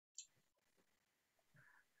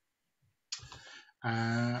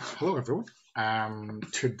Hello, everyone.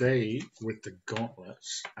 Today, with the Gauntlet,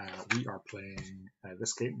 we are playing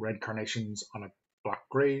this game, Red Carnations on a Black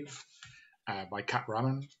Grave, by Cat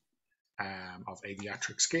Raman of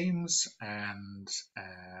Aviatrix Games. And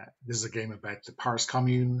this is a game about the Paris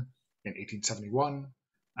Commune in 1871.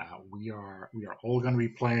 We are all going to be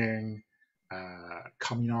playing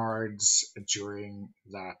communards during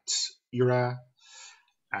that era.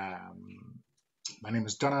 My name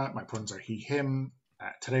is Donna. My pronouns are he, him.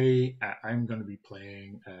 Today, I'm going to be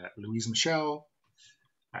playing Louise Michel,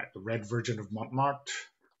 the Red Virgin of Montmartre.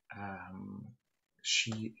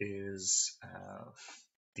 She is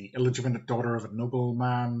the illegitimate daughter of a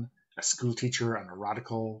nobleman, a school teacher, and a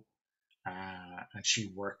radical. And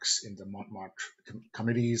she works in the Montmartre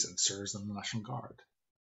committees and serves in the National Guard.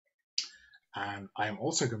 And I am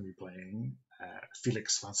also going to be playing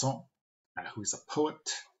Felix Vincent, who is a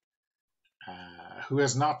poet, who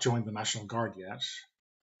has not joined the National Guard yet.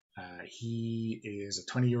 He is a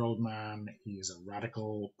 20-year-old man. He is a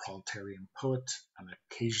radical proletarian poet and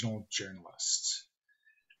occasional journalist.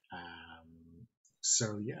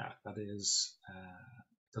 So yeah, those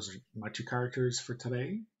are my two characters for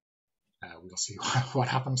today. We'll see what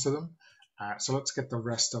happens to them. So let's get the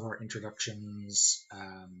rest of our introductions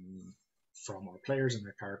from our players and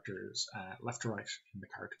their characters left to right in the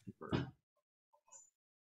character keeper.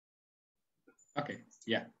 Okay,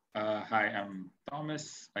 yeah. Hi, I'm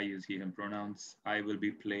Thomas. I use he, him pronouns. I will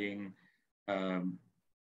be playing,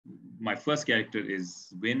 my first character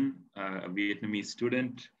is Vinh, a Vietnamese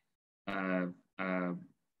student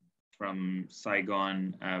from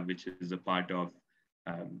Saigon, which is a part of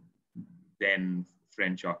then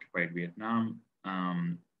French-occupied Vietnam.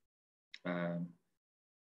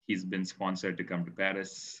 He's been sponsored to come to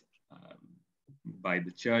Paris by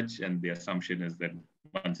the church, and the assumption is that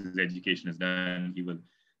once his education is done, he will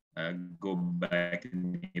go back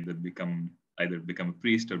and either become a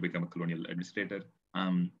priest or become a colonial administrator.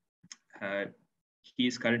 He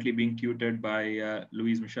is currently being tutored by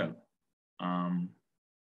Louise Michel.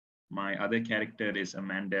 My other character is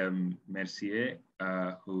Amanda Mercier,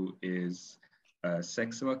 who is a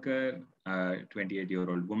sex worker,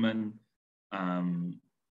 28-year-old woman.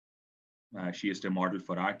 She is a model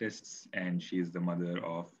for artists, and she is the mother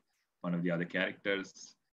of one of the other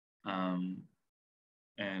characters.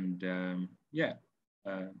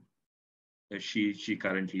 She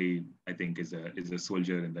currently, I think, is a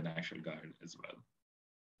soldier in the National Guard as well.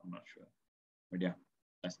 I'm not sure, but yeah,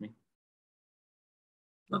 that's me.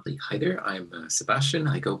 Lovely. Hi there, I'm Sebastian.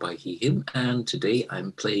 I go by he, him, and today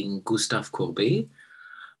I'm playing Gustave Courbet,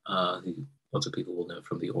 who lots of people will know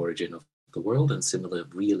from The Origin of the World and similar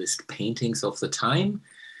realist paintings of the time.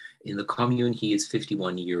 In the Commune, he is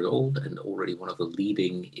 51 years old and already one of the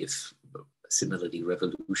leading, if similarly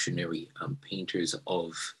revolutionary painters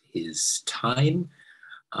of his time.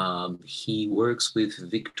 He works with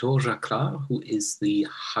Victor Jacquard, who is the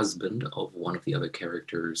husband of one of the other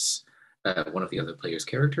characters, one of the other players'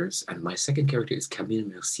 characters. And my second character is Camille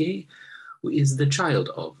Mercier, who is the child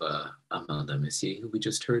of Amanda Mercier, who we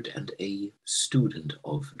just heard, and a student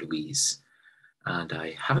of Louise. And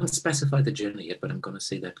I haven't specified the gender yet, but I'm going to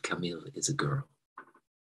say that Camille is a girl.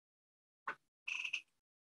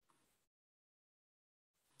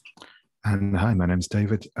 And hi, my name's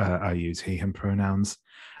David. I use he, him pronouns.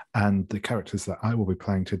 And the characters that I will be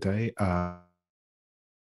playing today are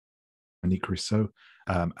Monique Rousseau,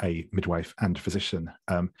 a midwife and physician.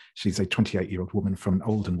 She's a 28-year-old woman from an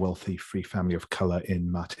old and wealthy free family of color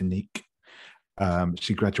in Martinique.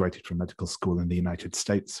 She graduated from medical school in the United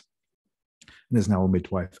States and is now a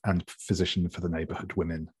midwife and physician for the neighborhood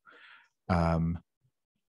women.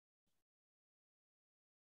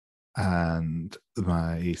 And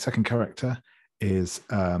my second character is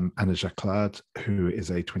Anna Jacquard, who is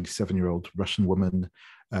a 27-year-old Russian woman,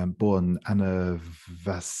 born Anna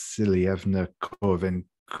Vasilievna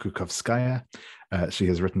Koven-Kukovskaya. She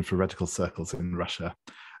has written for radical circles in Russia.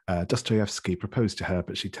 Dostoevsky proposed to her,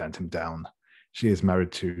 but she turned him down. She is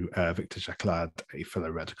married to Victor Jacquard, a fellow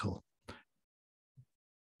radical.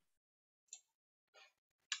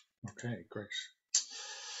 Okay, great.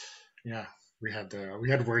 Yeah, we had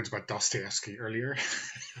words about Dostoevsky earlier.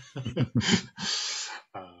 Okay,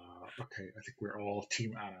 I think we're all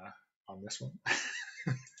Team Anna on this one.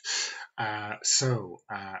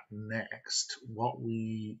 Next, what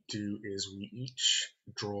we do is we each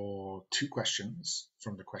draw two questions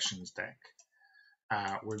from the questions deck.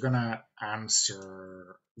 We're gonna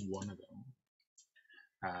answer one of them.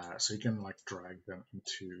 So you can drag them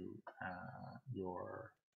into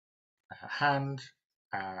your hand,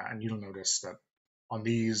 and you'll notice that On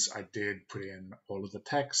these, I did put in all of the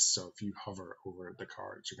text, so if you hover over the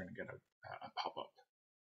cards, you're going to get a pop-up.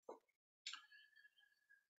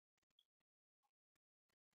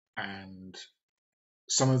 And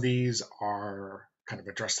some of these are kind of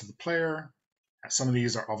addressed to the player. Some of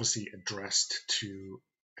these are obviously addressed to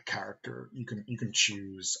a character. You can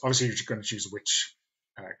choose, obviously you're going to choose which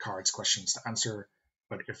cards questions to answer,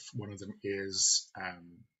 but if one of them is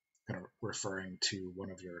kind of referring to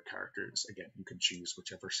one of your characters, again, you can choose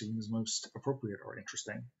whichever seems most appropriate or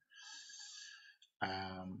interesting.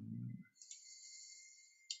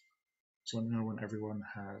 So let me know when everyone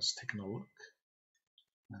has taken a look.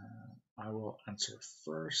 I will answer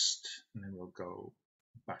first, and then we'll go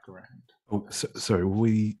back around. Oh, sorry, were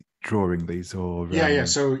we drawing these or? Yeah.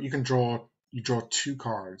 So you can draw. You draw 2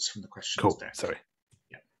 cards from the questions deck. Sorry.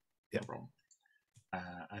 Yeah. No problem.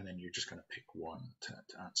 And then you're just going to pick one to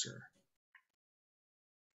answer.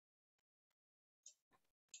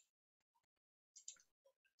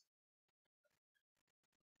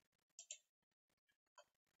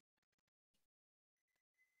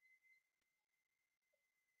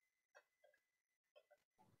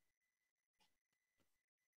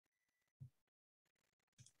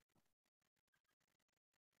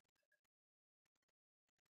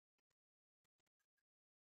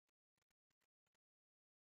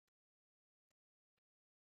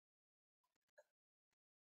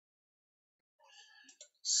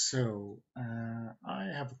 So I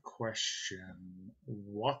have a question.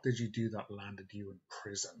 What did you do that landed you in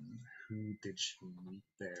prison? Who did you meet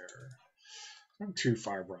there? I'm 2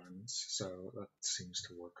 firebrands, so that seems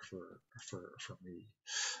to work for me.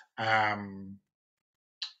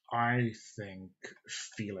 I think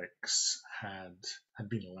Felix had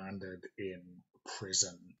been landed in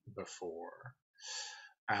prison before.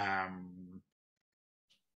 And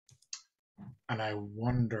I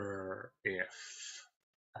wonder if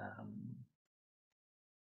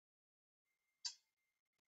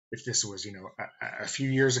this was, a few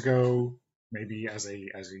years ago, maybe as a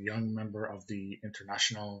young member of the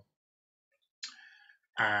International,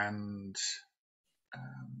 and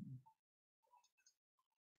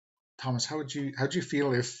Thomas, how would you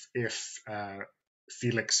feel if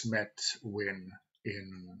Felix met Wynne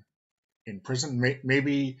in prison?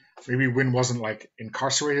 Maybe Wynne wasn't like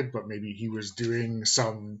incarcerated, but maybe he was doing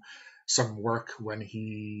some work when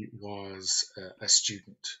he was a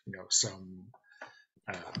student.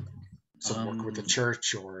 Some work with the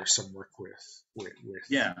church or some work with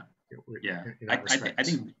yeah. In that respect.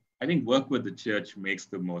 I think work with the church makes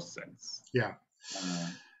the most sense. Yeah.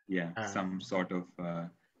 Some sort of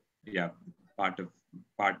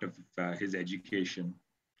part of his education.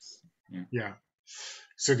 Yeah.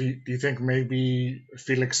 So do you think maybe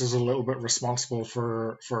Felix is a little bit responsible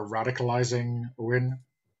for radicalizing Wynne?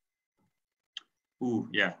 Ooh,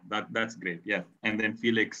 yeah, that's great. Yeah, and then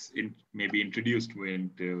Felix maybe introduced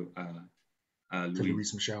Wynne to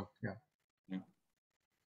Louise Michel. Yeah. Yeah.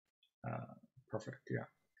 Perfect. Yeah,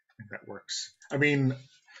 I think that works. I mean,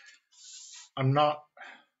 I'm not.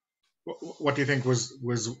 What do you think was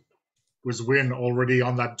Wynne already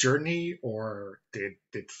on that journey, or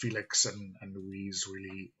did Felix and Louise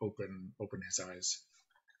really open his eyes?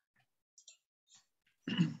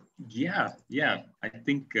 Yeah. I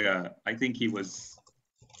think he was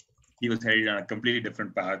headed on a completely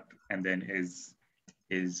different path, and then is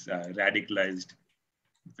radicalized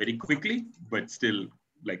very quickly, but still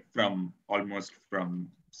like almost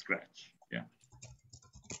from scratch. Yeah.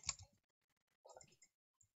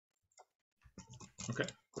 Okay,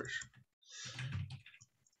 great.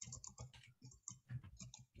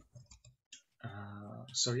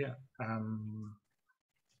 So yeah,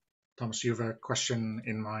 Thomas, you have a question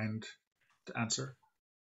in mind to answer?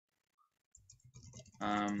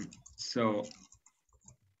 So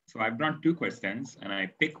I've brought 2 questions, and I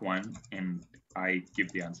pick one, and I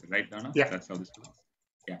give the answer, right, Donna? Yeah. That's how this works.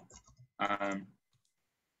 Yeah.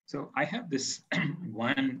 So I have this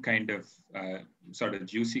one kind of sort of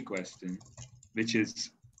juicy question, which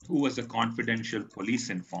is, who was a confidential police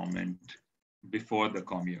informant before the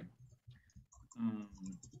Commune?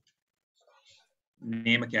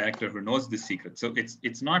 Name a character who knows the secret. So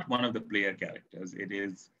it's not one of the player characters. It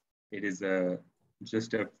is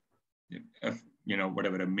just a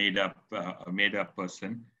made up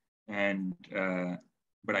person, and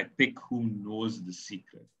but I pick who knows the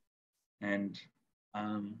secret, and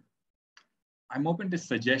I'm open to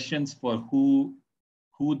suggestions for who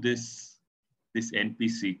this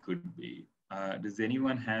NPC could be. Does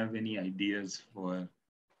anyone have any ideas for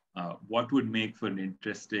what would make for an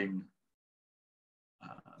interesting?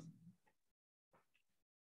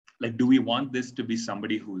 Like, do we want this to be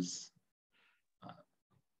somebody who's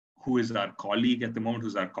who is our colleague at the moment,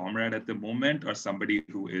 who's our comrade at the moment, or somebody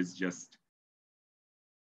who is just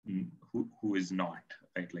who is not,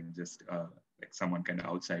 right? Like just like someone kind of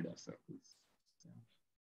outside our circles.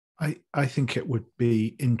 I think it would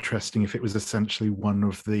be interesting if it was essentially one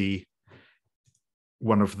of the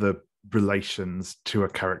relations to a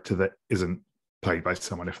character that isn't played by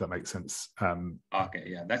someone, if that makes sense. Okay,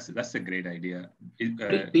 yeah, that's a great idea.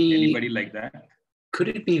 Anybody like that? Could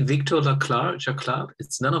it be Victor Jaclard?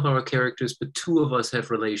 It's none of our characters, but two of us have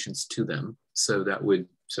relations to them. So that would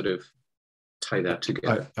sort of tie that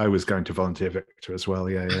together. I was going to volunteer Victor as well.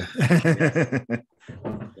 Yeah.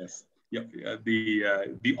 Yes. Yep.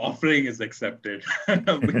 The offering is accepted.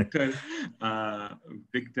 Victor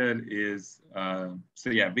is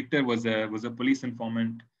Victor was a police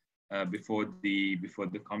informant before the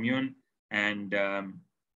commune, and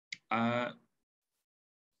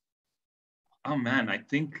oh man, I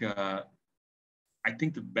think the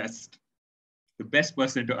best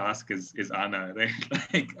person to ask is Anna, right?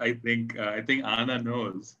 Like I think Anna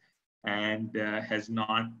knows and has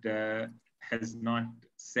not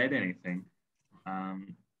said anything. How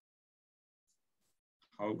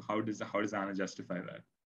does Anna justify that?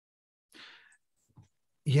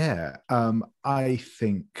 Yeah, I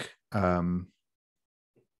think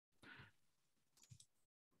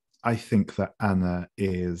that Anna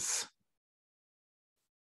is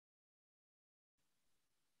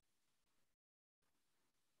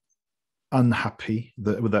unhappy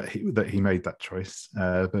that he made that choice,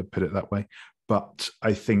 put it that way. But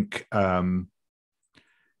I think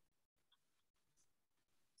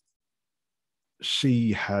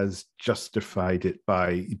she has justified it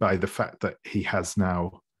by the fact that he has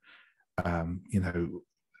now,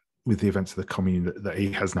 with the events of the commune, that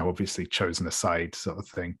he has now obviously chosen a side, sort of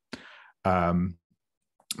thing.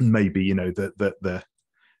 Maybe the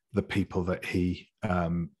people that he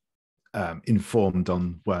informed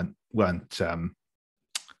on weren't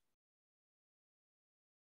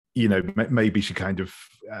maybe she kind of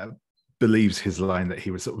believes his line that he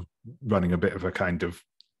was sort of running a bit of a kind of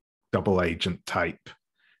double agent type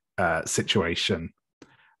situation.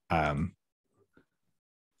 But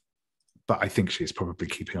I think she's probably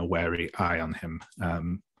keeping a wary eye on him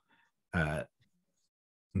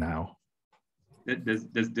now.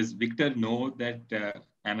 Does Victor know that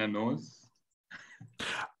Anna knows?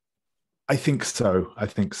 I think so.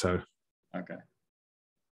 Okay.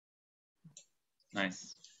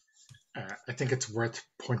 Nice. I think it's worth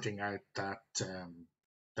pointing out that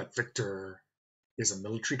that Victor is a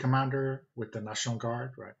military commander with the National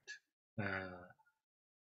Guard, right?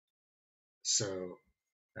 So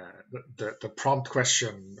the prompt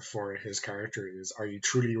question for his character is, "Are you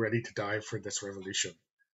truly ready to die for this revolution?"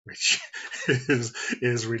 Which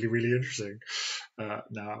is really, really interesting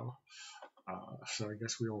now. So I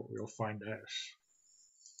guess we'll find out.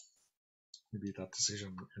 Maybe that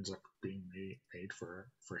decision ends up being made for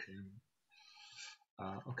him.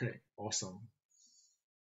 Okay, awesome.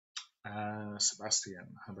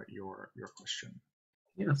 Sebastian, how about your question?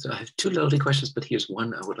 Yeah, so I have two lovely questions, but here's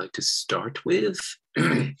one I would like to start with.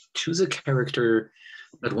 Choose a character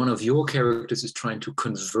that one of your characters is trying to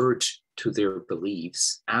convert to their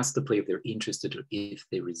beliefs. Ask the player if they're interested or if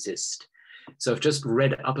they resist. So I've just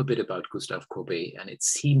read up a bit about Gustave Courbet, and it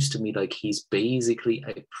seems to me like he's basically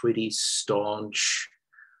a pretty staunch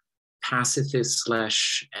pacifist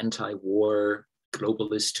 / anti-war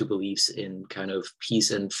globalist who believes in kind of peace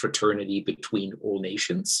and fraternity between all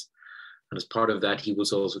nations. And as part of that, he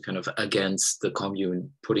was also kind of against the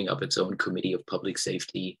commune putting up its own committee of public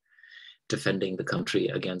safety, defending the country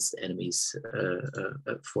against enemies,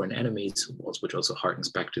 foreign enemies, which also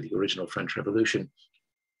harkens back to the original French Revolution.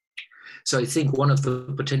 So I think one of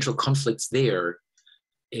the potential conflicts there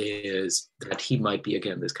is that he might be,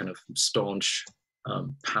 again, this kind of staunch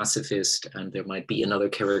pacifist, and there might be another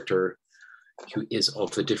character who is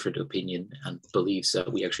of a different opinion and believes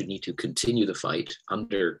that we actually need to continue the fight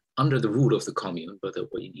under the rule of the commune, but that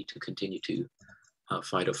we need to continue to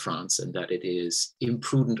fight of France, and that it is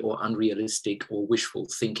imprudent or unrealistic or wishful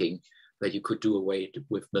thinking that you could do away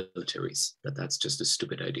with militaries, that's just a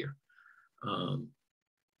stupid idea.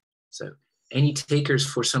 So any takers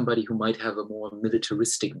for somebody who might have a more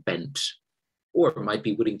militaristic bent or might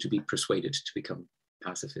be willing to be persuaded to become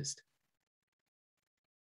pacifist?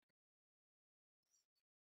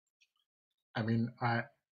 I mean,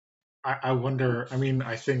 I wonder. I mean,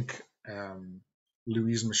 I think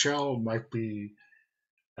Louise Michel might be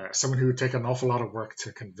someone who would take an awful lot of work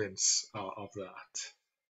to convince of that.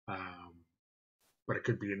 But it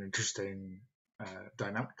could be an interesting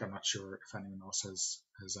dynamic. I'm not sure if anyone else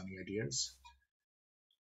has any ideas.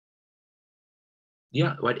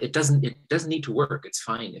 Yeah, but it doesn't need to work. It's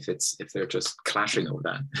fine if they're just clashing over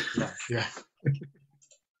that. Yeah.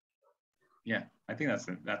 Yeah, I think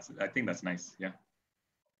that's nice. Yeah.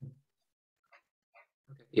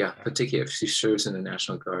 Yeah, particularly if she serves in the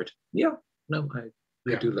National Guard. Yeah, no,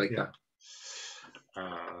 I do like that.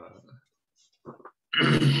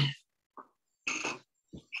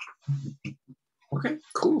 Okay,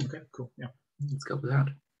 cool. Okay, cool. Yeah. Let's go with that.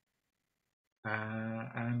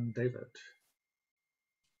 And David.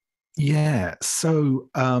 Yeah. So,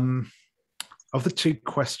 of the two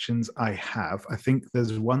questions I have, I think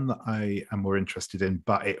there's one that I am more interested in,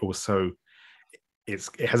 but it also it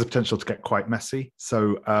has a potential to get quite messy.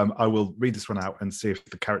 So I will read this one out and see if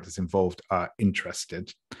the characters involved are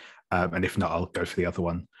interested. And if not, I'll go for the other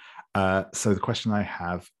one. So the question I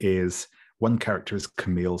have is, one character is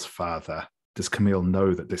Camille's father. Does Camille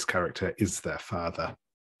know that this character is their father?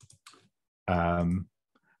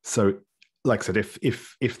 So, like I said,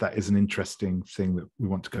 if that is an interesting thing that we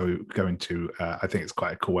want to go into, I think it's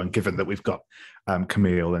quite a cool one, given that we've got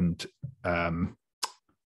Camille and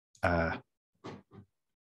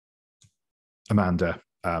Amanda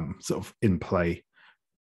sort of in play.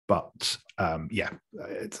 But yeah,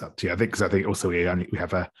 it's up to you. I think also we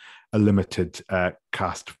have a limited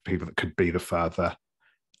cast of people that could be the father.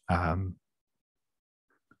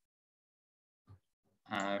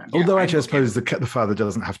 Although actually, I suppose the father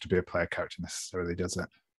doesn't have to be a player character necessarily, does it?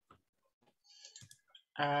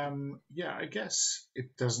 Yeah, I guess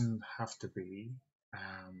it doesn't have to be.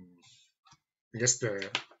 I guess the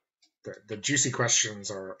juicy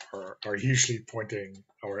questions are usually pointing,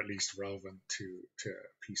 or at least relevant to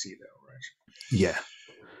PC, though, right? Yeah.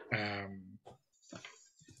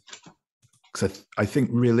 So I think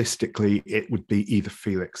realistically, it would be either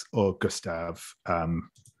Felix or Gustav.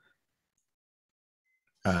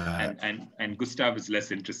 And Gustav is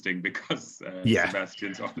less interesting because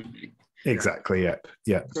Sebastian's already exactly.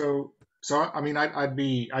 Yeah. So I mean, I'd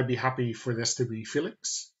be happy for this to be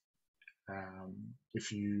Felix,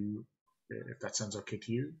 if that sounds okay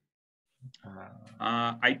to you.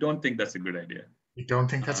 I don't think that's a good idea. You don't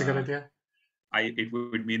think that's a good idea? It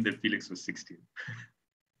would mean that Felix was 16.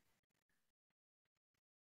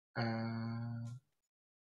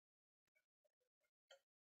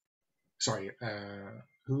 Sorry.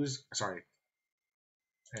 Who's sorry?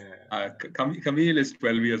 Camille is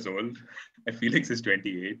 12 years old. Felix is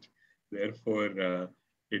 28. Therefore,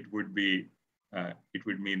 it would mean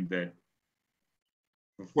that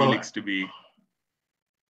for Felix to be.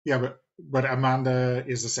 Yeah, but Amanda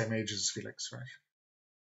is the same age as Felix, right?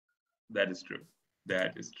 That is true.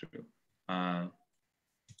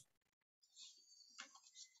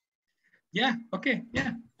 Yeah. Okay.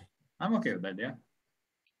 Yeah, I'm okay with that. Yeah.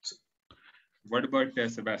 What about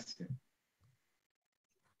Sebastian?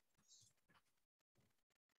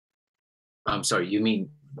 I'm sorry, you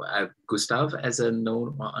mean Gustav as a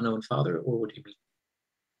unknown father, or what do you mean?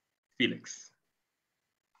 Felix.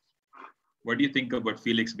 What do you think about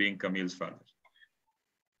Felix being Camille's father?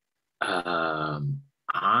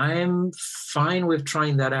 I'm fine with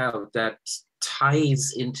trying that out. That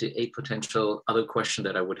ties into a potential other question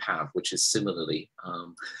that I would have, which is similarly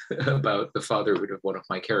about the fatherhood of one of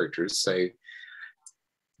my characters. So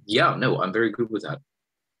yeah, no, I'm very good with that.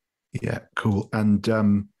 Yeah, cool. And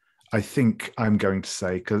I think I'm going to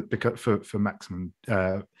say, because for maximum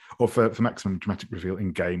for maximum dramatic reveal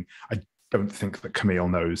in game, I don't think that Camille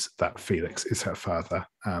knows that Felix is her father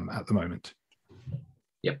at the moment.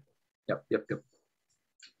 Yep.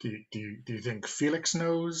 Do you think Felix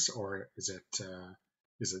knows, or is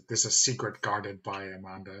this a secret guarded by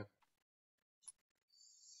Amanda?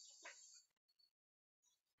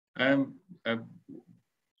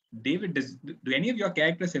 David, do any of your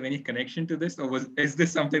characters have any connection to this, or is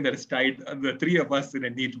this something that is tied the three of us in a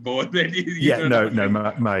neat bow?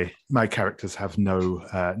 My characters have no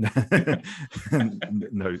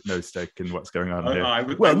no stake in what's going on here. I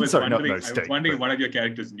was wondering if one of your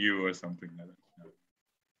characters knew or something like that.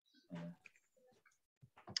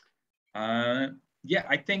 Yeah,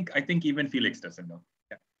 I think even Felix doesn't know.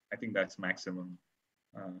 Yeah, I think that's maximum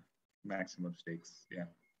stakes. Yeah.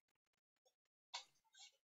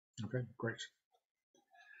 Okay, great.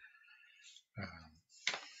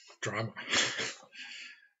 Drama.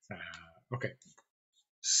 Okay,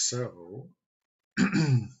 so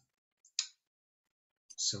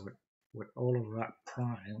with all of that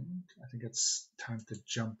primed, I think it's time to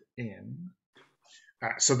jump in.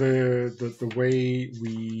 So the way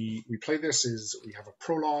we play this is we have a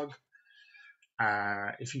prologue.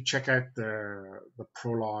 If you check out the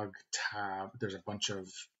prologue tab, there's a bunch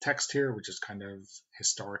of text here, which is kind of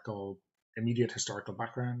immediate historical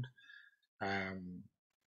background.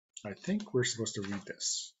 I think we're supposed to read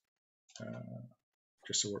this,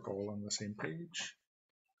 just so we're all on the same page.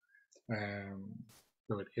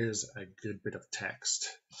 Though it is a good bit of text.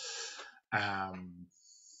 How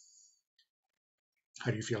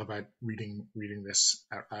do you feel about reading this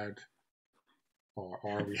out loud? Or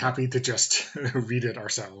are we happy to just read it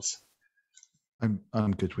ourselves?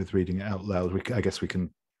 I'm good with reading it out loud. I guess we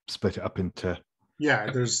can split it up into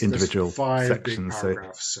there's individual 5 sections. big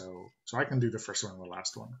paragraphs, so I can do the first one and the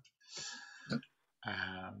last one.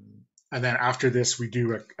 And then after this, we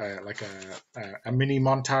do a mini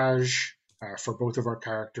montage for both of our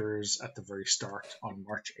characters at the very start on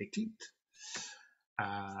March 18th.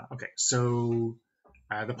 Okay, so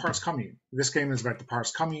the Paris Commune. This game is about the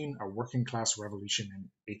Paris Commune, a working class revolution in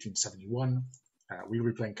 1871. We'll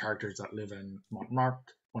be playing characters that live in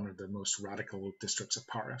Montmartre, one of the most radical districts of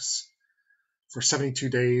Paris. For 72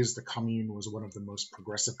 days, the Commune was one of the most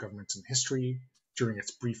progressive governments in history. During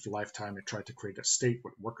its brief lifetime, it tried to create a state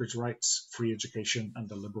with workers' rights, free education, and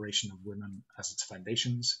the liberation of women as its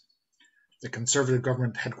foundations. The conservative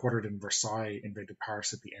government, headquartered in Versailles, invaded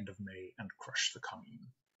Paris at the end of May and crushed the Commune.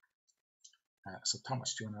 So,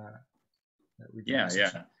 Thomas, do you want to read the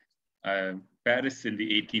section? Paris in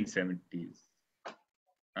the 1870s.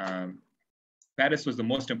 Paris was the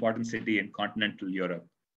most important city in continental Europe.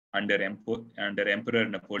 Under Emperor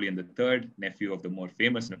Napoleon III, nephew of the more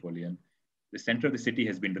famous Napoleon, the center of the city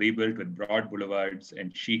has been rebuilt with broad boulevards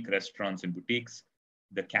and chic restaurants and boutiques,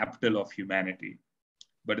 the capital of humanity.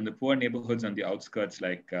 But in the poor neighborhoods on the outskirts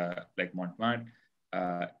like Montmartre,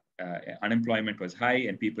 unemployment was high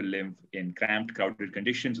and people live in cramped, crowded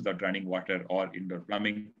conditions without running water or indoor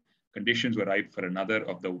plumbing. Conditions were ripe for another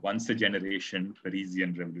of the once-a-generation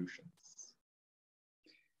Parisian revolutions.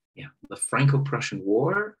 Yeah, the Franco-Prussian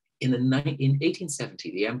War. In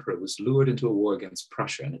 1870, the emperor was lured into a war against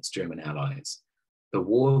Prussia and its German allies. The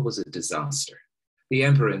war was a disaster. The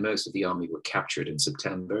emperor and most of the army were captured in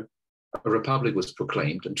September. A republic was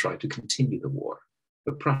proclaimed and tried to continue the war.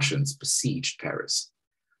 The Prussians besieged Paris.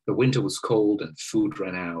 The winter was cold and food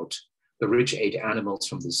ran out. The rich ate animals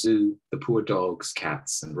from the zoo, the poor dogs,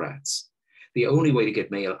 cats, and rats. The only way to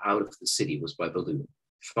get mail out of the city was by balloon.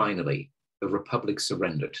 Finally, the republic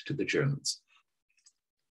surrendered to the Germans.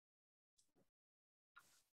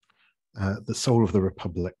 The soul of the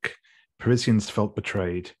republic. Parisians felt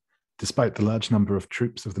betrayed. Despite the large number of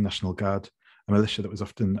troops of the National Guard, a militia that was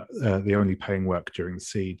often the only paying work during the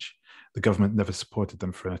siege, the government never supported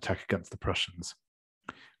them for an attack against the Prussians.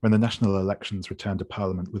 When the national elections returned to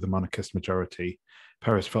parliament with a monarchist majority,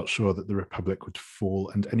 Paris felt sure that the republic would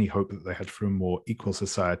fall and any hope that they had for a more equal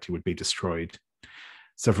society would be destroyed.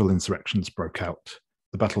 Several insurrections broke out.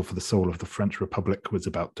 The battle for the soul of the French Republic was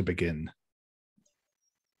about to begin.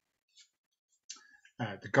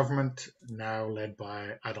 The government, now led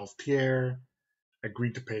by Adolphe Thiers,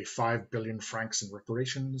 agreed to pay 5 billion francs in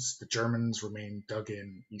reparations. The Germans remained dug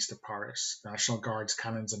in east of Paris. The National Guard's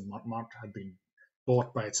cannons in Montmartre had been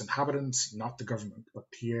bought by its inhabitants, not the government, but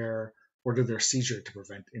Thiers ordered their seizure to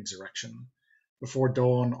prevent insurrection. Before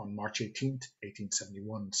dawn on March 18,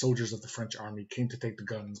 1871, soldiers of the French army came to take the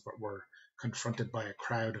guns, but were confronted by a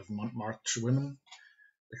crowd of Montmartre women.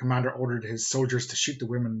 The commander ordered his soldiers to shoot the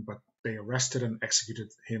women, but they arrested and executed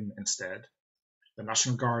him instead. The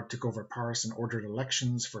National Guard took over Paris and ordered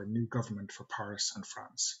elections for a new government for Paris and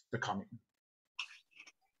France, the Commune.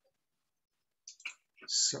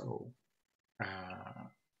 So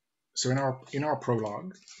in our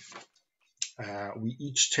prologue, we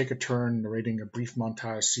each take a turn narrating a brief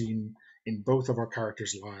montage scene in both of our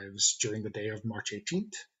characters' lives during the day of March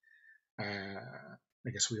 18th. I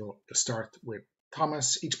guess we'll start with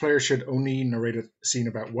Thomas. Each player should only narrate a scene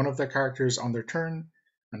about one of their characters on their turn,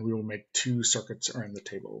 and we will make 2 circuits around the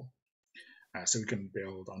table. So we can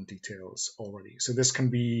build on details already. So this can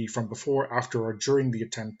be from before, after, or during the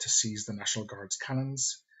attempt to seize the National Guard's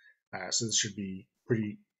cannons. So this should be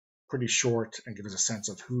pretty short and give us a sense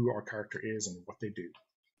of who our character is and what they do.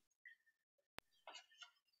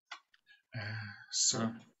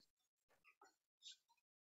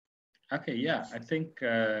 Okay, yeah, I think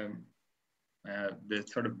the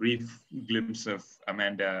sort of brief glimpse of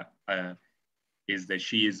Amanda is that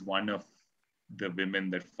she is one of the women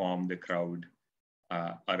that form the crowd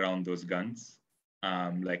around those guns.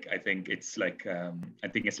 I think it's like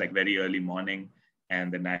very early morning,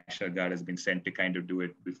 and the National Guard has been sent to kind of do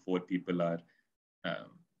it before people are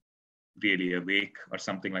really awake or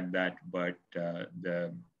something like that. But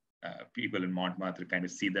the people in Montmartre kind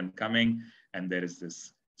of see them coming, and there is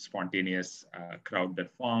this spontaneous crowd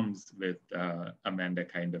that forms with Amanda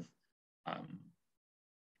kind of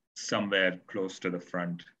somewhere close to the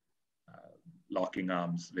front locking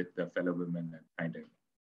arms with the fellow women and kind of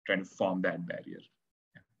trying to form that barrier.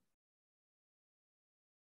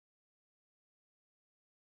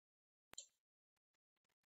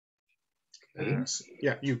 Okay.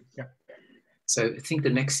 Yeah. So I think the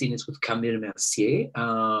next scene is with Camille Mercier.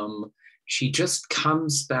 She just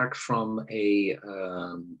comes back from a,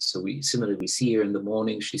 so we see her in the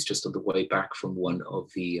morning. She's just on the way back from one of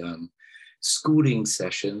the schooling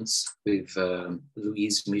sessions with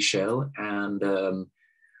Louise Michel. And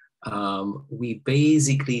we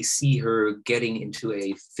basically see her getting into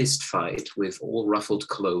a fist fight with all ruffled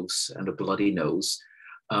clothes and a bloody nose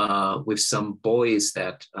with some boys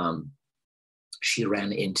that she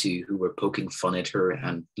ran into who were poking fun at her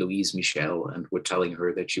and Louise Michel and were telling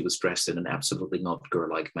her that she was dressed in an absolutely not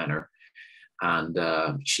girl-like manner. And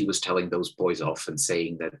she was telling those boys off and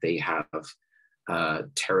saying that they have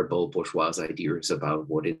terrible bourgeois ideas about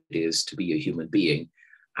what it is to be a human being.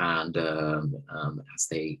 And as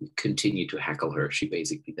they continue to heckle her, she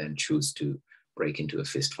basically then chose to break into a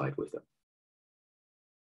fist fight with them.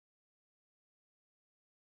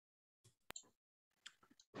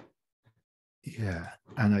 Yeah,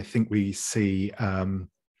 and I think we see Anna,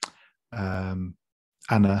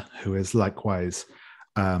 who is likewise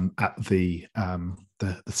at the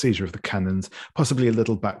seizure of the cannons, possibly a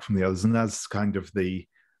little back from the others, and as kind of the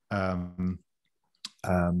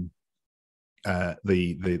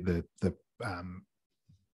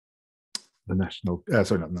national,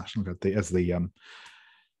 sorry, not the National Guard,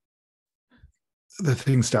 the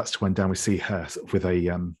thing starts to wind down, we see her sort of with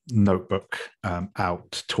a notebook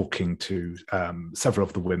out talking to several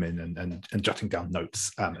of the women and jotting down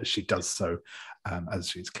notes as she does so, as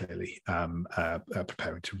she's clearly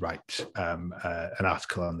preparing to write an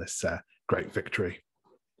article on this great victory.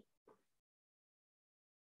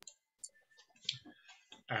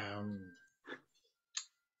 I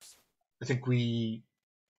think we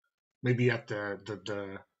maybe at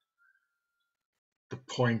the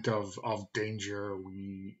point of danger,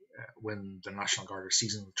 we when the National Guard are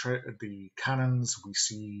seizing the cannons, we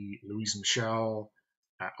see Louise Michel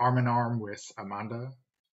arm in arm with Amanda,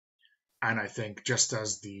 and I think just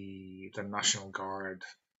as the National Guard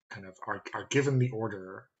kind of are given the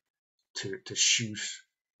order to shoot,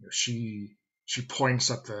 she points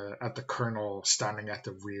at the colonel standing at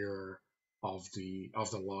the rear of the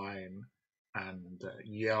line and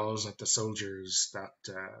yells at the soldiers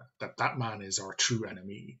that man is our true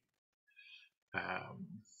enemy.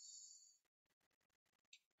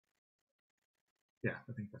 Yeah,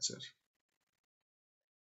 I think that's it.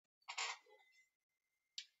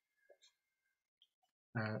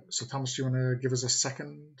 So Thomas, do you want to give us a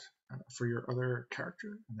second for your other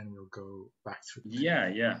character, and then we'll go back through?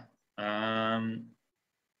 Yeah. I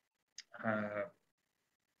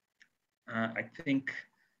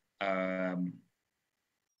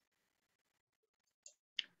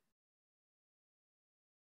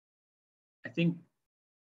think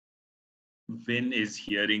Vin is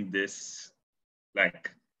hearing this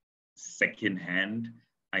like secondhand.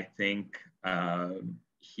 I think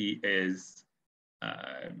he is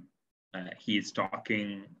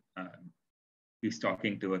talking. He's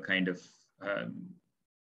talking to a kind of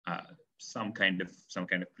some kind of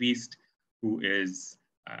priest who is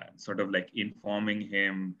sort of like informing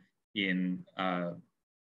him in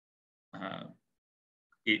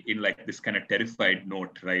like this kind of terrified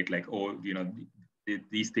note, right? Like, oh,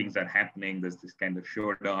 these things are happening. There's this kind of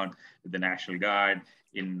showdown with the National Guard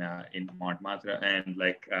in Montmartre, and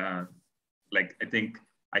I think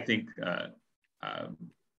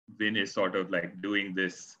Vin is sort of like doing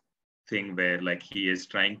this thing where like he is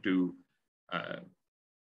trying to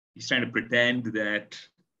pretend that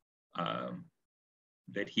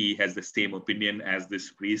that he has the same opinion as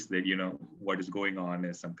this priest, that what is going on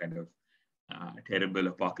is some kind of terrible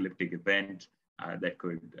apocalyptic event that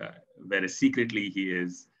could, whereas secretly he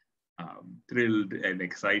is thrilled and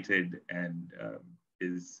excited and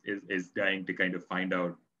is dying to kind of find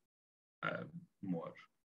out more.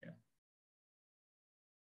 Yeah.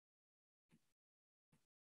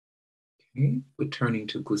 Okay, returning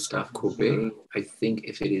to Gustave Courbet, I think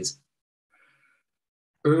if it is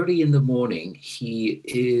early in the morning, he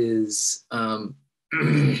is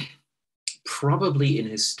probably in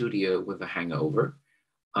his studio with a hangover,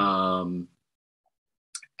 and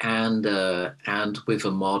with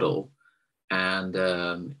a model,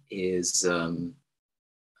 and is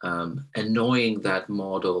annoying that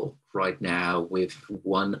model right now with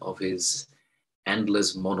one of his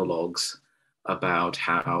endless monologues about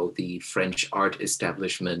how the French art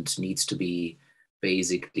establishment needs to be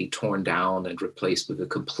basically torn down and replaced with a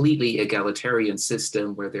completely egalitarian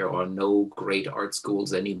system where there are no great art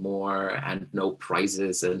schools anymore, and no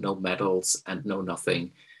prizes and no medals and no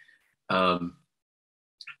nothing. And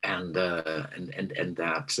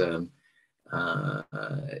that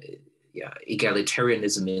yeah,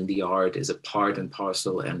 egalitarianism in the art is a part and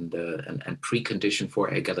parcel and precondition for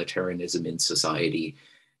egalitarianism in society.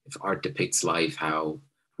 If art depicts life, how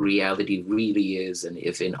reality really is, and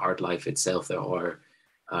if in art life itself there are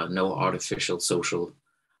no artificial social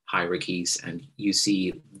hierarchies, and you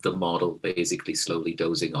see the model basically slowly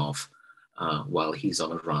dozing off while he's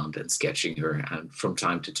on a round and sketching her, and from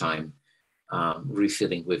time to time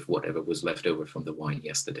refilling with whatever was left over from the wine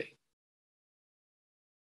yesterday.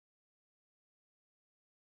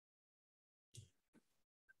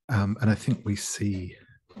 And I think we see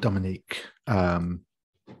Dominique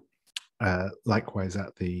likewise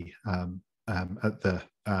at the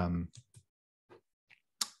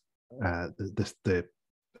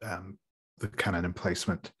cannon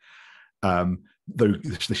emplacement. Though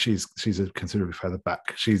she's considerably further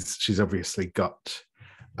back. She's obviously got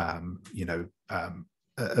a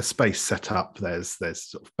space set up. There's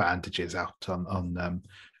sort of bandages out on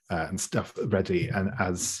and stuff ready, and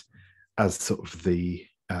as sort of the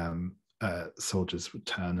soldiers would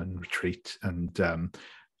turn and retreat, and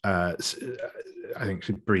I think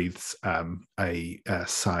she breathes a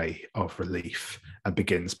sigh of relief and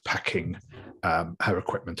begins packing her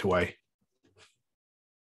equipment away.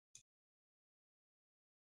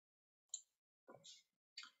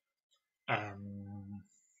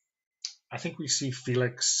 I think we see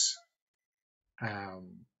Felix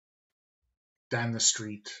down the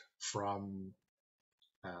street from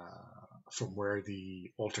where the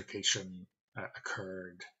altercation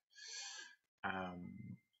occurred,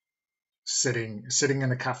 sitting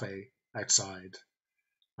in a cafe outside,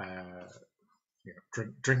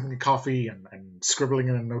 drinking coffee and scribbling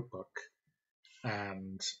in a notebook.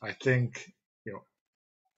 And I think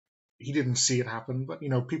he didn't see it happen, but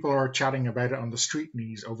people are chatting about it on the street, and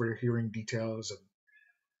he's overhearing details, and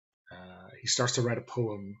he starts to write a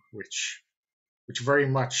poem which very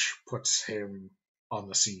much puts him on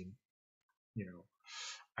the scene.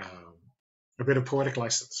 A bit of poetic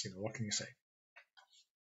license. What can you say?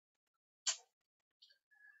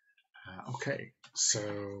 Okay,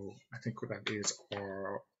 so I think that is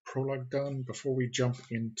our prologue done. Before we jump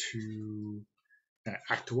into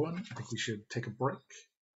Act 1, I think we should take a break.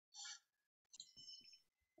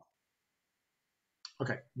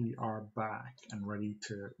 Okay, we are back and ready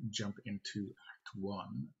to jump into Act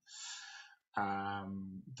 1.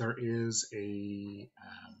 There is a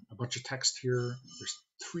bunch of text here. There's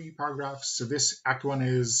 3 paragraphs. So this Act 1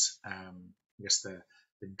 is, I guess the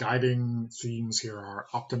guiding themes here are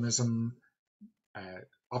optimism,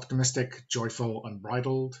 optimistic, joyful,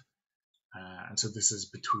 unbridled. And so this is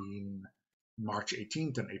between March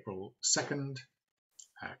 18th and April 2nd.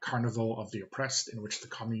 Carnival of the oppressed, in which the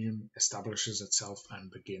commune establishes itself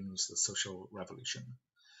and begins the social revolution.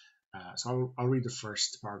 So I'll read the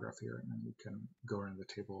first paragraph here, and then we can go around the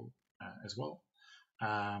table as well.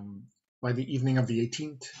 By the evening of the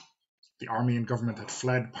 18th, the army and government had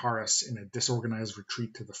fled Paris in a disorganized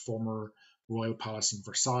retreat to the former royal palace in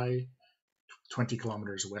Versailles, 20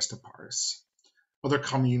 kilometers west of Paris. Other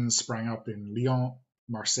communes sprang up in Lyon,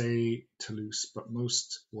 Marseille, Toulouse, but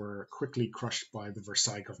most were quickly crushed by the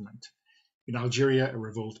Versailles government. In Algeria, a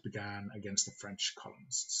revolt began against the French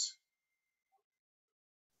colonists.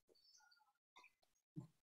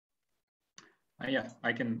 Yeah,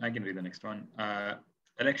 I can read the next one.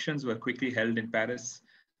 Elections were quickly held in Paris.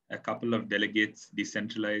 A couple of delegates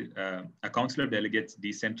decentralized, a council of delegates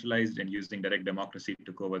decentralized and using direct democracy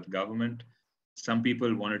took over the government. Some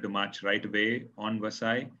people wanted to march right away on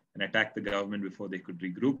Versailles and attack the government before they could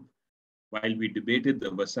regroup. While we debated, the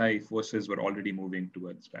Versailles forces were already moving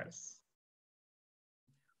towards Paris.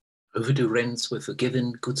 Overdue rents were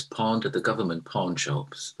forgiven, goods pawned at the government pawn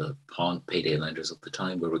shops. The pawned payday lenders of the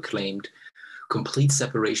time were reclaimed. Complete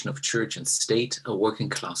separation of church and state, a working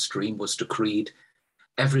class stream was decreed.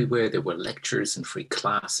 Everywhere there were lectures and free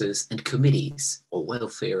classes and committees or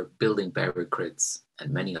welfare, building barricades,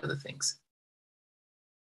 and many other things.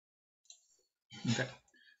 Okay,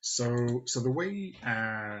 so the way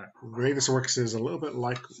this works is a little bit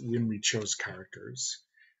like when we chose characters.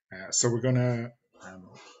 So we're gonna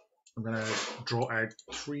draw out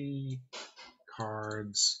 3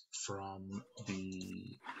 cards from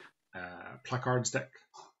the placards deck.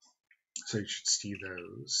 So you should see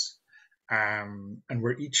those, and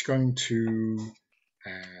we're each going to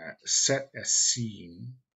set a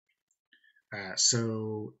scene.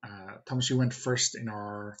 So Thomas, you went first in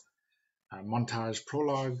our montage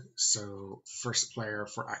prologue. So first player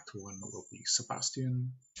for Act 1 will be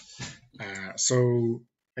Sebastian. So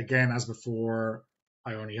again, as before,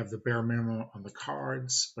 I only have the bare minimum on the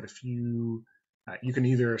cards, but if you can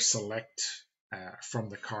either select from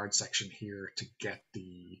the card section here to get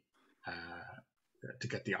the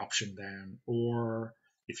option down, or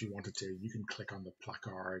if you wanted to, you can click on the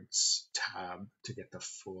placards tab to get the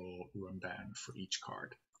full rundown for each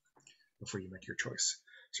card before you make your choice.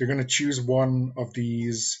 So you're going to choose one of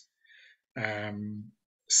these,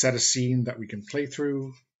 set a scene that we can play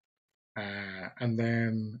through, and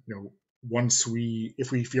then once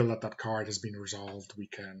if we feel that card has been resolved, we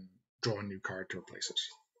can draw a new card to replace it.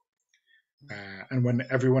 And when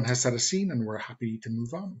everyone has set a scene and we're happy to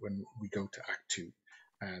move on, when we go to Act 2.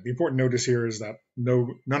 The important notice here is that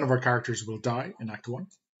none of our characters will die in Act 1.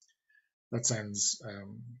 That sounds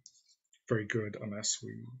very good unless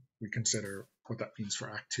we consider what that means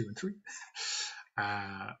for Act 2 and 3.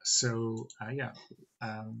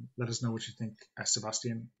 Let us know what you think,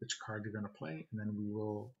 Sebastian, which card you're going to play, and then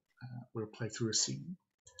we'll play through a scene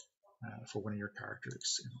for one of your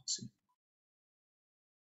characters in that scene.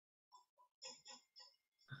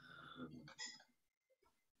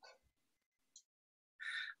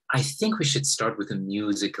 I think we should start with a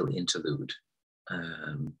musical interlude.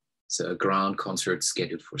 So a grand concert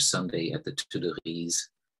scheduled for Sunday at the Tuileries,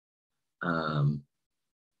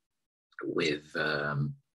 with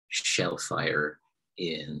shellfire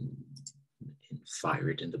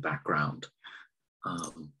fired in the background.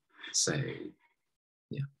 So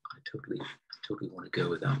yeah, I totally want to go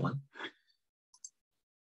with that one.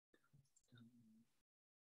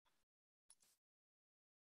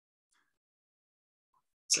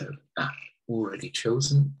 So already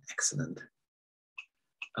chosen, excellent.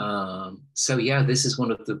 So yeah, this is one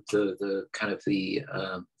of the kind of the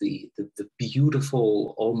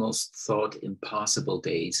beautiful, almost thought impossible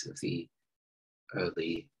days of the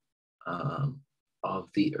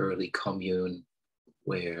early commune,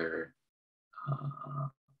 where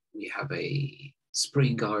we have a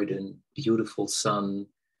spring garden, beautiful sun.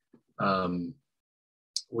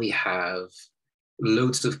 We have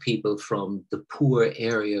loads of people from the poor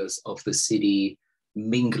areas of the city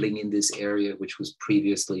mingling in this area, which was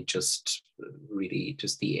previously just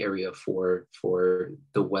the area for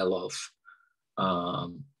the well-off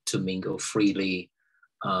to mingle freely.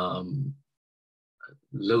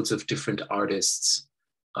 Loads of different artists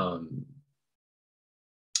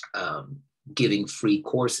giving free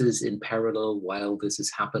courses in parallel while this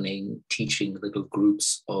is happening, teaching little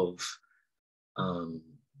groups of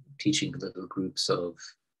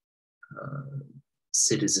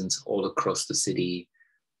citizens all across the city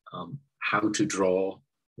how to draw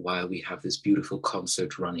while we have this beautiful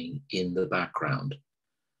concert running in the background.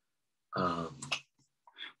 I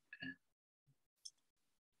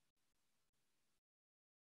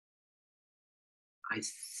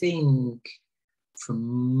think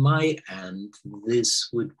from my end, this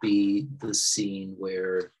would be the scene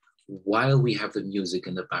where, while we have the music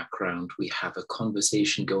in the background, we have a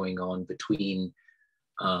conversation going on between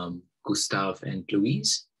Gustave and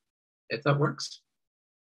Louise, if that works.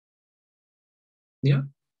 Yeah.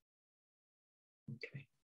 Okay.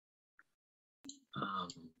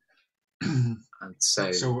 And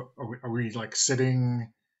so are we like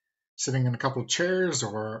sitting in a couple of chairs,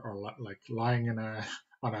 or like lying on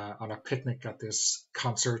a picnic at this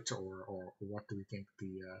concert, or what do we think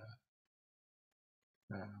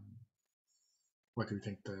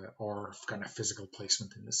our kind of physical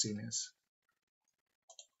placement in the scene is?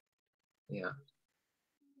 Yeah.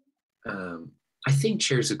 I think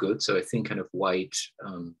chairs are good. So I think kind of white,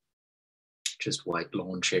 just white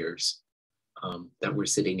lawn chairs that we're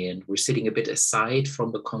sitting in. We're sitting a bit aside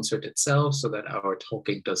from the concert itself, so that our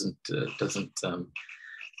talking doesn't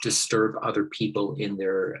disturb other people in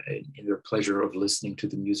their pleasure of listening to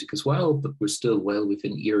the music as well. But we're still well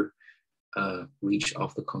within ear reach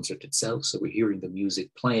of the concert itself. So we're hearing the music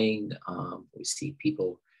playing. We see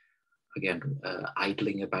people again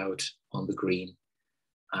idling about on the green.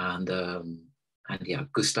 And yeah,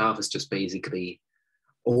 Gustave is just basically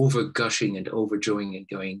over gushing and overjoying and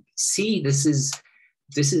going, see, this is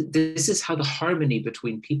how the harmony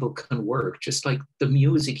between people can work. Just like the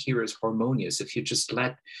music here is harmonious. If you just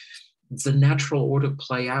let the natural order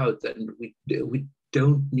play out, then we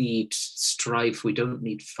don't need strife, we don't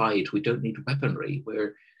need fight, we don't need weaponry.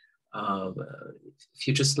 Where if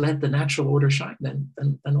you just let the natural order shine,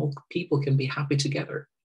 then all people can be happy together.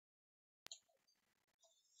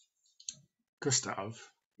 Gustave,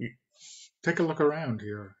 take a look around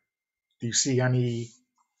here. Do you see any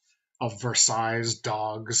of Versailles'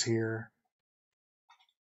 dogs here?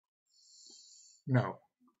 No,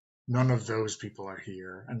 none of those people are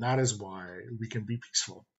here, and that is why we can be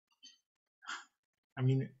peaceful. I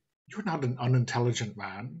mean, you're not an unintelligent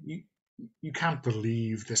man. You can't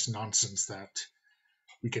believe this nonsense that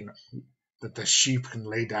the sheep can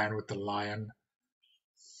lay down with the lion.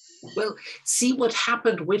 Well, see what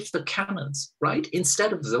happened with the cannons, right?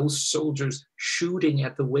 Instead of those soldiers shooting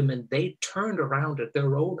at the women, they turned around at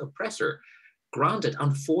their own oppressor. Granted,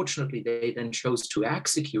 unfortunately, they then chose to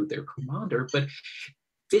execute their commander, but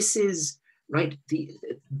this is right the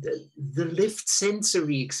lived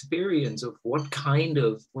sensory experience of what kind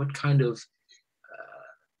of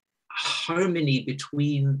harmony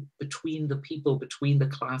between the people, between the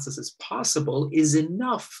classes is possible is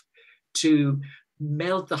enough to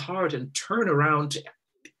melt the heart and turn around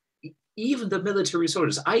even the military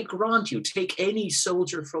soldiers. I grant you, take any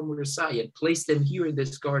soldier from Versailles and place them here in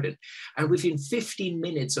this garden, and within 15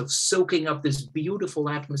 minutes of soaking up this beautiful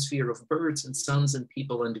atmosphere of birds and suns and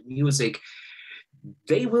people and music,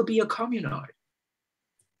 they will be a communard.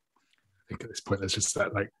 I think at this point there's just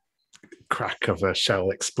that like crack of a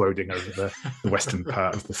shell exploding over the western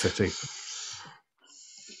part of the city.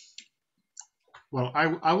 Well,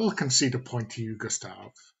 I will concede a point to you,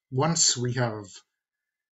 Gustav. Once we have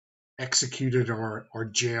executed or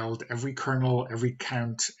jailed every colonel, every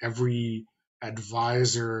count, every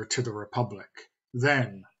advisor to the Republic,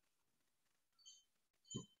 then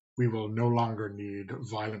we will no longer need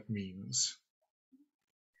violent means.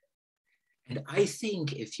 And I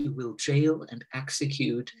think if you will jail and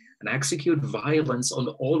execute violence on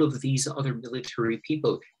all of these other military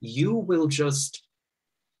people, you will just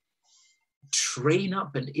train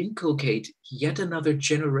up and inculcate yet another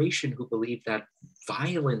generation who believe that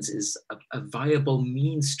violence is a viable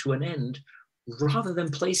means to an end, rather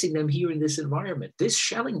than placing them here in this environment. This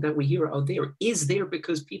shelling that we hear out there is there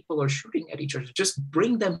because people are shooting at each other. Just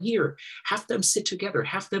bring them here, have them sit together,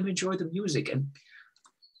 have them enjoy the music. And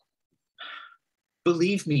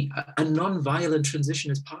believe me, a non-violent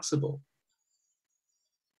transition is possible.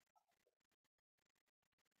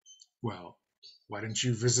 Well, why don't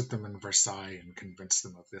you visit them in Versailles and convince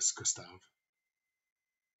them of this, Gustav?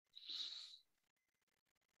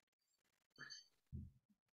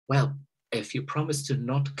 Well, if you promise to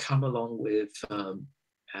not come along with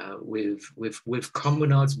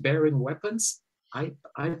communards bearing weapons, I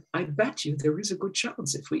bet you there is a good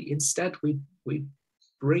chance if we instead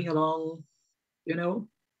bring along,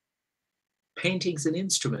 paintings and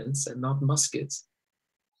instruments and not muskets.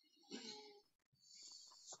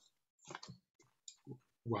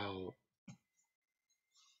 Well,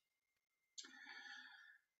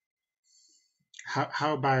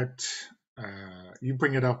 how about you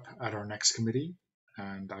bring it up at our next committee,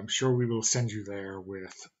 and I'm sure we will send you there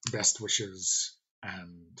with best wishes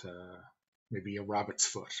and maybe a rabbit's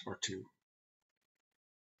foot or two.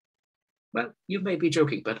 Well, you may be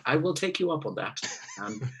joking, but I will take you up on that.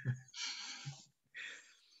 I'm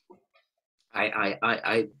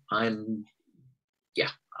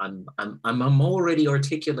already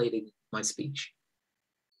articulating my speech.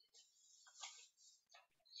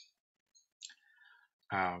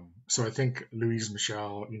 So I think Louise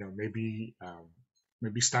Michel, maybe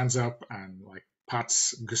stands up and like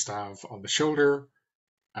pats Gustav on the shoulder,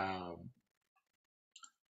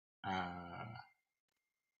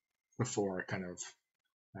 before kind of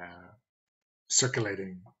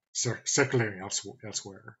circulating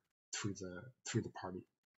elsewhere through the party.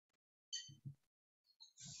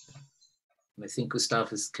 I think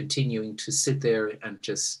Gustav is continuing to sit there and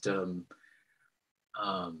just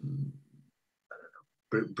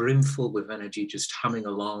brimful with energy, just humming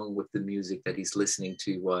along with the music that he's listening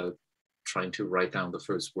to while trying to write down the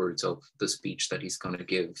first words of the speech that he's going to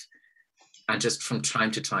give. And just from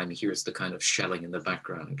time to time, he hears the kind of shelling in the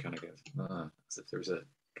background and kind of goes, as if there's a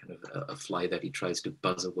kind of a fly that he tries to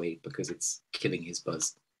buzz away because it's killing his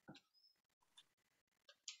buzz.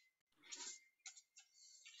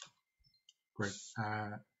 Great.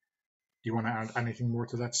 Do you want to add anything more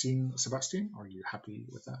to that scene, Sebastian? Are you happy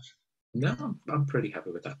with that? No, I'm pretty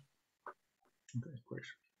happy with that. Okay, great.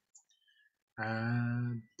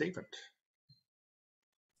 David.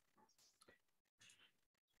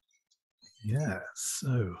 Yeah.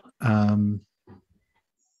 So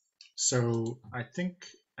I think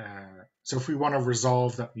so. If we want to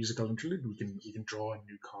resolve that musical interlude, we can draw a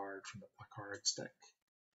new card from the cards deck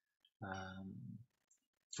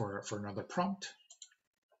for another prompt.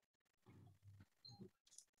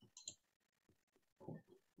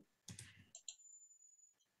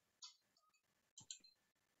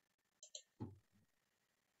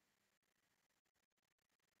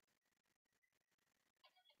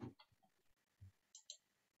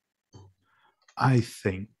 I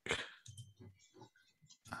think.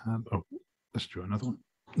 Oh, let's do another one.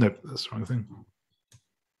 Nope, that's the wrong thing.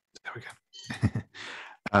 There we go.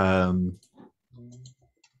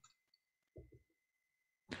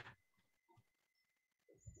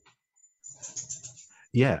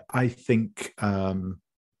 Yeah, I think I'm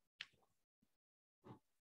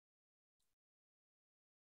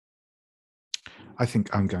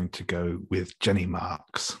going to go with Jenny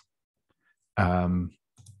Marks.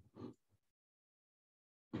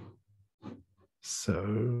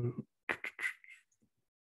 So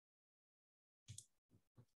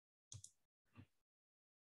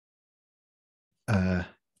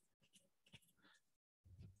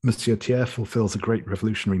Monsieur Thiers fulfills a great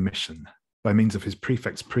revolutionary mission. By means of his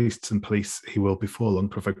prefects, priests, and police, he will before long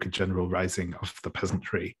provoke a general rising of the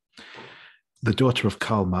peasantry. The daughter of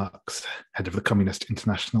Karl Marx, head of the Communist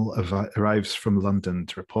International, arrives from London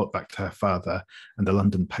to report back to her father and the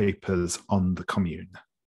London papers on the Commune.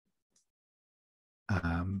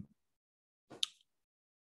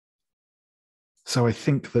 So I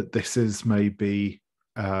think that this is maybe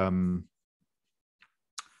a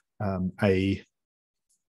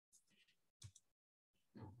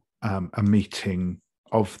meeting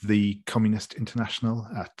of the Communist International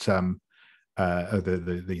at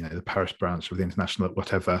the Paris branch of the International at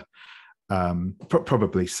whatever,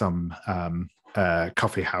 probably some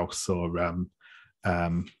coffee house or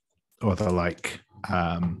the like,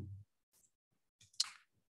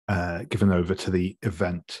 given over to the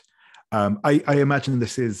event. I imagine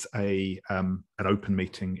this is an open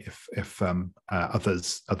meeting if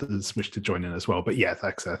others wish to join in as well. But yeah,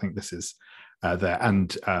 like I said, I think this is there.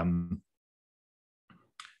 And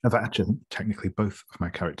actually, technically, both of my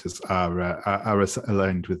characters are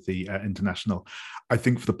aligned with the international. I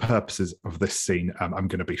think for the purposes of this scene, I'm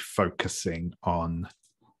going to be focusing on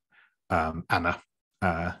Anna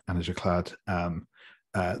Jacquard,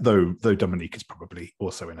 though Dominique is probably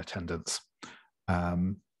also in attendance. I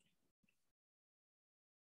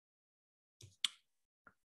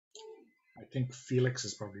think Felix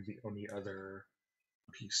is probably the only other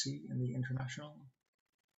PC in the international.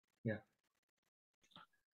 Yeah.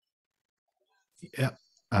 Yeah.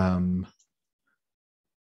 I'm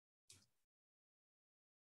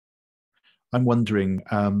wondering,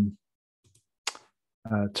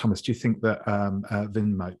 Thomas, do you think that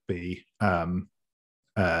Vin might be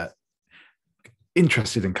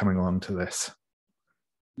interested in coming along to this?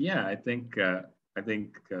 Yeah, I think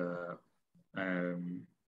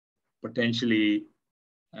potentially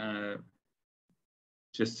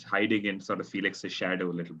just hiding in sort of Felix's shadow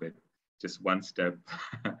a little bit, just one step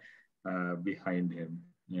behind him.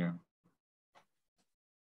 Yeah.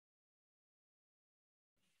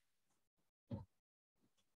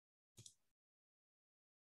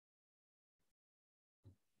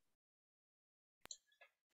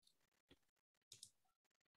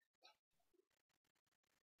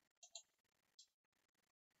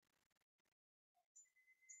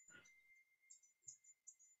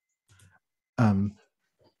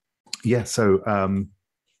 Yeah, so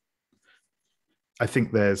I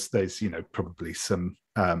think there's probably some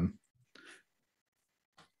I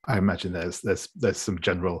imagine there's some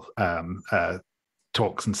general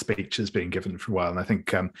talks and speeches being given for a while, and I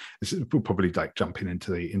think we'll probably like jumping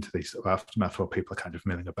into the sort of aftermath where people are kind of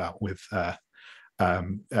milling about with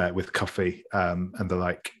coffee and the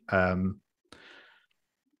like,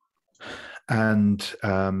 and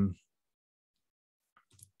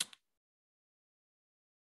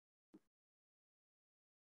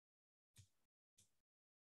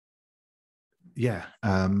yeah.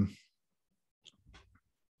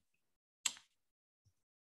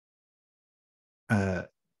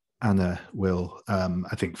 Anna will,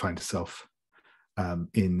 I think, find herself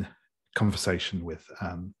in conversation with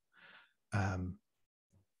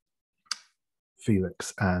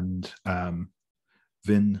Felix and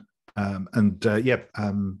Vin, and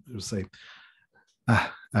we'll say,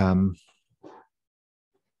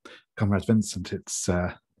 Comrade Vincent, it's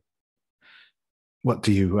what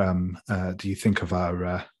do you think of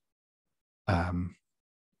our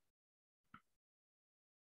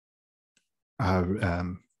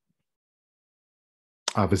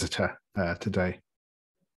visitor today?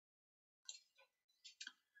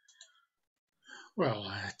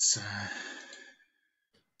 Well, it's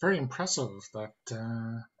very impressive that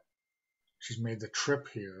she's made the trip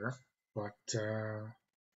here, but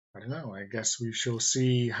I don't know. I guess we shall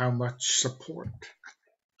see how much support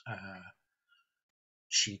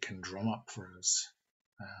she can drum up for us.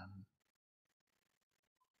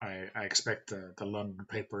 I expect the London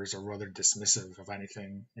papers are rather dismissive of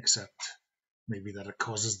anything, except maybe that it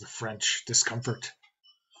causes the French discomfort.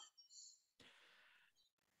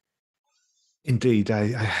 Indeed,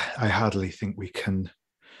 I hardly think we can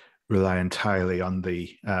rely entirely on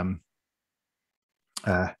the on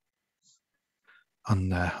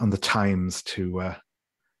the Times to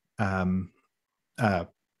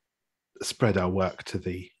spread our work to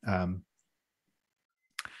the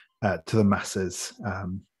masses.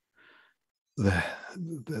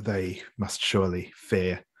 They must surely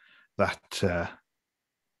fear that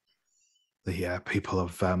the people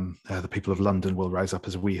of London will rise up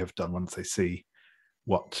as we have done once they see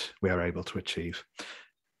what we are able to achieve.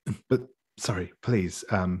 But sorry, please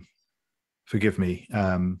forgive me.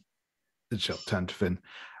 She'll turn to Finn.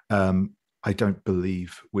 I don't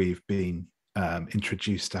believe we've been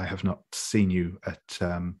introduced. I have not seen you at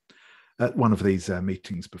one of these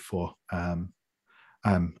meetings before. I'm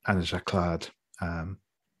Anna Jacquard.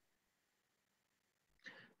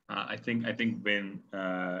 I think Ben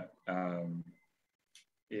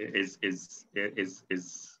is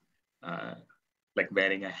like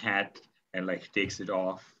wearing a hat and like takes it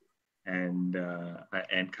off and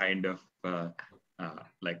kind of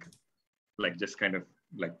like just kind of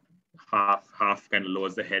like half kind of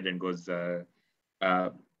lowers the head and goes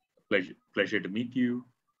pleasure to meet you,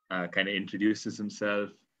 kind of introduces himself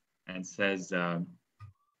and says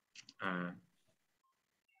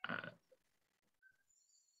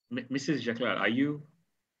Mrs. Jacquard, are you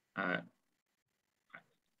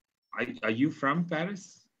from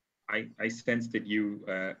Paris? I sense that you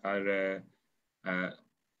are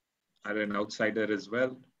an outsider as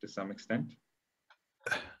well to some extent.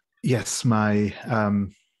 Yes, my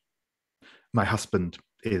husband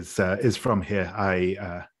is from here.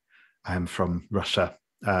 I am from Russia.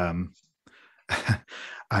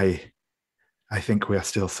 I think we are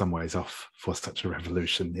still some ways off for such a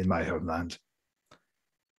revolution in my homeland.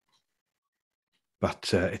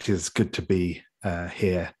 But it is good to be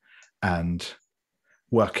here and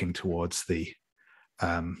working towards the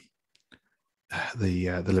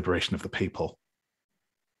liberation of the people.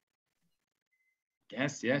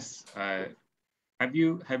 Yes. Have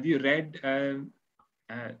you read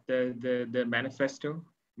the manifesto,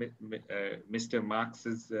 Mr.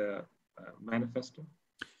 Marx's manifesto?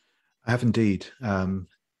 I have indeed.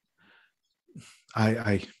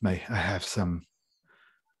 I have some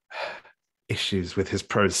issues with his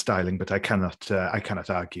prose styling, but I cannot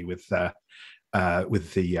argue with the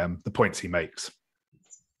points he makes.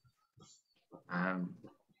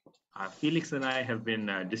 Felix and I have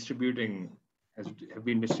been distributing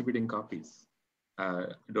copies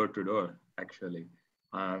door to door. Actually,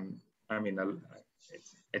 I mean,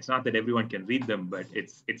 it's not that everyone can read them, but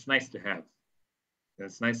it's nice to have.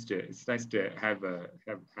 It's nice to have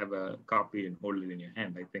a copy and hold it in your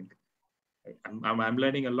hand. I think I'm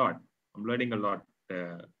learning a lot. I'm learning a lot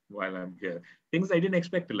while I'm here. Things I didn't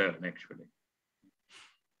expect to learn, actually.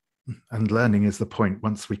 And learning is the point.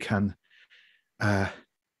 Once we can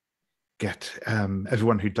get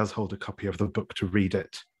everyone who does hold a copy of the book to read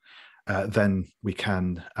it, then we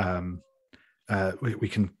can we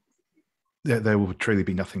can. There will truly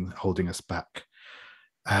be nothing holding us back.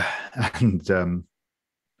 And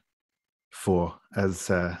for as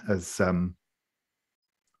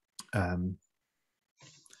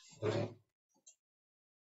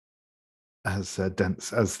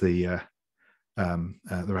dense as the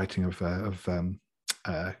writing of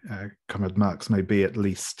Comrade Marx may be, at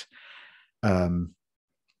least one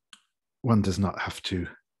does not have to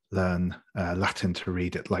learn Latin to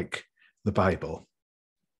read it like the Bible.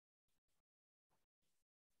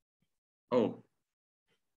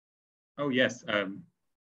 Oh yes.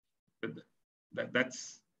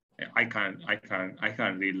 That's I can't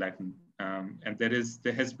read Latin. And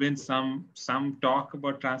there has been some talk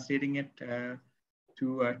about translating it to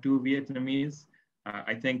Vietnamese.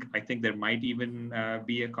 I think there might even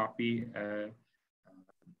be a copy,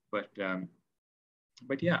 but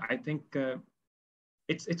yeah, I think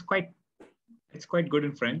it's quite good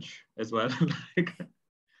in French as well. Like,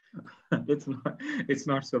 it's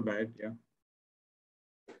not so bad. Yeah.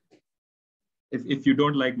 If you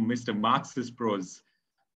don't like Mr. Marx's prose,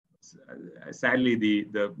 sadly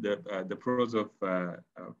the prose of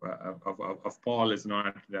Paul is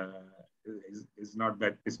not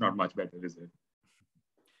much better, is it?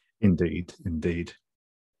 Indeed.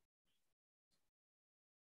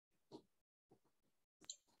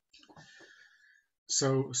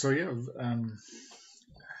 So yeah,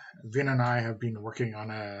 Vin and I have been working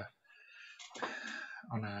on a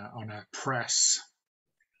press.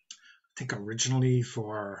 I think originally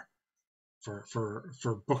for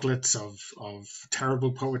booklets of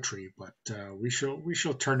terrible poetry, but we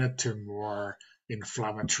shall turn it to more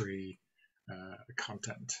inflammatory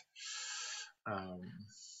content.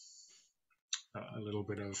 a little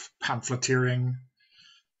bit of pamphleteering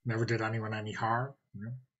never did anyone any harm. You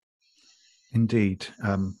know? Indeed.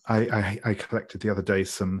 I collected the other day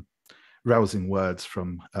some rousing words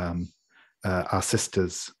from our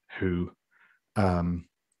sisters who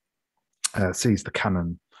seized the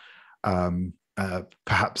canon.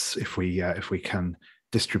 Perhaps if we can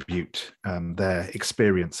distribute their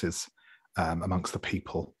experiences amongst the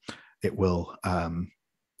people, it will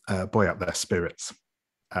buoy up their spirits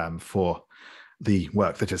for the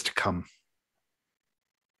work that is to come.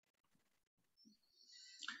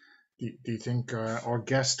 Do you think our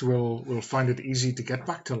guest will find it easy to get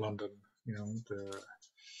back to London? You know,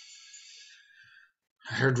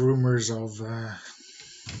 I heard rumors of the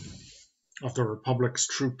Republic's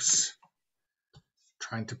troops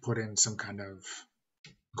trying to put in some kind of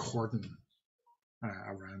cordon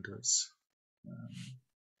around us.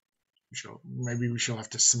 Maybe we shall have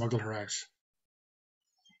to smuggle her out.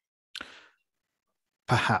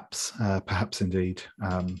 Perhaps indeed.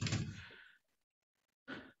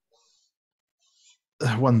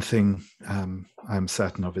 One thing I'm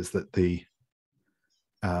certain of is that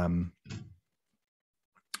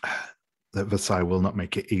that Versailles will not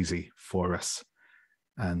make it easy for us,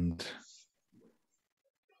 and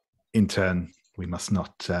in turn, we must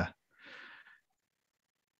not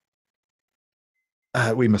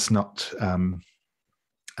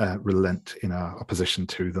relent in our opposition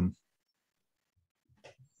to them.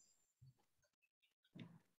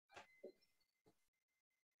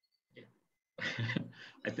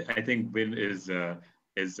 I think Win is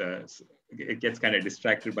it gets kind of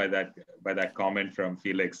distracted by that comment from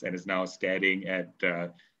Felix and is now staring at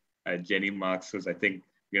Jenny Marks, who's, I think,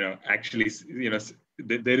 actually,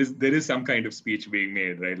 there is some kind of speech being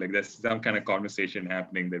made, right? Like there's some kind of conversation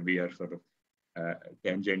happening that we are sort of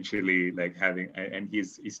tangentially like having, and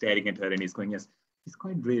he's staring at her and he's going, yes, she's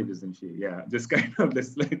quite brave, isn't she? Yeah, just kind of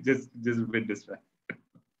this, like, just a bit distracted.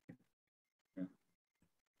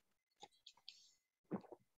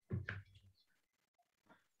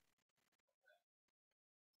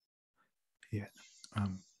 Yeah,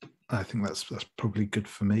 I think that's probably good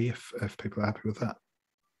for me if people are happy with that.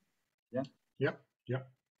 Yeah. Yep.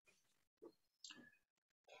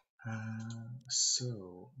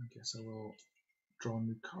 So I guess I will draw a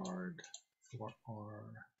new card for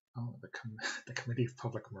the Committee of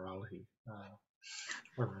Public Morality. I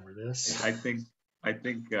remember this. I think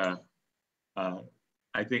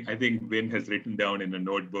Win has written down in a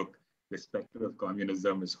notebook, the specter of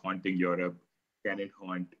communism is haunting Europe. Can it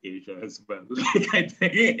haunt Asia as well? Like, I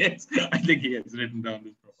think he has written down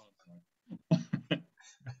this profound point.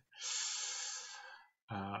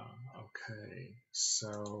 Okay,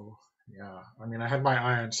 so yeah, I mean, I had my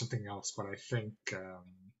eye on something else, but I think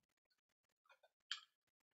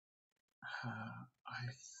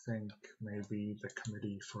maybe the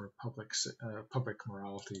Committee for Public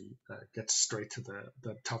Morality gets straight to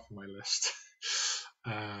the top of my list.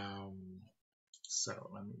 So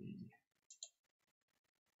let me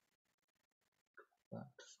that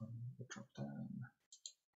from the drop down.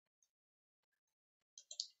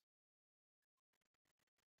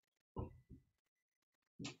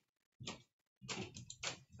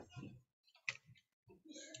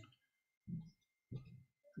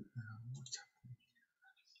 What's happening?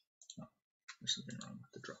 Oh, there's something wrong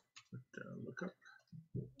with the drop. With the lookup.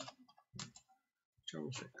 Joe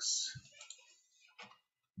fix.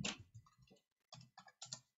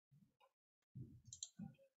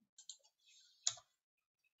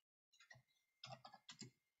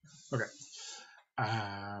 Okay.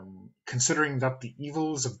 Considering that the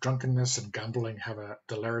evils of drunkenness and gambling have a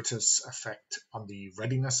deleterious effect on the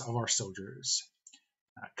readiness of our soldiers,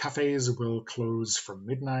 cafes will close from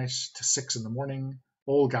midnight to 6 in the morning.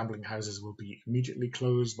 All gambling houses will be immediately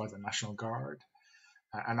closed by the National Guard,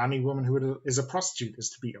 and any woman who is a prostitute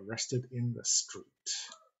is to be arrested in the street.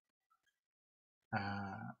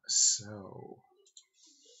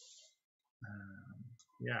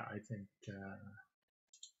 Yeah, I think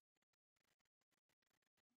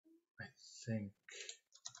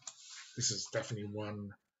this is definitely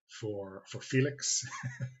one for Felix.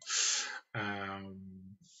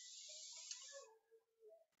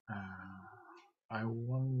 I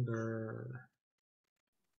wonder.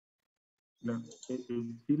 No, is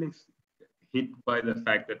Felix hit by the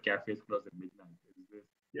fact that cafes close at midnight?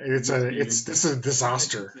 This is a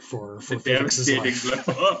disaster for Felix's life.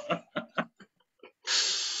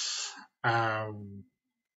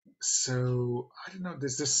 So I don't know.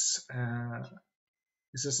 Is this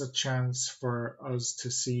a chance for us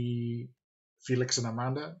to see Felix and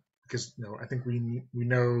Amanda? Because I think we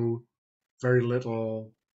know very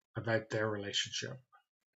little about their relationship.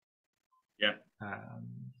 Yeah.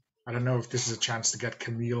 I don't know if this is a chance to get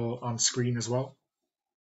Camille on screen as well.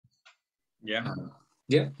 Yeah.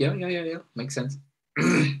 Yeah. Makes sense.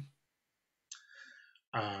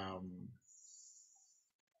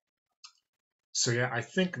 So yeah, I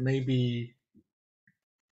think maybe,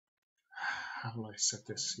 how will I set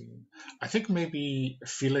this scene? I think maybe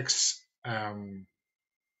Felix, at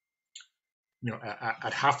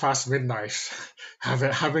midnight,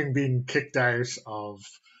 having been kicked out of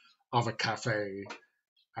a cafe,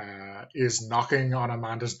 is knocking on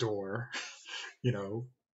Amanda's door.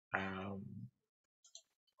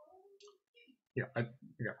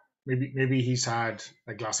 Maybe he's had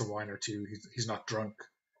a glass of wine or two. He's not drunk,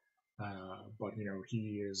 but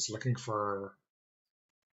he is looking for.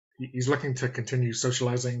 He's looking to continue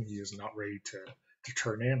socializing. He is not ready to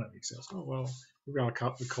turn in, and he says, "Oh well, maybe I'll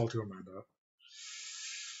call to Amanda."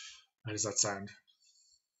 How does that sound?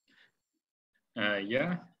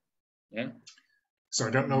 Yeah. So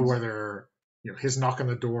I don't know whether his knock on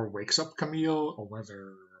the door wakes up Camille, or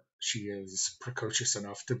whether she is precocious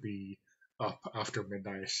enough to be up after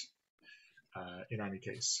midnight. In any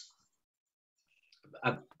case,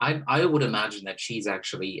 I would imagine that she's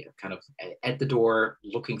actually kind of at the door,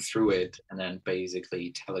 looking through it, and then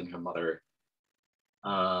basically telling her mother,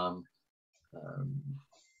 I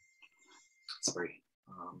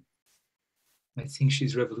think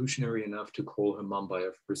she's revolutionary enough to call her mom by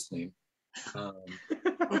her first name.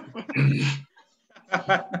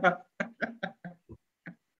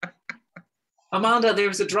 Amanda,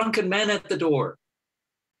 there's a drunken man at the door.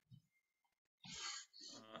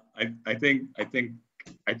 I think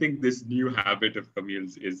this new habit of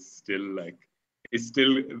Camille's is still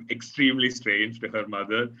extremely strange to her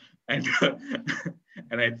mother, and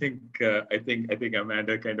and I think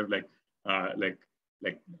Amanda kind of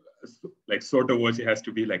sort of what she has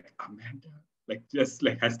to be like, Amanda, just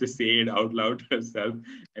has to say it out loud to herself,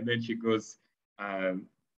 and then she goes,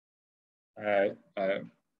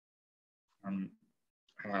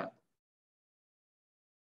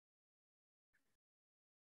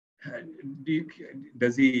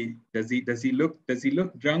 does he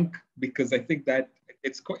look drunk? Because I think that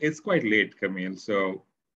it's quite late, Camille. So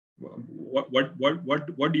what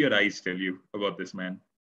do your eyes tell you about this man?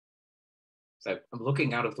 So I'm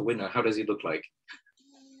looking out of the window. How does he look like?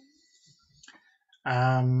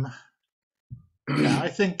 Yeah, I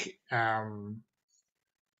think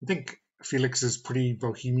Felix is pretty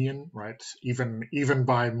bohemian, right? Even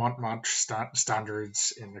by Montmartre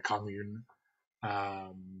standards in the Commune.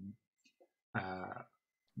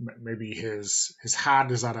 Maybe his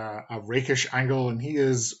hat is at a rakish angle, and he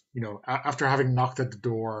is, after having knocked at the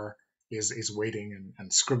door, is waiting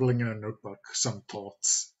and scribbling in a notebook some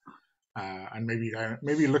thoughts, and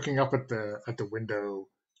maybe looking up at the window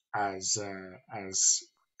as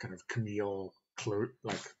kind of Camille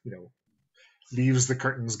leaves the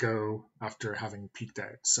curtains go after having peeked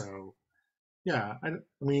out. So yeah, I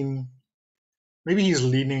mean, maybe he's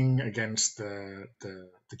leaning against the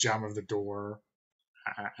jamb of the door,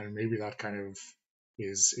 and maybe that kind of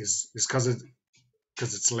is because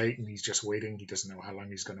it's late and he's just waiting. He doesn't know how long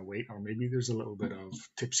he's going to wait, or maybe there's a little bit of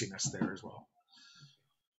tipsiness there as well.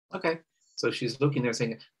 Okay, so she's looking there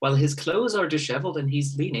saying, well, his clothes are disheveled and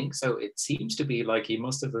he's leaning, so it seems to be like he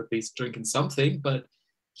must have at least drinking something, but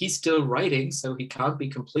he's still writing, so he can't be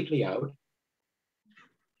completely out.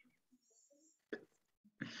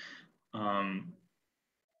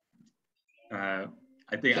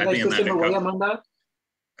 I think Amanda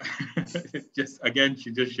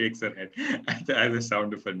she just shakes her head at the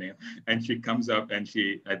sound of her name, and she comes up and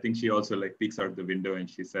I think she also peeks out the window and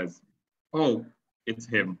she says, "Oh, it's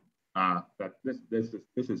him.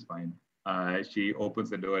 This is fine." She opens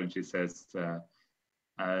the door and she says,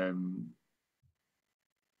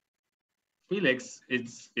 "Felix,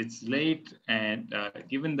 it's late, and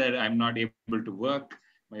given that I'm not able to work,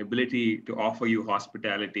 my ability to offer you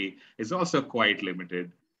hospitality is also quite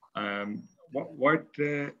limited. I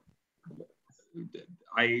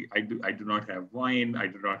do not have wine. I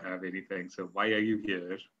do not have anything. So why are you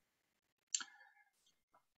here?"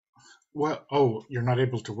 Well, you're not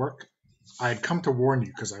able to work? I had come to warn you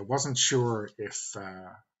because I wasn't sure if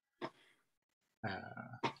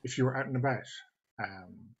you were out and about.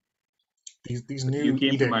 These new You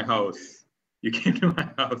came edicts. to my house. You came to my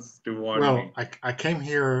house to warn me. Well, I came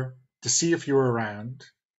here to see if you were around,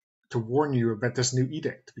 to warn you about this new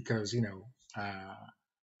edict, because who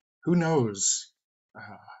knows?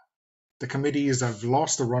 The committees have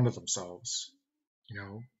lost the run of themselves.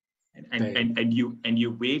 And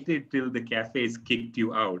you waited till the cafes kicked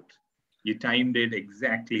you out. You timed it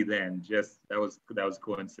exactly then. Just that was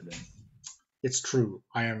coincidence. It's true.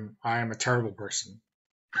 I am a terrible person.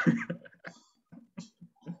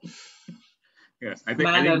 Yes, I think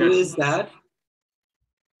Amanda, who is that?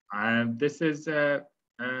 This is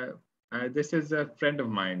this is a friend of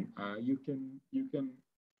mine. You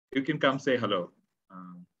can come say hello.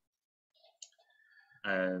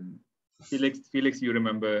 Felix, you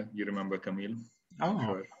remember Camille?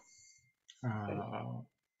 Oh, Sure.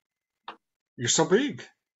 You're so big.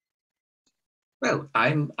 Well,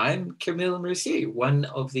 I'm Camille Mercier, one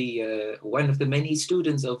of the many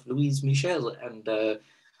students of Louise Michel, and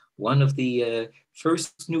one of the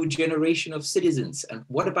first new generation of citizens. And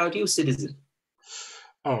what about you, citizen?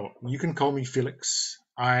 Oh, you can call me Felix.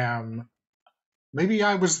 I am. Maybe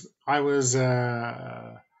I was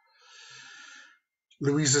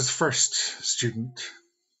Louise's first student.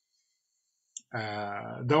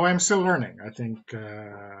 Though I'm still learning. I think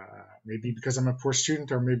maybe because I'm a poor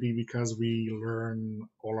student, or maybe because we learn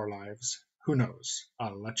all our lives. Who knows?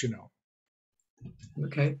 I'll let you know.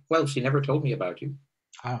 Okay. Well, she never told me about you.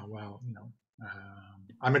 Ah, well,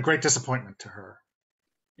 I'm a great disappointment to her.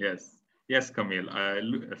 Yes, Camille.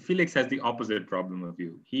 Felix has the opposite problem of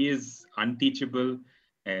you. He is unteachable,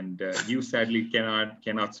 and you sadly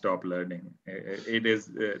cannot stop learning.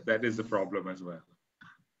 That is the problem as well.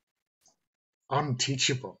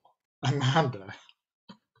 Unteachable, Amanda.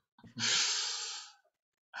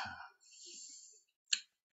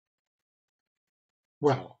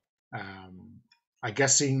 Well, I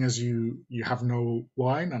guess seeing as you have no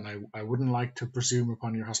wine, and I wouldn't like to presume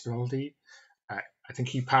upon your hospitality, I think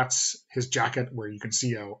he pats his jacket where you can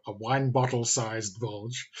see a wine bottle-sized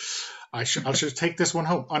bulge. I should take this one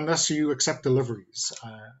home, unless you accept deliveries.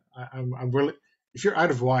 I'm willing. If you're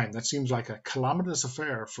out of wine, that seems like a calamitous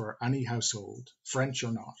affair for any household, French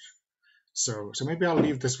or not. So maybe I'll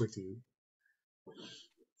leave this with you.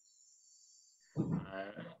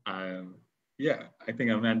 Yeah, I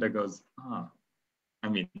think Amanda goes, I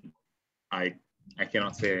mean, I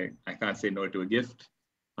can't say no to a gift.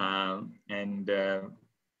 And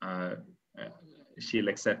she'll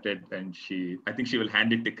accept it, and I think she will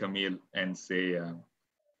hand it to Camille and say, and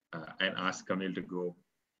ask Camille to go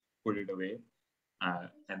put it away.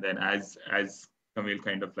 And then as Camille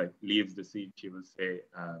kind of like leaves the seat, she will say,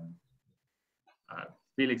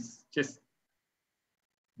 Felix, just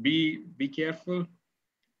be careful.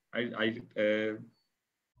 I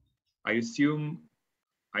assume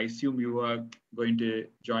you are going to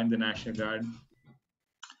join the National Guard.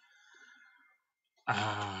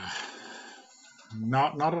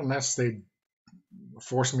 Not unless they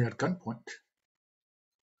force me at gunpoint.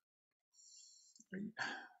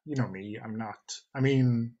 You know me, I'm not. I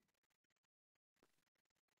mean,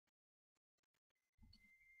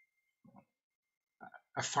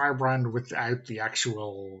 a firebrand without the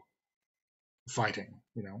actual fighting,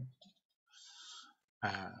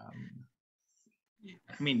 I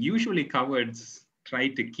mean, usually cowards try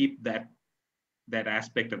to keep that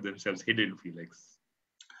aspect of themselves hidden, Felix.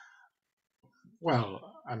 Well,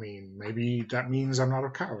 I mean, maybe that means I'm not a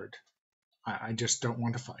coward. I just don't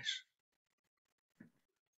want to fight.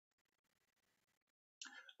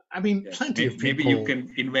 I mean, yes, plenty of people. Maybe you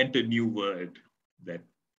can invent a new word that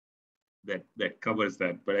covers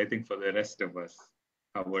that. But I think for the rest of us,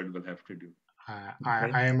 our word will have to do.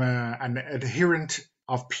 I am an adherent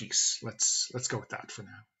of peace. Let's go with that for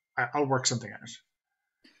now. I'll work something out.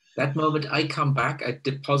 That moment I come back, I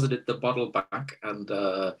deposited the bottle back, and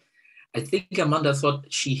I think Amanda thought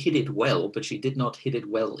she hit it well, but she did not hit it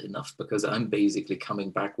well enough, because I'm basically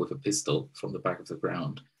coming back with a pistol from the back of the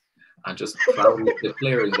ground and just proudly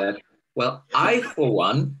declaring that, well, I, for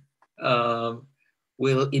one,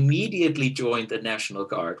 will immediately join the National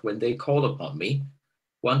Guard when they call upon me,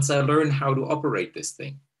 once I learn how to operate this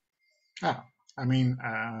thing. I mean,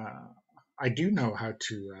 I do know how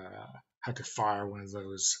to fire one of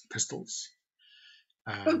those pistols.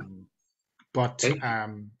 But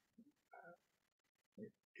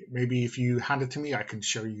maybe if you hand it to me, I can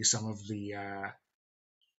show you some of the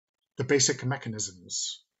basic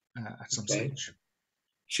mechanisms at some stage.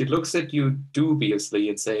 She looks at you dubiously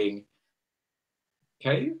and saying,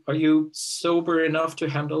 okay, are you sober enough to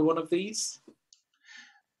handle one of these?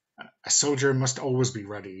 A soldier must always be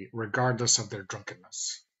ready, regardless of their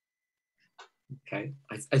drunkenness. Okay,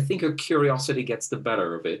 I think her curiosity gets the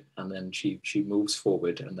better of it, and then she moves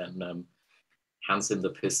forward and then hands him the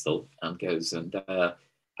pistol and goes, and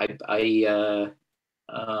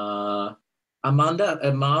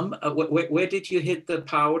Amanda, Mom, where did you hit the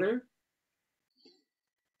powder?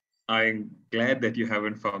 I'm glad that you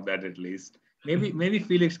haven't found that, at least. Maybe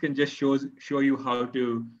Felix can just show you how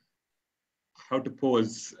how to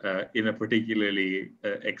pose in a particularly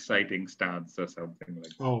exciting stance or something like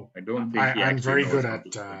that. Oh, I don't think I'm very good knows how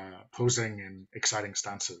at to posing in exciting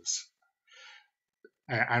stances.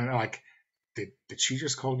 And like, did she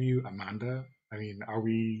just call you Amanda? I mean, are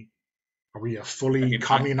we a fully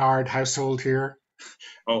communard household here?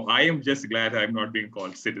 Oh, I am just glad I'm not being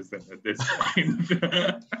called citizen at this point.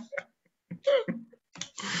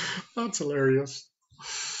 That's hilarious.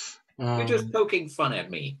 You're just poking fun at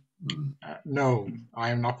me. No,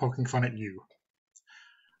 I am not poking fun at you.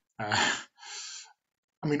 I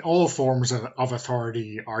mean, all forms of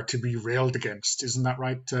authority are to be railed against. Isn't that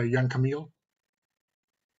right, young Camille?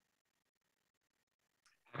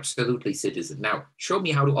 Absolutely, citizen. Now, show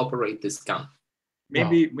me how to operate this gun.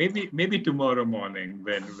 Maybe tomorrow morning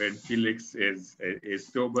when Felix is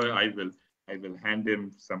sober, I will hand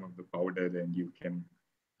him some of the powder, and you can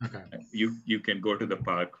you can go to the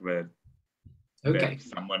park where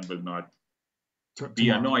someone will not be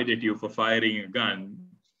annoyed at you for firing a gun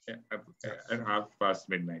at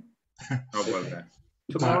midnight. How about that?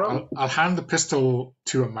 Tomorrow, I'll hand the pistol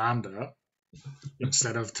to Amanda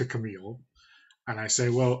instead of to Camille, and I say,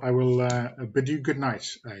 well, I will bid you good night,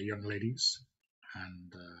 young ladies,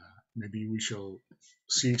 and maybe we shall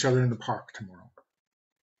see each other in the park tomorrow.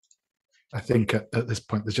 I think at this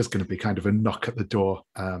point there's just going to be kind of a knock at the door,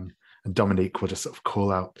 and Dominique will just sort of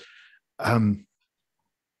call out,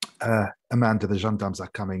 Amanda, the gendarmes are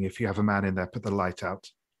coming. If you have a man in there, put the light out.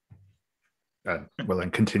 We'll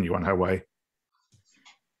then continue on her way.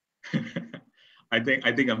 I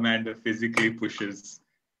think Amanda physically pushes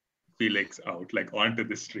Felix out, like onto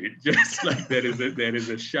the street, just like there is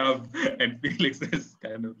a shove, and Felix is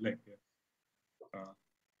kind of like.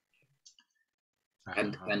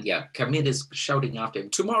 And yeah, Camille is shouting after him,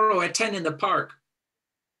 tomorrow at 10 in the park.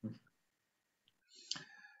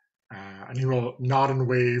 And he will nod and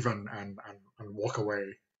wave and walk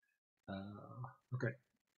away. Okay.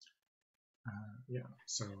 Yeah,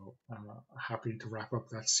 so happy to wrap up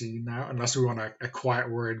that scene now, unless we want a quiet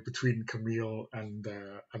word between Camille and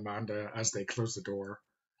Amanda as they close the door.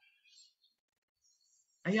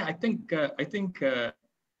 Yeah, I think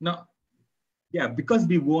no. Yeah, because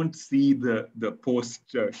we won't see the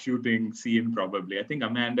post shooting scene probably. I think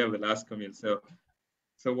Amanda will ask Camille. So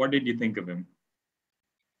what did you think of him?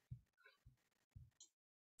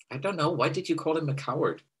 I don't know. Why did you call him a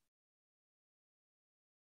coward?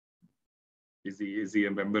 Is he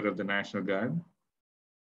a member of the National Guard?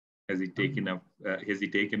 Has he taken up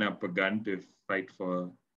a gun to fight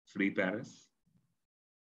for free Paris?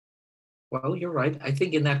 Well, you're right. I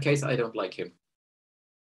think in that case, I don't like him.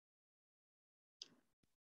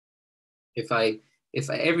 If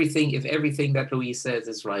everything that Louise says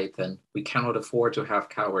is right, then we cannot afford to have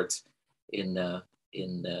cowards in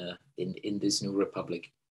this new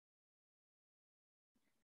republic.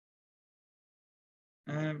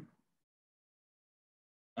 A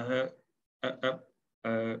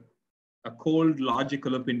cold,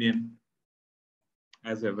 logical opinion,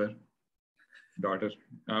 as ever, daughter.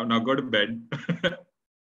 Now go to bed.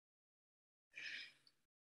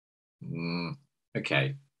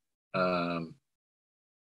 Okay. And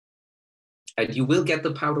you will get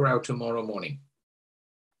the powder out tomorrow morning.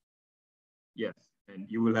 Yes, and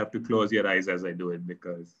you will have to close your eyes as I do it,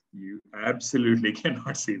 because you absolutely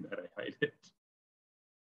cannot see that I hide it.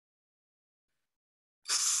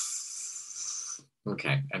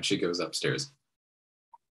 Okay, and she goes upstairs.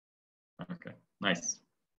 Okay, nice.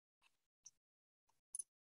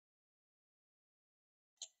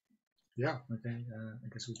 Yeah, okay, I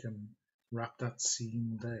guess we can wrap that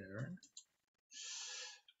scene there.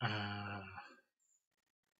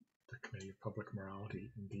 The Committee of Public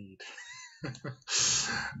Morality, indeed.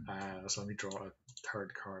 So let me draw a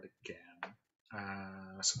third card again.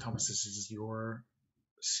 So Thomas, this is your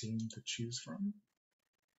scene to choose from.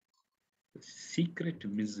 The Secret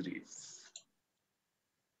Miseries.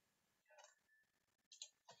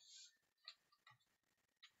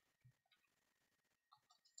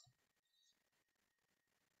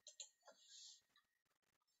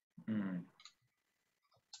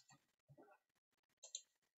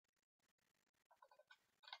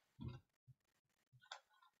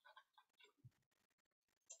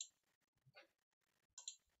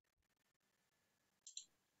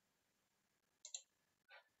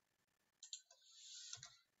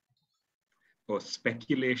 Or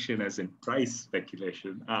speculation as in price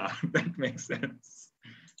speculation. That makes sense.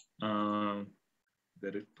 The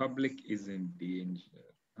Republic is in danger.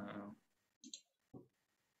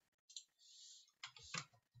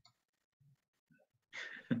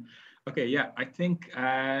 Okay, yeah, I think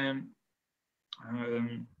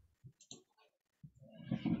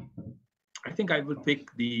I think I would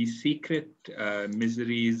pick The Secret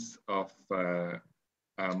Miseries of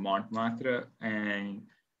Montmartre, and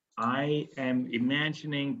I am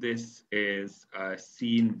imagining this is a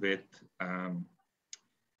scene with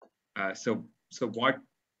so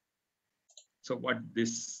what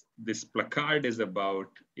this placard is about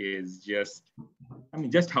is just, I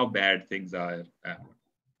mean, just how bad things are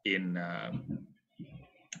in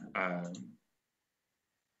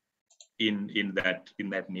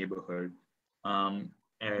that neighborhood, and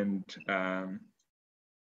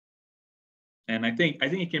I think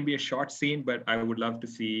it can be a short scene, but I would love to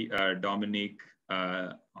see Dominique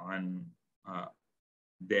on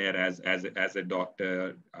there as a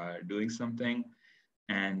doctor doing something,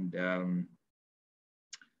 and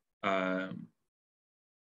I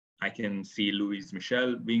can see Louise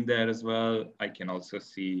Michel being there as well. I can also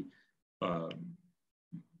see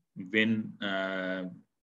Vin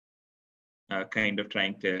kind of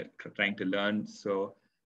trying to learn. So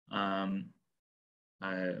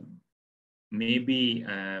maybe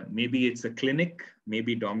it's a clinic.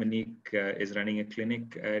 Maybe Dominique is running a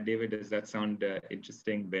clinic. David, does that sound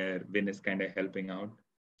interesting? Where Vin is kind of helping out.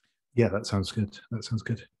 Yeah, that sounds good. That sounds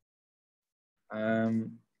good.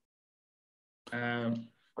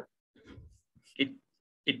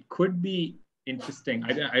 It could be interesting.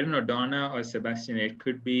 I don't know, Donna or Sebastian. It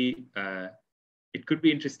could be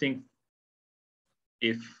interesting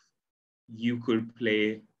if you could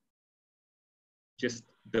play just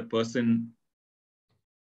the person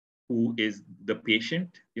who is the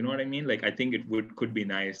patient. You know what I mean? Like, I think it could be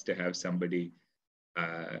nice to have somebody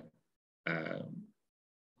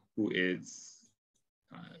who is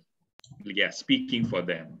speaking for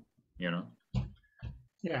them. You know?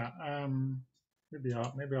 Yeah. Maybe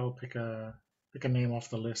I'll pick a name off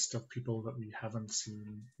the list of people that we haven't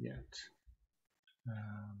seen yet.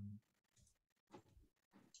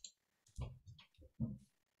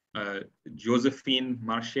 Josephine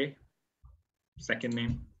Marche, second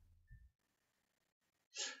name.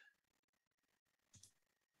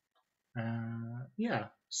 Yeah.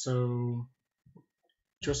 So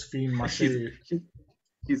Josephine Marche.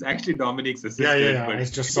 She's actually Dominique's assistant. Yeah. I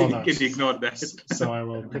just saw that. You can ignore that. So I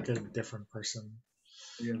will pick a different person.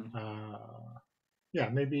 Yeah.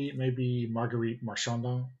 Maybe Marguerite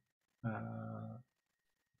Marchandon,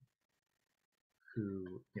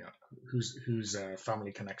 whose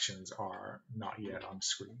family connections are not yet on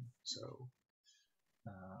screen. So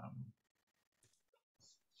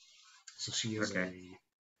she is a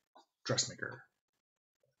dressmaker.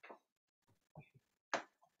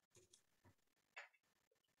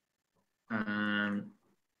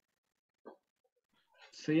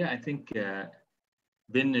 So yeah, I think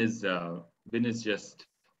Vin is just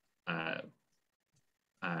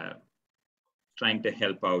trying to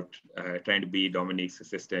help out, trying to be Dominique's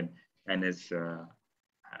assistant, and is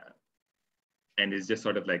just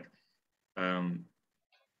sort of like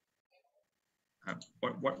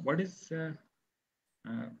what is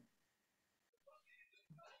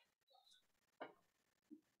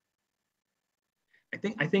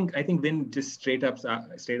I think Vin just straight up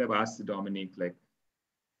asked Dominique, like,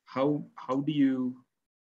 how do you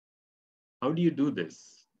do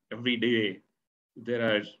this every day?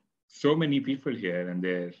 There are so many people here, and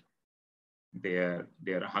they are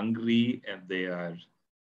hungry, and they are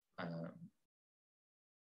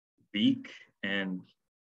weak, and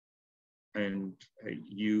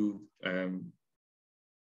you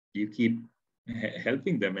keep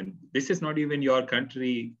helping them, and this is not even your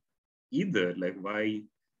country either. Like, why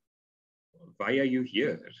are you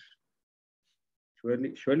here?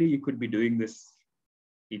 Surely you could be doing this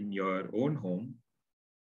in your own home.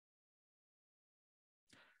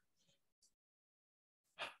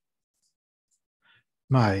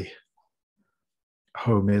 My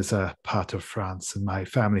home is a part of France, and my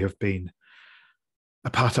family have been a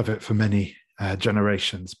part of it for many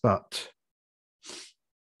generations. But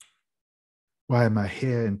why am I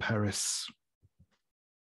here in Paris?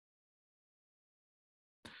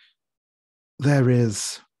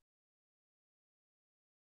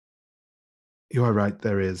 You are right,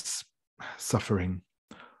 there is suffering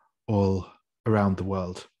all around the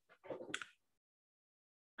world.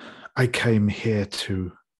 I came here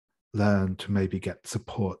to learn, to maybe get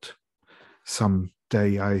support.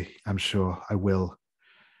 Someday I am sure I will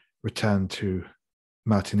return to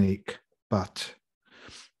Martinique, but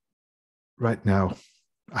right now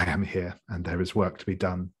I am here and there is work to be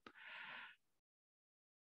done.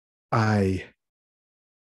 I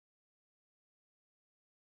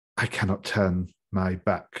cannot turn my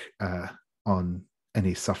back on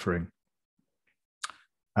any suffering.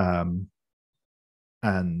 And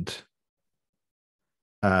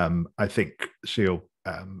I think she'll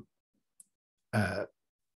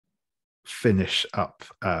finish up.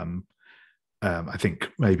 I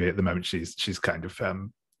think maybe at the moment she's kind of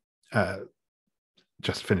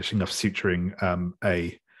just finishing off suturing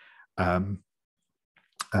a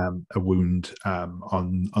wound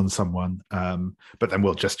on someone, but then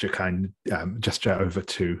we'll gesture over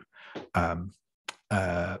to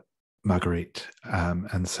Marguerite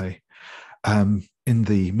and say, in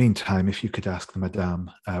the meantime, if you could ask the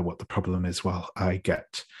madame what the problem is while I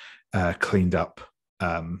get cleaned up,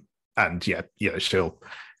 and she'll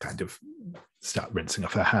kind of start rinsing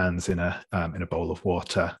off her hands in a bowl of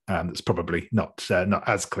water. That's probably not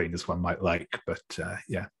as clean as one might like, but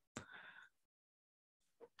yeah.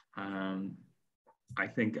 I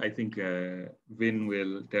think Vin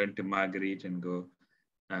will turn to Marguerite and go,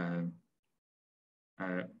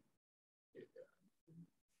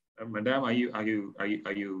 Madame, are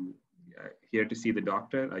you here to see the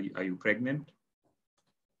doctor? Are you pregnant?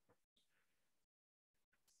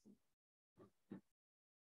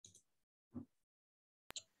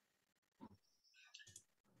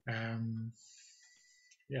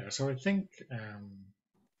 Yeah, so I think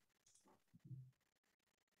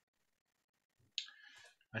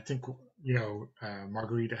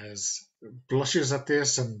Marguerite blushes at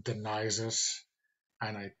this and denies it,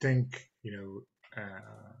 and I think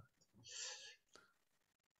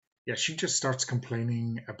she just starts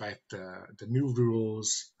complaining about the new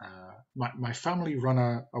rules. My family run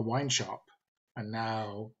a wine shop, and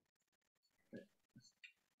now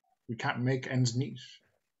we can't make ends meet.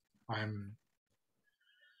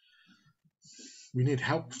 We need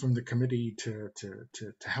help from the committee to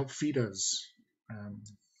help feed us.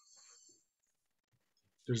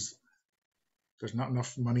 There's not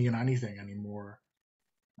enough money in anything anymore.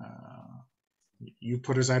 You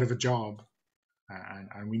put us out of a job,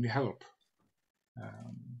 and we need help.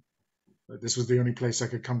 But this was the only place I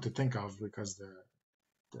could come to think of, because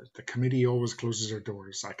the committee always closes their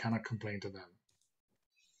doors. I cannot complain to them.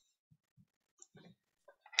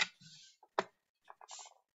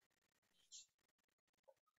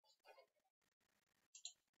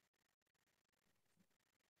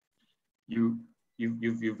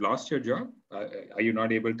 You've lost your job. Are you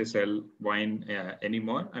not able to sell wine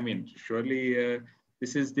anymore? I mean, surely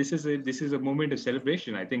this is a moment of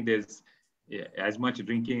celebration. I think there's as much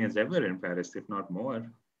drinking as ever in Paris, if not more.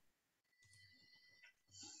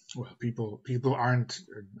 Well, people aren't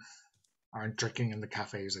drinking in the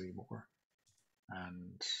cafes anymore,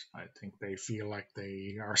 and I think they feel like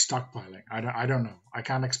they are stockpiling. I don't know. I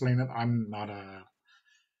can't explain it. I'm not a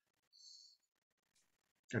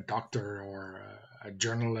doctor or a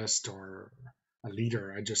journalist or a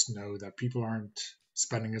leader. I just know that people aren't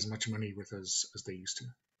spending as much money with us as they used to.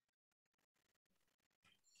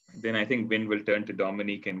 Then I think Vin will turn to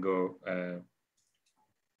Dominique and go,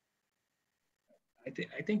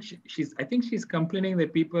 I think she's complaining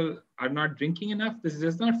that people are not drinking enough. This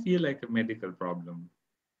does not feel like a medical problem.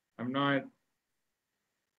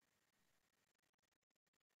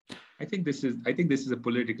 I think this is a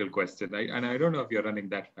political question, and I don't know if you're running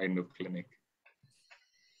that kind of clinic.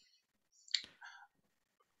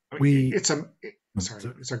 Sorry,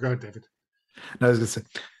 go ahead, David. No, I was going to say,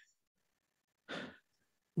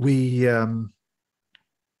 we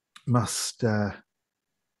must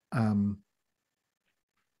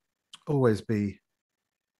always be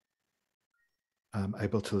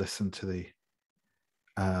able to listen to the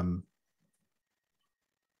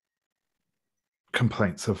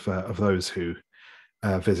complaints of those who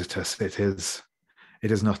visit us. It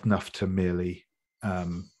is not enough to merely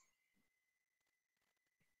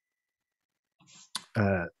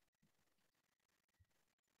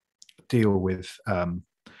deal with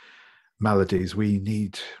maladies. We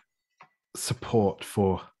need support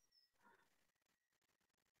for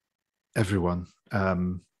everyone.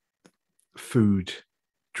 Food,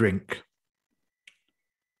 drink,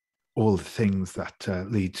 all the things that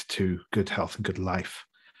lead to good health and good life.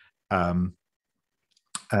 And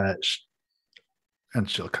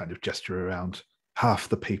she'll kind of gesture around. Half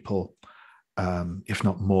the people, if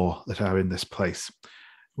not more, that are in this place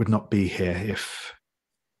would not be here if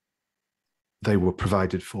they were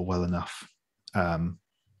provided for well enough. But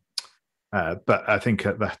I think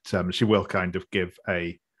that she will kind of give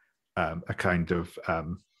a kind of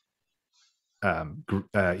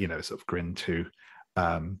sort of grin to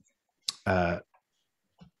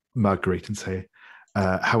Marguerite and say,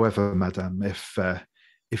 however, madame,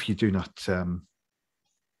 if you do not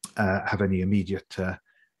have any immediate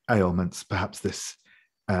ailments, perhaps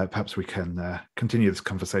we can continue this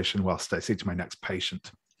conversation whilst I see to my next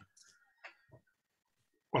patient.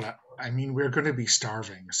 Well, I mean, we're going to be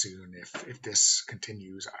starving soon if this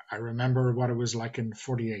continues. I remember what it was like in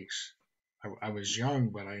 '48. I was young,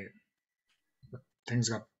 but things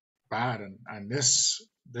got bad, and this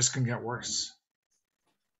can get worse.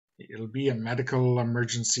 It'll be a medical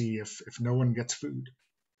emergency if no one gets food.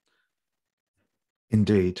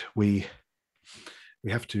 Indeed, we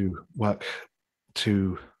have to work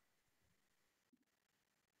to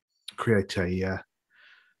create a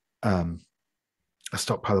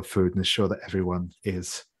stockpile of food and ensure that everyone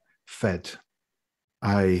is fed.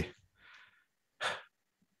 I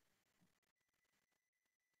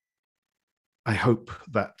hope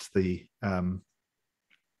that the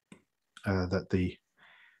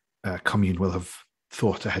commune will have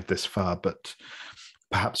thought ahead this far, but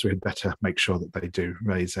perhaps we had better make sure that they do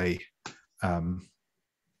raise it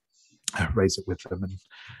with them and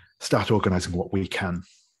start organising what we can.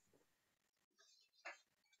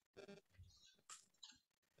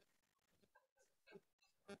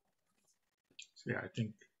 So yeah, I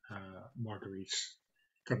think Marguerite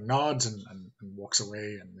kind of nods and walks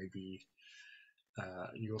away, and maybe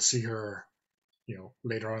you'll see her,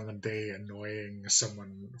 later on in the day, annoying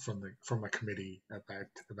someone from a committee about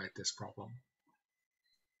this problem.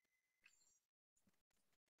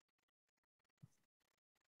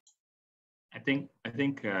 I think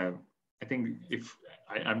if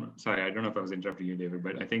I'm sorry, I don't know if I was interrupting you, David,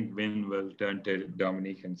 but I think Vin will turn to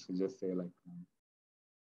Dominique and just say like,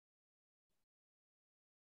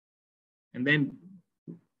 and then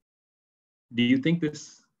do you think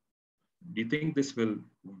this will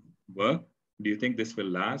work? Do you think this will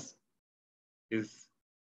last? Is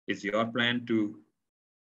your plan to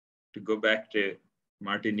go back to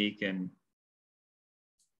Martinique and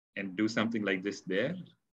do something like this there?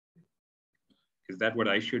 Is that what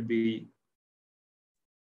I should be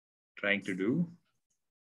trying to do?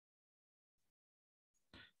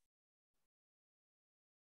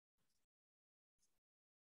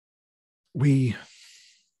 We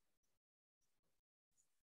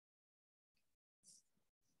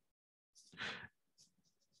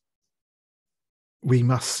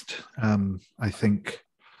must, I think,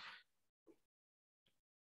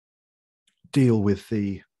 deal with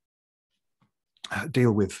the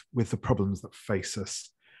problems that face us,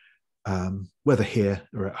 whether here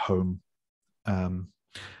or at home.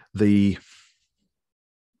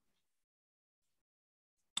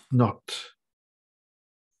 Not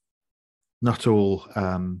all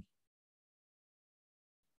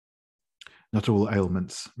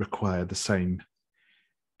ailments require the same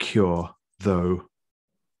cure, though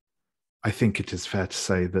I think it is fair to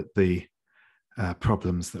say that the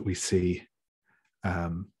problems that we see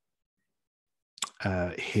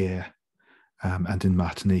here and in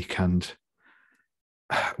Martinique, and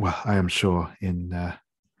well, I am sure in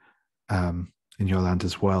your land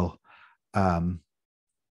as well,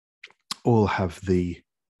 all have the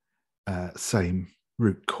same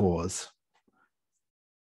root cause.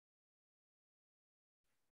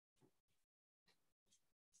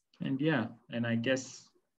 And yeah, and I guess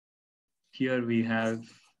here we have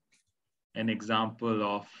an example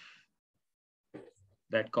of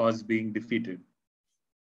that cause being defeated.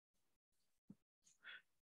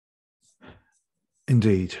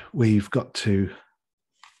 Indeed, we've got to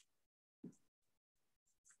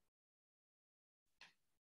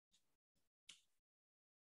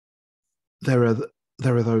there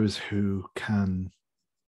are those who can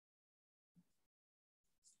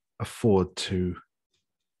afford to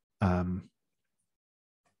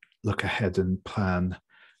look ahead and plan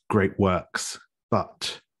great works,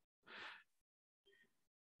 but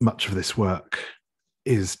much of this work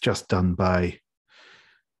is just done by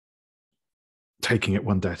taking it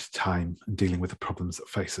one day at a time and dealing with the problems that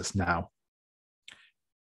face us now.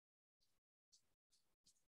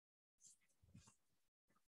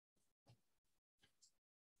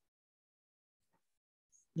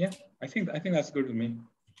 Yeah, I think that's good with me.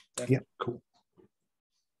 Yeah, cool.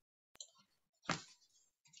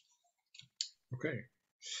 Okay.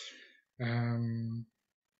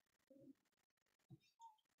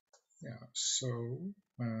 So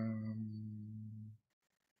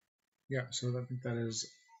I think that is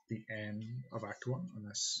the end of Act 1,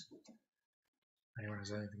 unless anyone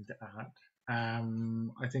has anything to add.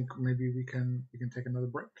 I think maybe we can take another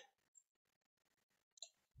break.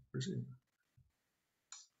 Resume.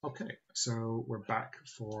 Okay, so we're back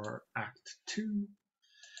for Act 2.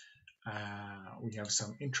 We have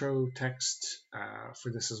some intro text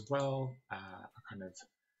for this as well. Kind of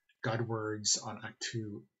guide words on Act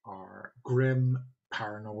 2 are grim,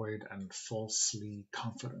 paranoid, and falsely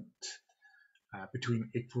confident. Between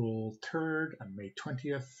April 3rd and May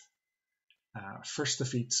 20th, First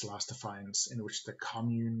defeats, last defiance, in which the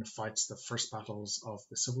Commune fights the first battles of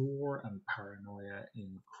the Civil War and paranoia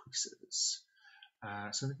increases.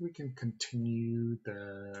 So I think we can continue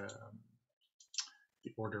the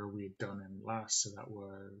order we had done in last. So that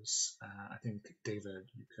was, I think,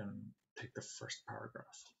 David, you can take the first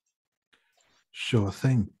paragraph. Sure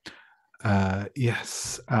thing.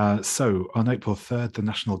 Yes. So on April 3rd, the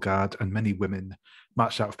National Guard and many women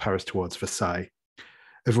marched out of Paris towards Versailles.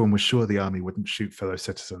 Everyone was sure the army wouldn't shoot fellow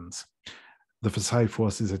citizens. The Versailles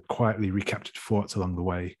forces had quietly recaptured forts along the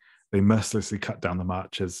way. They mercilessly cut down the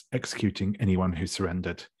marchers, executing anyone who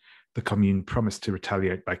surrendered. The Commune promised to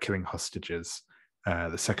retaliate by killing hostages.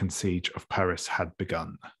 The second siege of Paris had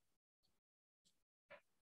begun.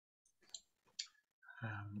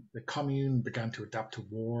 The Commune began to adapt to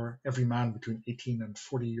war. Every man between 18 and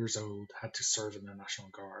 40 years old had to serve in the National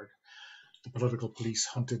Guard. The political police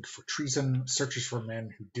hunted for treason. Searches for men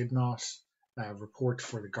who did not report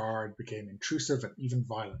for the Guard became intrusive and even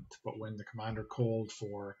violent. But when the commander called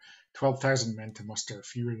for 12,000 men to muster,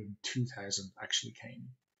 fewer than 2,000 actually came.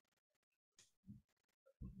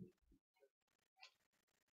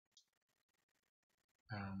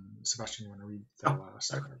 Sebastian, you want to read the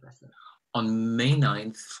last paragraph there? On May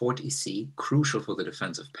 9th, Fort Issy, crucial for the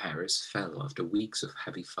defense of Paris, fell after weeks of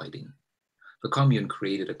heavy fighting. The Commune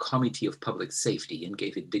created a Committee of Public Safety and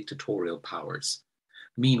gave it dictatorial powers.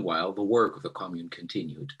 Meanwhile, the work of the Commune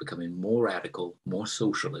continued, becoming more radical, more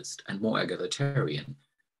socialist, and more egalitarian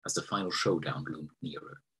as the final showdown loomed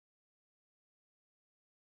nearer.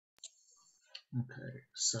 Okay,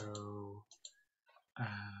 so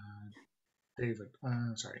David,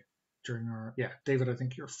 during our, David, I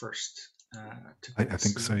think you're first. I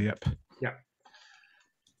think so, yep. Yeah.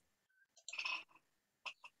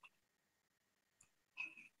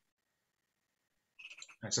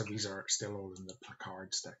 And so these are still all in the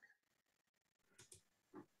placard stick.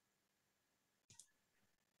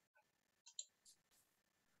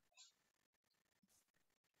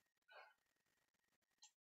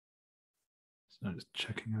 So I'm just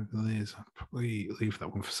checking over these. I'll probably leave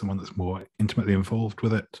that one for someone that's more intimately involved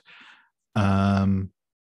with it. Tempted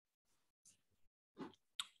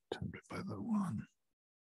by that one.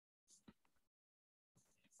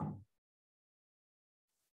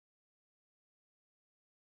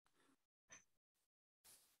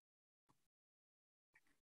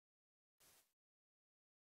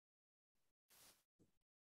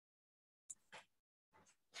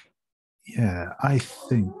 Yeah, I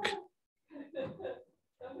think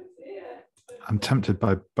I'm tempted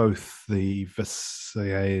by both the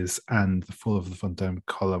Versailles and the Fall of the Vendôme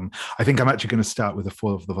column. I think I'm actually going to start with the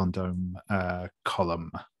Fall of the Vendôme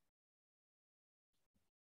column.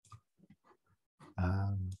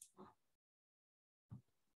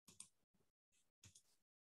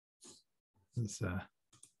 So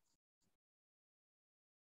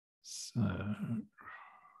just got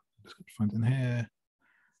to find in here.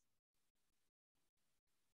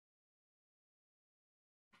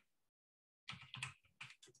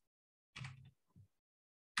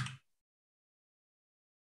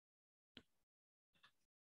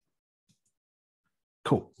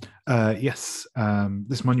 Cool. Yes,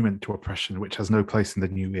 this monument to oppression, which has no place in the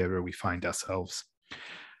new era we find ourselves.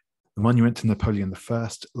 The monument to Napoleon I,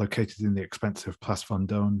 located in the expensive Place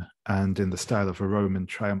Vendôme and in the style of a Roman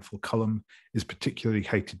triumphal column, is particularly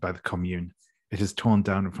hated by the Commune. It is torn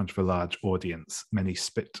down in front of a large audience. Many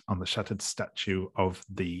spit on the shattered statue of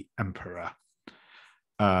the emperor.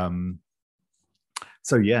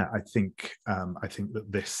 So yeah, I think that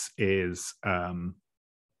this is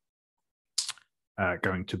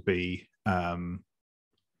going to be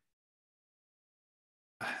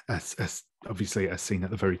obviously a scene at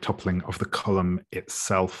the very toppling of the column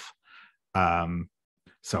itself. So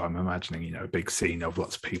I'm imagining, a big scene of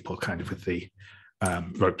lots of people kind of with the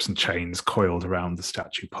ropes and chains coiled around the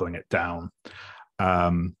statue, pulling it down.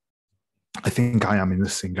 I think I am in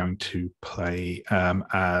this scene going to play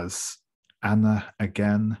as Anna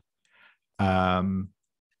again.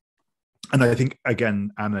 And I think,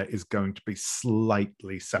 again, Anna is going to be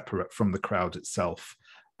slightly separate from the crowd itself,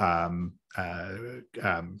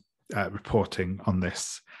 reporting on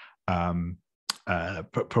this,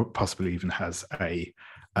 possibly even has a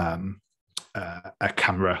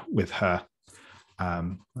camera with her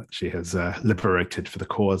that she has liberated for the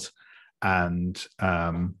cause. And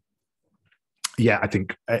I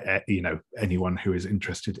think anyone who is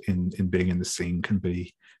interested in being in the scene can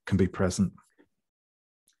be present.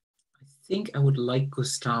 I think I would like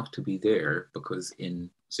Gustave to be there because in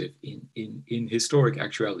historic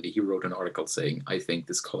actuality, he wrote an article saying, I think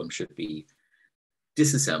this column should be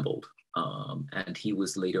disassembled And he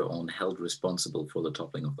was later on held responsible for the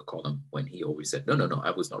toppling of the column, when he always said, no,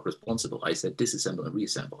 I was not responsible. I said disassemble and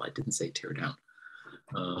reassemble. I didn't say tear down.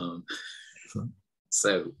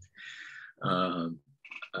 So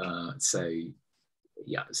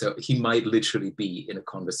yeah, so he might literally be in a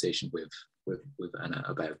conversation with Anna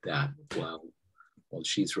about that while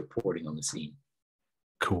she's reporting on the scene.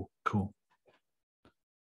 Cool.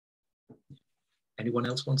 Anyone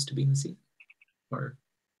else wants to be in the scene? Or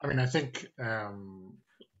I mean, I think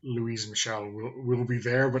Louise Michel will be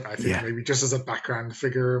there, but I think maybe just as a background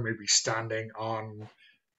figure, maybe standing on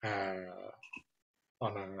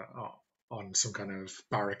some kind of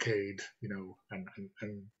barricade,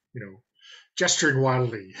 and gesturing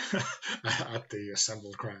wildly at the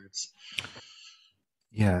assembled crowds.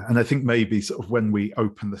 Yeah, and I think maybe sort of when we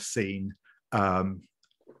open the scene,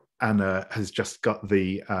 Anna has just got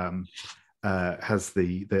has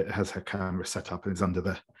her camera set up and is under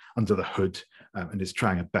the hood, and is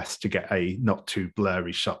trying her best to get a not too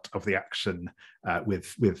blurry shot of the action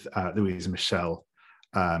with Louise Michel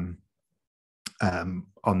on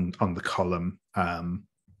the column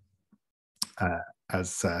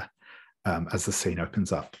as the scene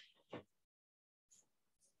opens up.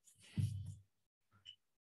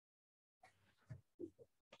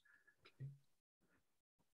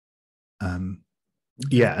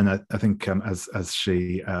 Yeah, and I think as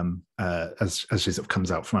she sort of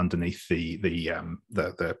comes out from underneath the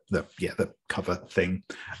cover thing,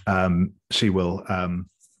 she will.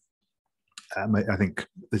 I think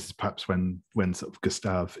this is perhaps when sort of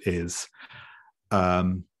Gustav is,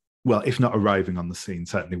 well, if not arriving on the scene,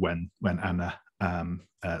 certainly when Anna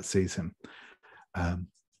sees him.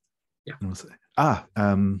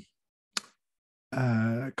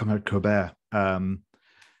 Comrade Colbert.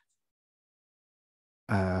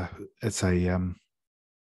 It's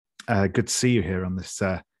good to see you here on this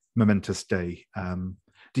momentous day.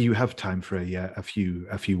 Do you have time for a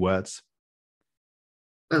few words?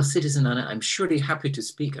 Well, Citizen Anna, I'm surely happy to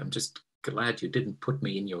speak. I'm just glad you didn't put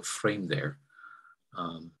me in your frame there.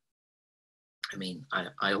 I mean,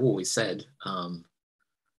 I always said I'm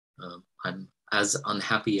as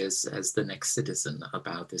unhappy as the next citizen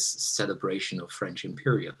about this celebration of French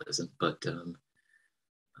imperialism, but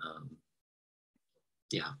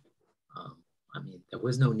yeah, I mean, there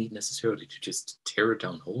was no need necessarily to just tear it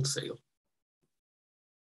down wholesale.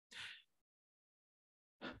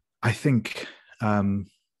 I think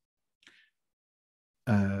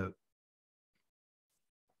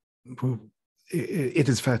it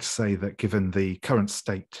is fair to say that given the current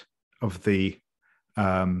state of the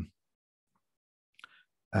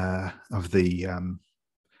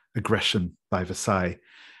aggression by Versailles,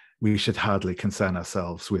 we should hardly concern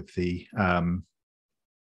ourselves with the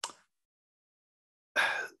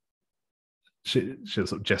she'll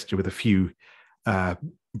sort of gesture with a few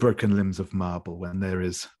broken limbs of marble when there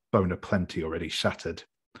is bone aplenty already shattered.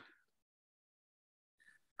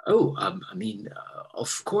 Oh, I mean,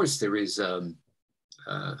 of course there is. I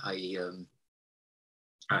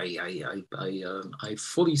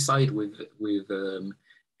fully side with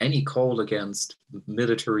any call against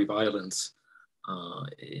military violence,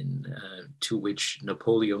 to which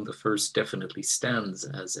Napoleon I definitely stands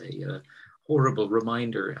as a horrible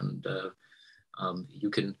reminder. And you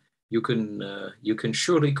can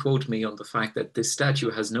surely quote me on the fact that this statue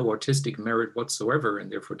has no artistic merit whatsoever,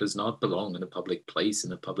 and therefore does not belong in a public place,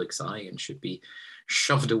 in a public's eye, and should be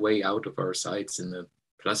shoved away out of our sights in the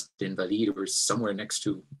Place des Invalides or somewhere next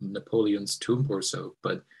to Napoleon's tomb or so.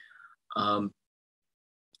 But and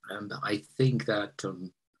I think that I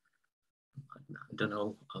don't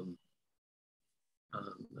know.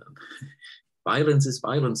 Violence is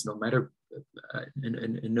violence, no matter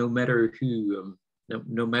no matter who.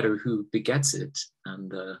 No matter who begets it,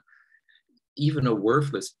 and even a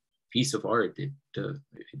worthless piece of art, it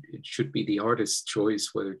should be the artist's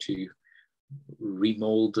choice whether to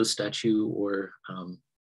remold the statue or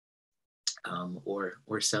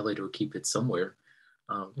sell it or keep it somewhere,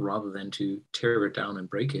 rather than to tear it down and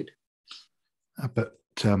break it. But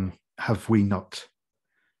have we not,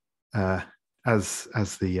 as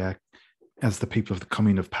the people of the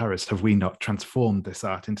Commune of Paris, have we not transformed this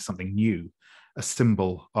art into something new? A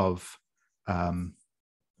symbol of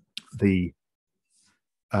the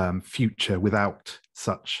future without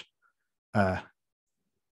such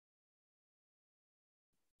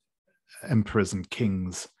emperors and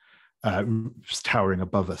kings towering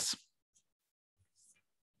above us.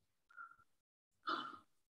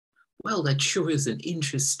 Well, that sure is an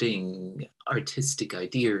interesting artistic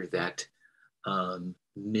idea, that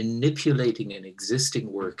manipulating an existing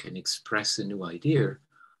work and express a new idea.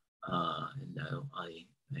 No,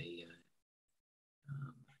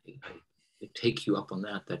 take you up on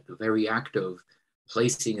that the very act of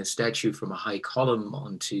placing a statue from a high column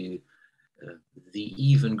onto the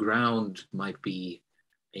even ground might be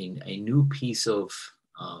a new piece of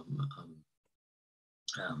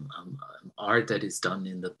art that is done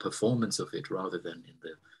in the performance of it rather than in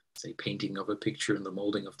the, say, painting of a picture and the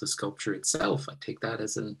molding of the sculpture itself. I take that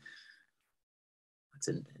as an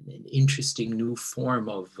interesting new form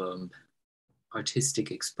of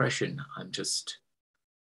artistic expression. I'm just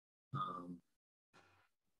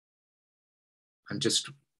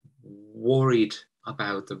worried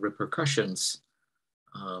about the repercussions,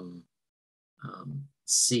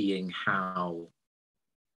 seeing how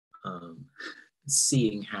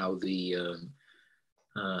the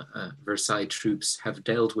Versailles troops have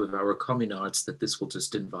dealt with our communards, that this will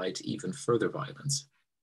just invite even further violence.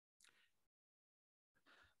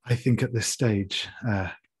 I think at this stage,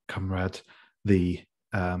 comrade, the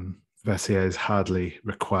Versailles hardly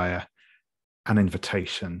require an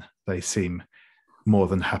invitation. They seem more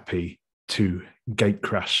than happy to gate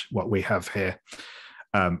crash what we have here.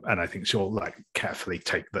 And I think she'll carefully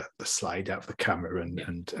take the slide out of the camera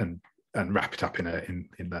and wrap it up in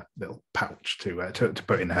that little pouch to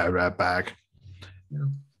put in her bag. Yeah.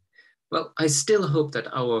 Well, I still hope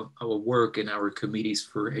that our work in our committees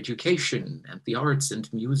for education and the arts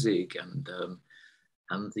and music and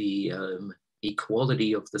the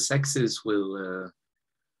equality of the sexes will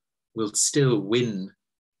still win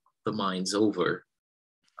the minds over.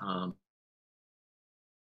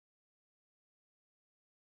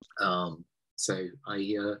 So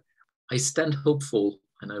I stand hopeful,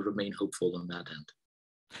 and I remain hopeful on that end.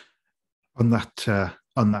 On that,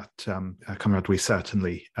 comrade, we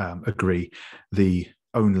certainly agree. The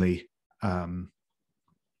only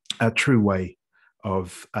true way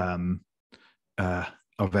of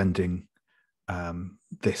ending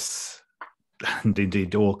this, and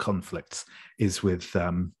indeed all conflicts, is with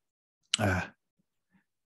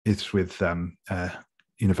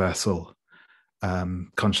universal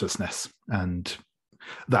consciousness, and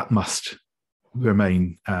that must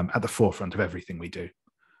remain at the forefront of everything we do.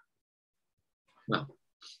 Well,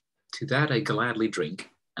 to that I gladly drink,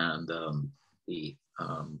 and he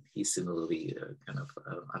similarly I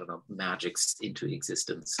don't know, magics into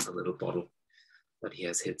existence a little bottle that he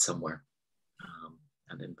has hid somewhere,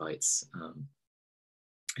 and invites Anna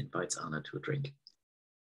to a drink.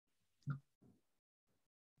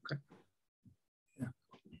 Okay. Yeah.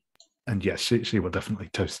 And yes, she will definitely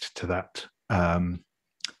toast to that. And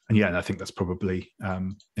yeah, and I think that's probably,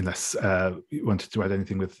 unless you wanted to add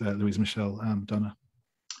anything with Louise Michel, Donna.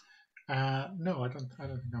 No, I don't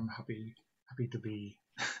think I'm happy to be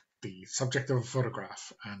the subject of a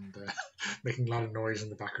photograph and making a lot of noise in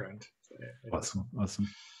the background. Awesome.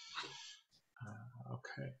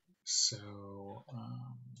 Okay, so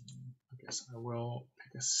I guess I will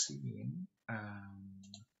pick a scene.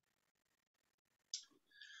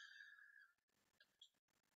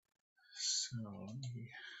 So let me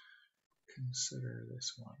consider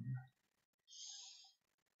this one.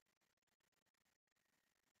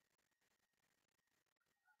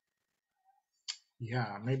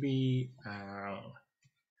 Yeah, maybe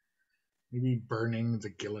burning the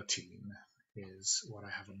guillotine is what I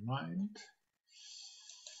have in mind.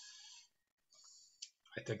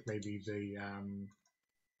 I think maybe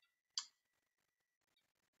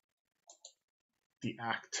the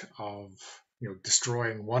act of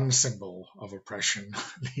destroying one symbol of oppression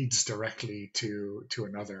leads directly to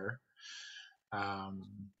another,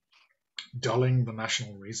 dulling the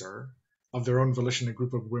national razor. Of their own volition, a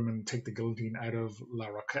group of women take the guillotine out of La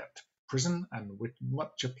Roquette prison and with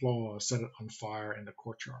much applause set it on fire in the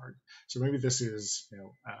courtyard. So maybe this is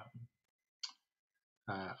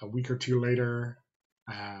a week or two later.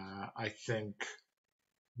 I think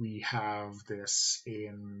we have this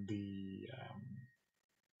in the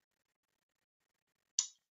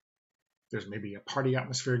there's maybe a party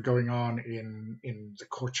atmosphere going on in the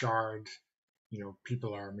courtyard.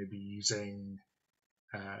 People are maybe using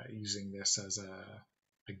this as a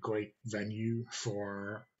great venue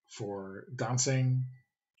for dancing.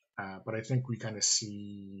 But I think we kind of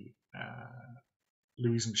see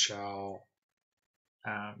Louise Michel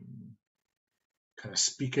kind of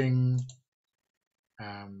speaking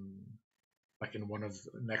like in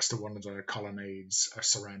next to one of the colonnades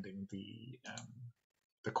surrounding the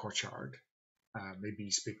courtyard,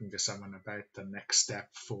 maybe speaking to someone about the next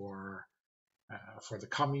step for the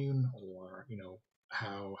commune, or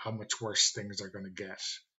how much worse things are going to get,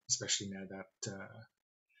 especially now that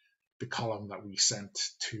the column that we sent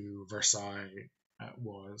to Versailles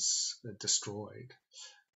was destroyed.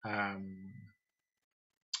 I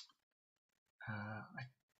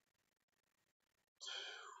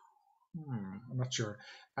I'm not sure.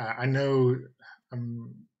 I know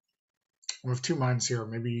I'm of two minds here.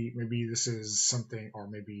 Maybe this is something, or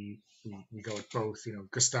maybe we go with both.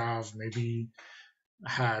 Gustave maybe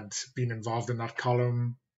had been involved in that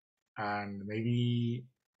column, and maybe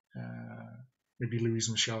Louise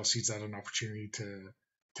Michel sees that an opportunity to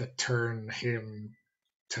turn him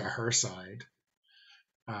to her side,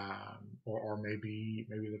 or maybe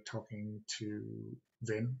they're talking to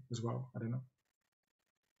Vin as well. I don't know.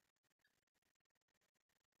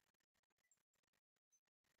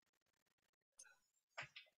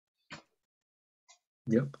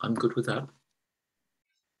 Yep, I'm good with that.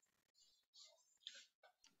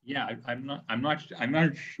 Yeah, I'm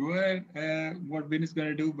not sure what Vin is going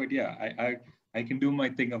to do, but yeah, I can do my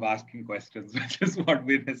thing of asking questions, which is what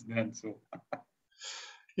Vin has done. So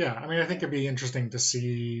yeah, I mean, I think it'd be interesting to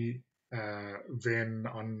see Vin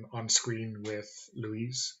on screen with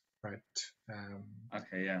Louise, right?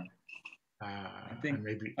 okay, yeah. I think and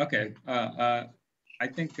maybe okay. I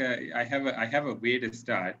think I have a way to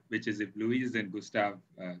start, which is if Louise and Gustav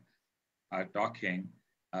are talking,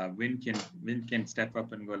 Vin can step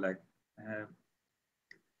up and go like,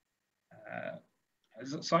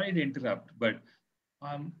 sorry to interrupt, but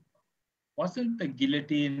wasn't the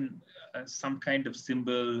guillotine some kind of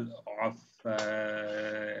symbol of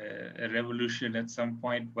a revolution at some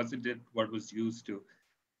point? Wasn't it what was used to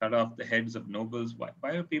cut off the heads of nobles? Why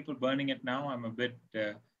are people burning it now? I'm a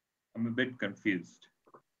bit confused.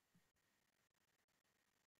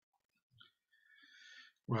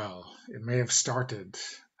 Well, it may have started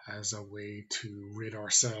as a way to rid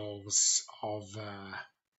ourselves of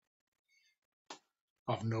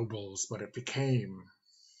nobles, but it became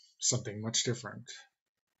something much different.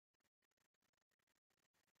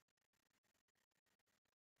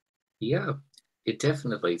 Yeah, it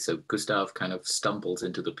definitely. So Gustav kind of stumbles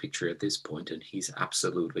into the picture at this point, and he's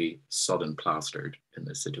absolutely sodden plastered in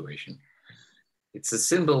this situation. It's a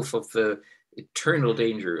symbol of the eternal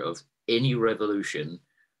danger of any revolution,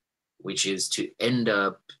 which is to end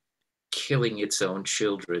up killing its own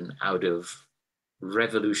children out of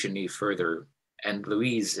revolutionary further. And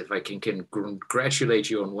Louise, if I can congratulate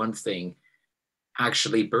you on one thing,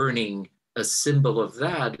 actually burning a symbol of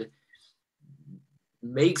that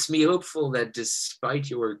makes me hopeful that despite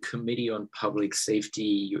your committee on public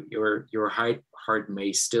safety, your heart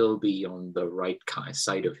may still be on the right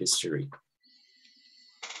side of history.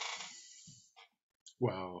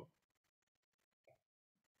 Well,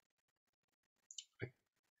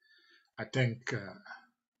 I think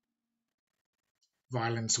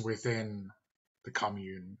violence within the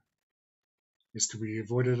commune is to be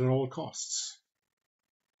avoided at all costs.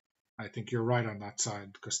 I think you're right on that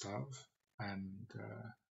side, Gustav. And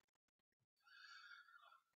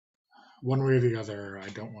one way or the other, I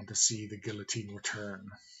don't want to see the guillotine return.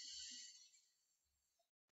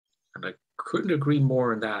 And I couldn't agree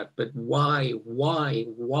more on that. But why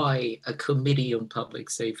a committee on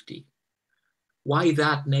public safety? Why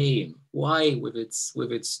that name? Why, with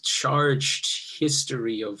its charged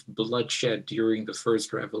history of bloodshed during the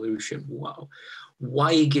first revolution? Wow.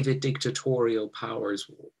 Why give it dictatorial powers?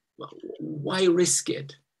 Why risk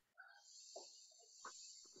it?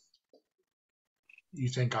 You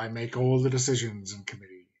think I make all the decisions in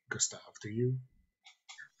committee, Gustav, do you?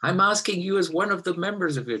 I'm asking you as one of the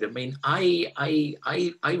members of it. I mean, I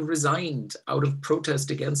resigned out of protest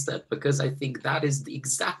against that because I think that is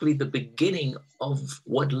exactly the beginning of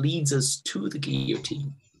what leads us to the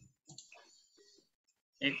guillotine.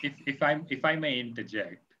 If I may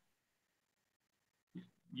interject,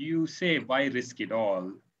 you say why risk it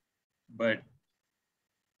all, but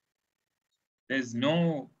there's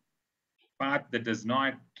no path that does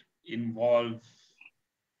not involve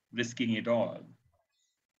risking it all.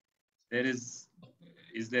 Is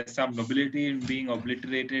there some nobility in being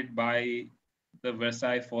obliterated by the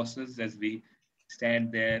Versailles forces as we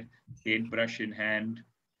stand there, paintbrush in hand,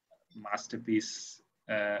 masterpiece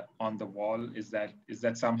on the wall? Is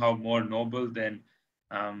that somehow more noble than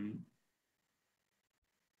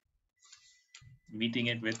meeting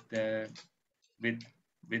it with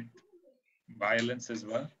violence as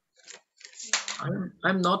well?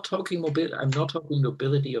 I'm not talking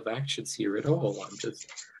nobility of actions here at all.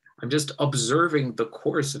 I'm just observing the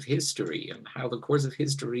course of history and how the course of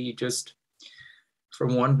history just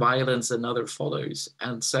from one violence another follows.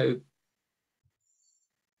 And so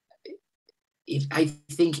I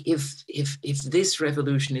think if this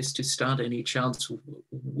revolution is to stand any chance,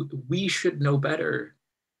 we should know better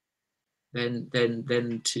than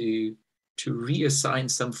to reassign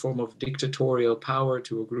some form of dictatorial power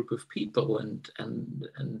to a group of people. And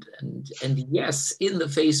yes, in the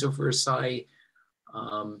face of Versailles,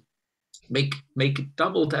 make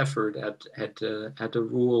doubled effort at a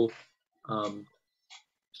rule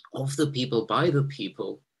of the people by the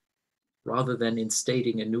people, rather than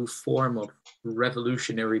instating a new form of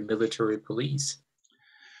revolutionary military police.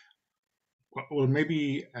 Well,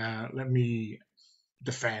 maybe let me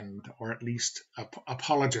defend, or at least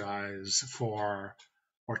apologize for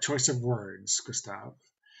our choice of words, Gustav.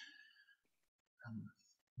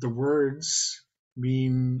 The words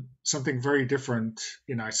mean something very different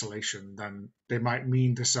in isolation than they might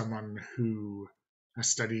mean to someone who has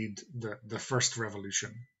studied the first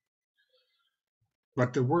revolution.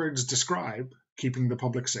 But the words describe keeping the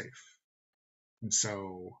public safe. And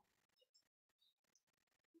so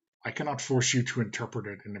I cannot force you to interpret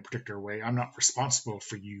it in a particular way. I'm not responsible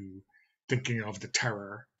for you thinking of the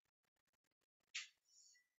terror.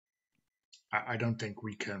 I don't think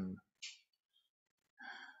we can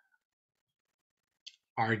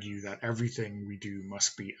argue that everything we do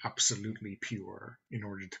must be absolutely pure in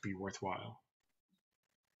order to be worthwhile.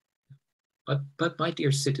 But my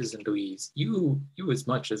dear citizen Louise, you as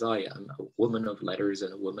much as I am a woman of letters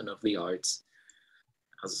and a woman of the arts,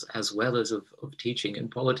 as well as of teaching in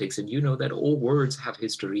politics, and you know that all words have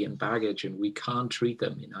history and baggage, and we can't treat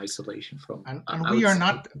them in isolation from. And we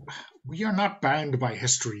are not bound by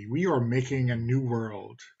history. We are making a new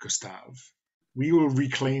world, Gustav. We will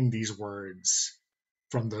reclaim these words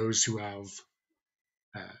from those who have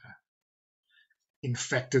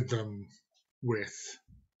infected them with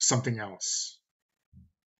something else.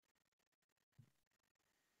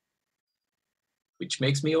 Which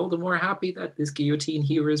makes me all the more happy that this guillotine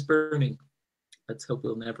here is burning. Let's hope it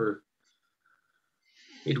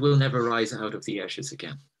will never rise out of the ashes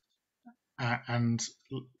again. And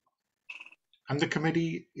the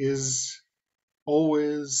committee is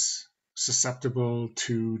always susceptible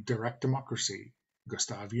to direct democracy.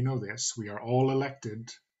 Gustav, you know this. We are all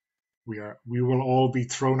elected. We will all be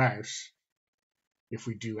thrown out if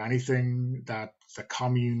we do anything that the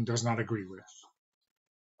commune does not agree with.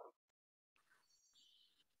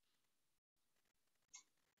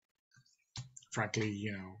 Frankly,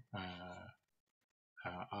 you know,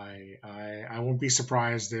 I won't be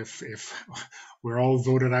surprised if we're all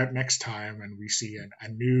voted out next time and we see a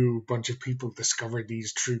new bunch of people discover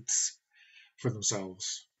these truths for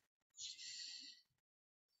themselves.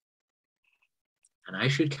 And I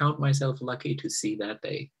should count myself lucky to see that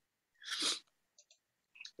day,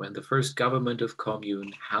 when the first government of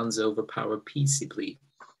commune hands over power peaceably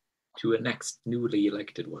to a next newly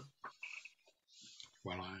elected one.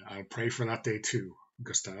 Well, I pray for that day too,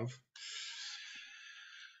 Gustav.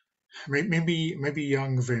 Maybe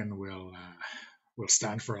young Vin will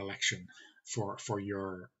stand for election for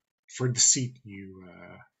the seat you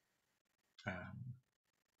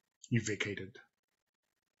vacated.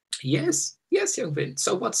 Yes, young Vin.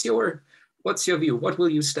 So what's your view? What will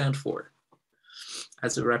you stand for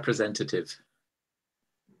as a representative?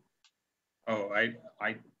 Oh, I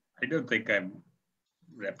don't think I'm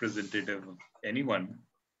representative of anyone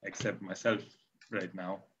except myself right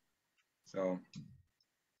now. So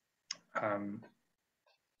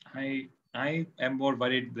I am more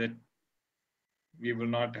worried that we will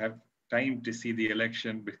not have time to see the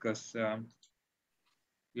election because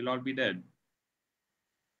we'll all be dead.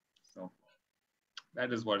 So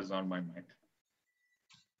that is what is on my mind.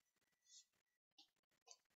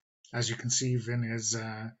 As you can see, Vin is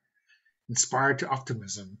inspired to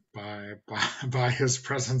optimism by his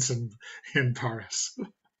presence in Paris.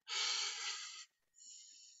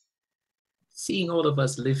 Seeing all of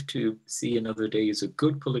us live to see another day is a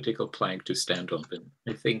good political plank to stand on, Vin.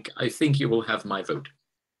 I think you will have my vote.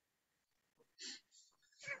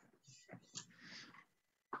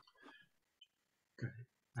 Okay.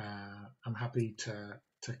 I'm happy to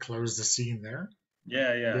close the scene there.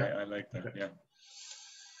 Yeah. I like that. Okay. Yeah.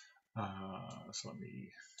 So let me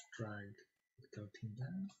drag the guillotine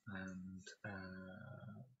down, and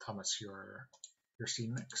Thomas, your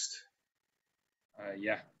scene next.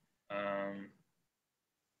 Yeah.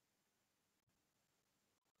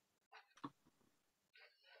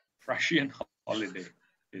 Prussian holiday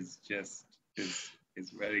is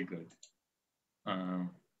very good.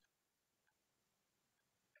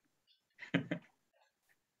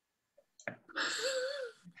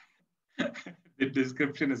 The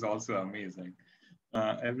description is also amazing.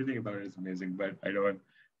 Everything about it is amazing, but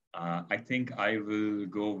I think I will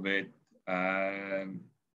go with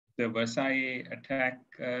the Versailles attack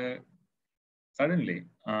suddenly.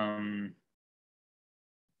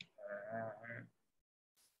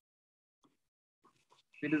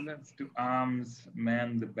 Citizens to arms,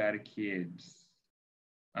 man the barricades.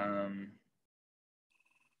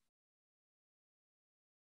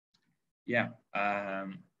 Yeah. I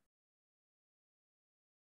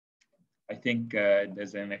think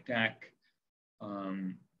there's an attack.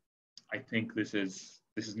 I think this is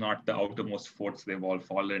not the outermost forts. They've all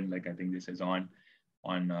fallen. Like, I think this is on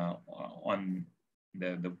the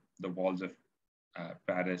walls of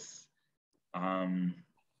Paris. And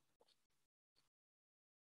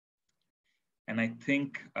I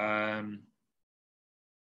think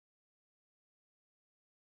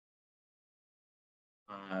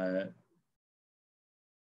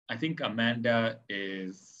Amanda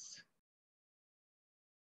is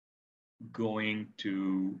going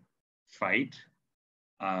to fight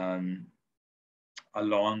along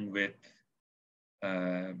with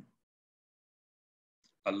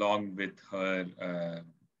her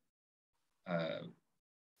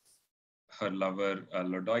her lover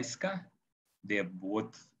Lodoiska. They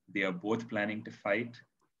are both planning to fight,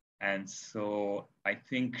 and so I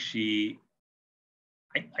think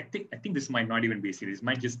I think this might not even be a series. This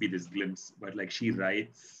might just be this glimpse, but like she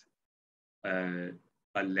writes a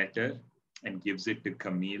letter and gives it to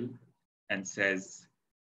Camille and says,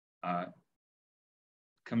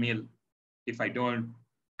 Camille, if I don't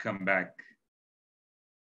come back,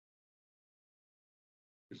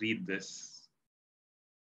 read this.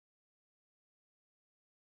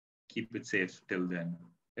 Keep it safe till then.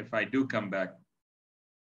 If I do come back,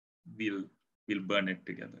 we'll burn it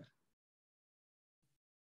together.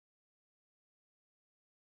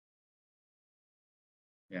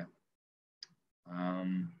 Yeah.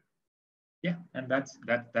 Yeah, and that's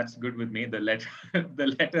good with me. The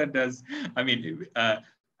letter does. I mean,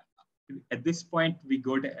 at this point we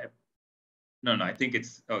go to. No, I think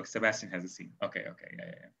it's. Oh, Sebastian has a scene. Okay, yeah.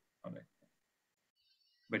 Okay.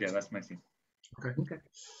 But yeah, that's my scene. Okay.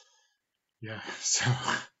 Yeah. So,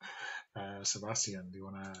 Sebastian, do you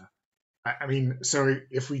want to? I mean, so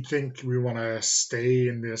if we think we want to stay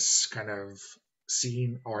in this kind of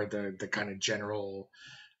scene or the kind of general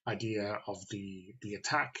idea of the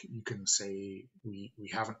attack, you can say we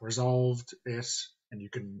haven't resolved it, and you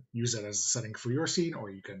can use it as a setting for your scene, or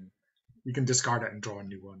you can discard it and draw a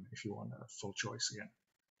new one if you want a full choice again.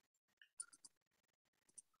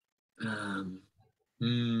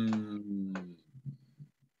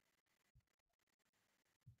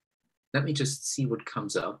 Let me just see what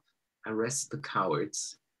comes up. Arrest the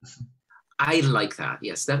cowards. I like that.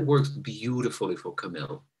 Yes, that works beautifully for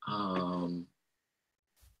Camille.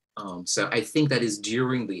 So I think that is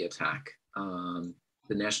during the attack. The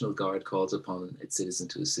National Guard calls upon its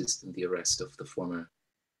citizens to assist in the arrest of the former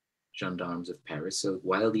gendarmes of Paris. So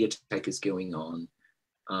while the attack is going on,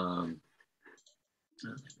 let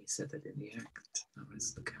me set that in the act.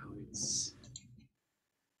 Arrest the cowards.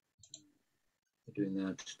 Doing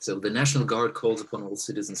that. So the National Guard calls upon all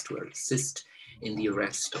citizens to assist in the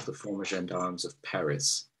arrest of the former gendarmes of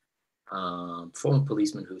Paris. Former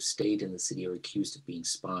policemen who stayed in the city are accused of being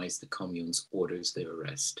spies. The Communes orders their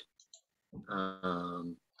arrest.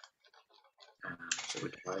 So a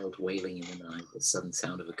child wailing in the night, the sudden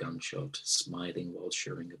sound of a gunshot, smiling while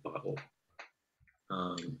sharing a bottle.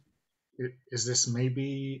 Is this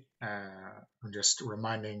maybe just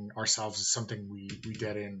reminding ourselves of something we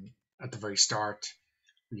did in at the very start?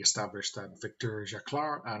 We established that Victor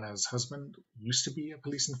Jacquard, Anna's husband, used to be a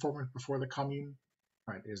police informant before the Commune.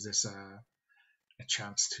 Right? Is this a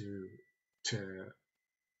chance to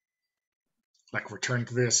like return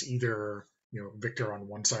to this, either Victor on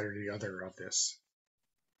one side or the other of this?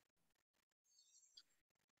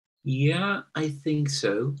 Yeah, I think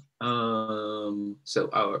so. So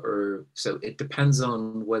it depends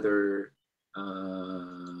on whether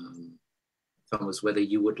Thomas, whether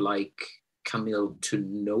you would like Camille to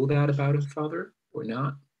know that about her father or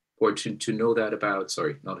not, or to know that about,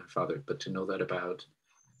 sorry, not her father, but to know that about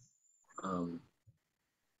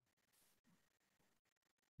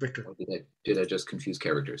Victor. Did I just confuse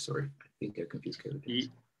characters? Sorry, I think I confused characters.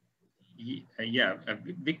 Yeah,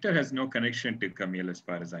 Victor has no connection to Camille as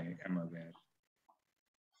far as I am aware.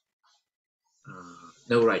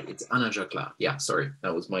 No, right, it's Anna Jacquard. Yeah, sorry,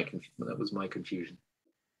 that was my confusion.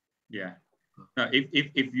 Yeah. Now,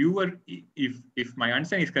 if my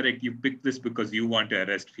understanding is correct, you picked this because you want to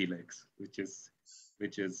arrest Felix, which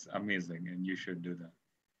is amazing, and you should do that.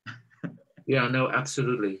 Yeah, no,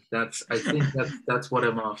 absolutely. I think that's what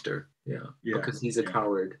I'm after. Yeah, because he's a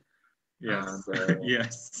coward. Yes.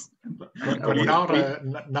 Yes. But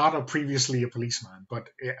not a previously a policeman,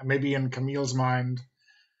 but maybe in Camille's mind,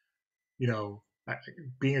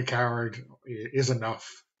 being a coward is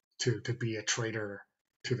enough to be a traitor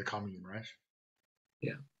to the Commune, right?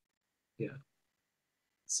 Yeah.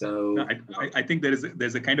 So no, I think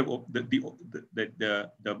there's a kind of the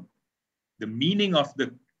meaning of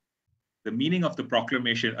the the meaning of the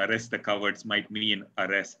proclamation, arrest the cowards, might mean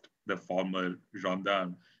arrest the former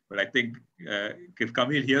gendarme. But I think if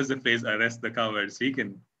Camille hears the phrase arrest the cowards, he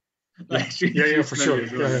can for sure.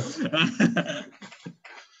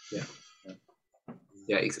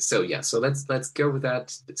 So let's go with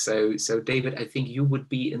that. So David, I think you would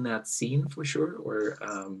be in that scene for sure, or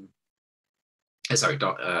sorry,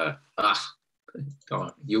 Don,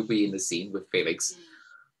 you'll be in the scene with Felix.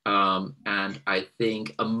 And I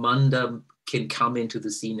think Amanda can come into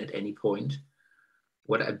the scene at any point.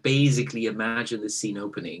 What I basically imagine the scene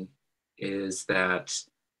opening is that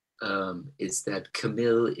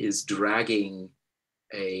Camille is dragging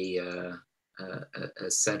a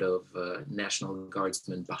set of National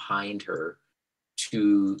Guardsmen behind her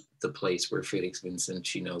to the place where Felix Vincent,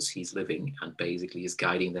 she knows he's living, and basically is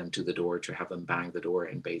guiding them to the door to have them bang the door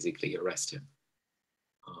and basically arrest him.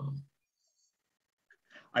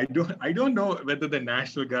 I don't know whether the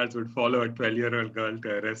National Guards would follow a 12-year-old girl to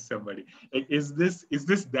arrest somebody. Like, is this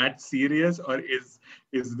that serious, or is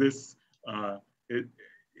this an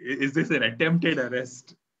attempted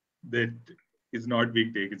arrest that is not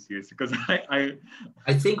being taken seriously? Because I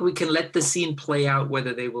think we can let the scene play out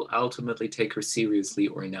whether they will ultimately take her seriously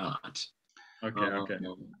or not. Okay.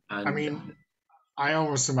 I mean, I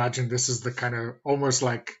almost imagine this is the kind of almost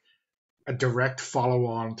like a direct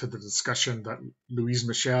follow-on to the discussion that Louise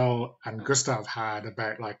Michel and Gustave had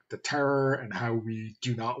about like the terror and how we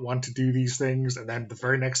do not want to do these things, and then the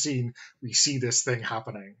very next scene we see this thing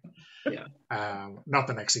happening. Not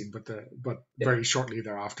the next scene, but very shortly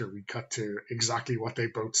thereafter we cut to exactly what they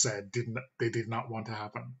both said they did not want to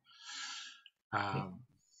happen. And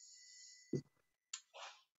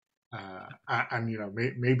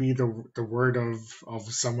maybe the word of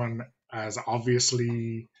someone as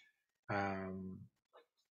obviously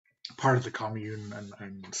part of the commune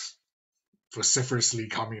and vociferously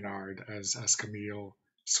communard as Camille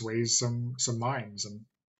sways some minds. And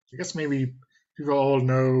I guess maybe people all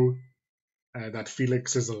know that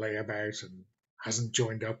Felix is a layabout and hasn't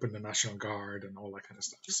joined up in the National Guard and all that kind of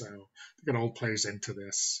stuff. So I think it all plays into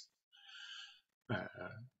this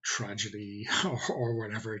tragedy or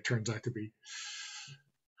whatever it turns out to be.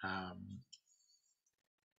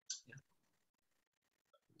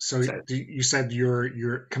 So you said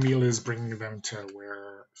your Camille is bringing them to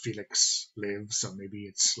where Felix lives. So maybe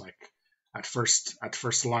it's like at first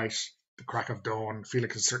light, the crack of dawn,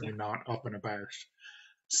 Felix is certainly not up and about.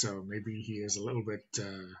 So maybe he is a little bit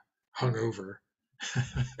hungover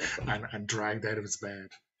and dragged out of his bed.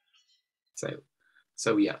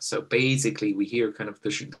 So basically we hear kind of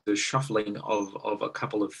the shuffling of a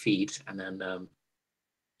couple of feet, and then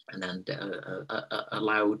a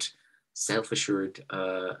loud, self-assured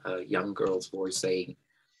young girl's voice saying,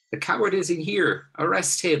 "The coward is in here,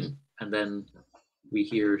 arrest him." And then we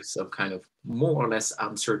hear some kind of more or less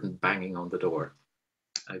uncertain banging on the door,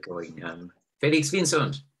 going, "Felix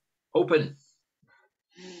Vincent, open."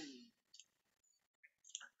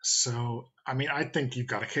 So, I mean, I think you've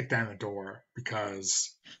got to kick down the door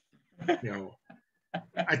because,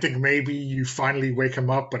 I think maybe you finally wake him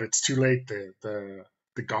up, but it's too late. The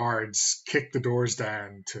guards kick the doors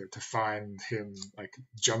down to find him like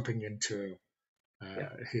jumping into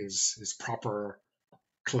his proper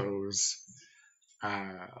clothes,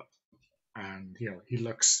 and he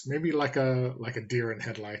looks maybe like a deer in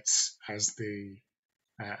headlights as the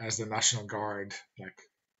National Guard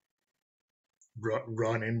like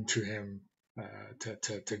run into him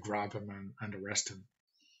to grab him and arrest him.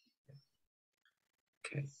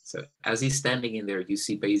 Okay, so as he's standing in there, you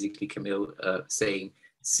see basically Camille saying,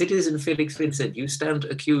 "Citizen Felix Vincent, you stand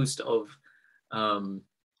accused of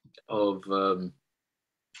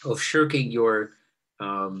shirking your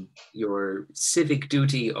civic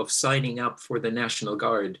duty of signing up for the National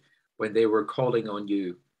Guard when they were calling on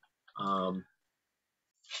you."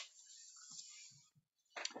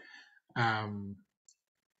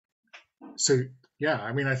 So yeah,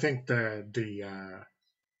 I mean, I think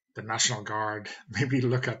the National Guard maybe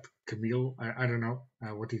look at Camille. I don't know.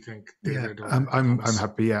 What do you think, David? Yeah, I'm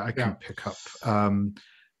happy. Yeah, I can pick up.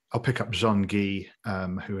 I'll pick up Jean Guy,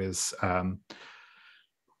 who is a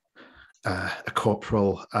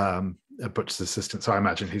corporal, a butcher's assistant. So I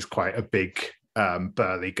imagine he's quite a big,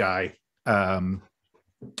 burly guy.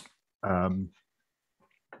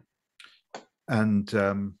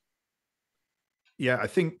 Yeah, I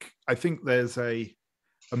think there's a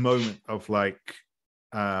moment of like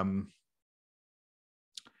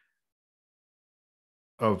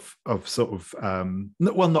of sort of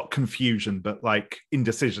not confusion, but like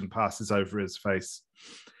indecision passes over his face,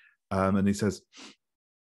 and he says,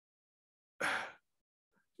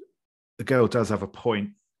 "The girl does have a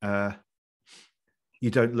point. You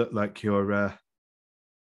don't look like you're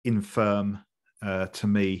infirm to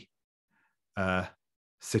me,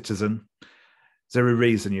 citizen. Is there a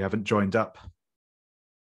reason you haven't joined up?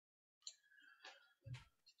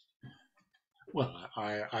 Well,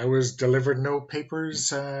 I was delivered no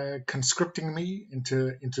papers conscripting me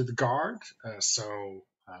into the guard, so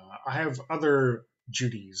I have other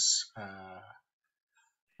duties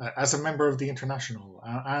as a member of the International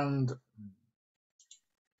and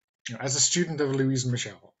as a student of Louise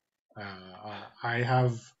Michel. I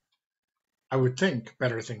have, I would think,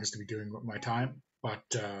 better things to be doing with my time, but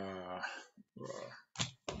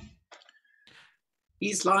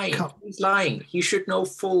He's lying. He's lying. He should know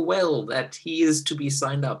full well that he is to be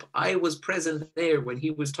signed up. I was present there when he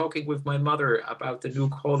was talking with my mother about the new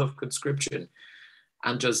call of conscription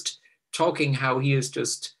and just talking how he is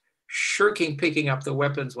just shirking picking up the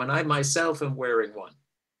weapons when I myself am wearing one.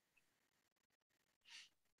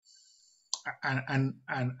 And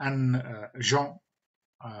Jean,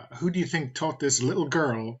 who do you think taught this little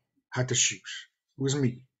girl how to shoot? It was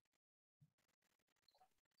me.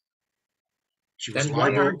 She was Then why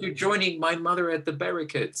liable. aren't you joining my mother at the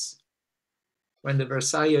barricades when the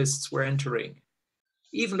Versaillists were entering?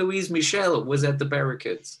 Even Louise Michel was at the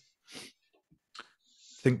barricades.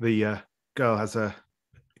 I think the girl has a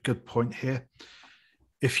good point here.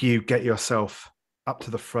 If you get yourself up to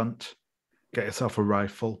the front, get yourself a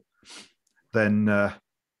rifle, then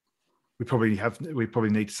we probably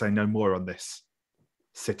need to say no more on this,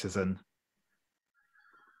 citizen.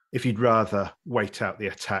 If you'd rather wait out the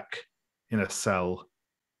attack in a cell,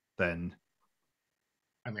 then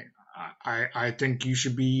I mean, I think you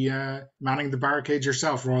should be manning the barricades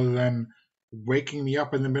yourself rather than waking me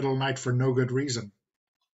up in the middle of the night for no good reason.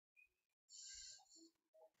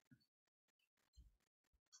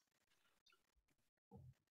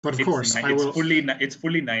 But of course, I will. It's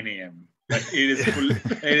fully 9 a.m. Like it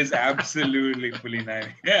is absolutely fully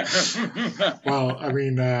 9 a.m. Well, I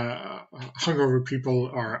mean, hungover people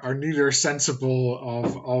are neither sensible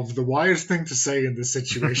of the wise thing to say in this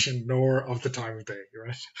situation nor of the time of day,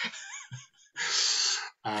 right?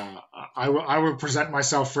 I will present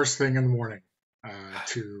myself first thing in the morning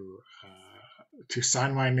to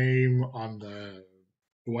sign my name on the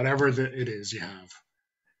whatever it is you have.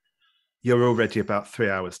 You're already about 3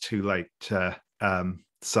 hours too late,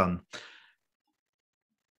 son.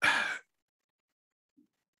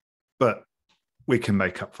 But we can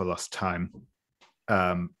make up for lost time.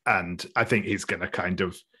 And I think he's going to kind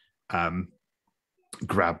of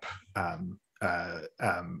grab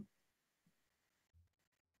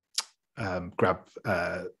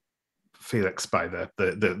Felix by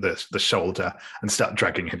the shoulder and start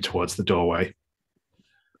dragging him towards the doorway.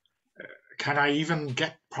 Can I even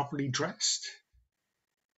get properly dressed?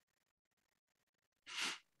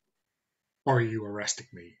 Or are you arresting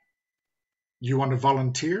me? You want to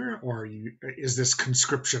volunteer, or is this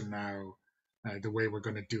conscription now the way we're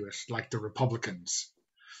going to do it, like the Republicans?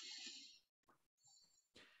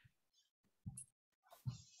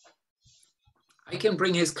 I can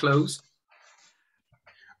bring his clothes.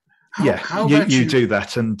 How you do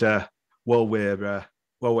that, and while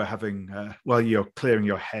you're clearing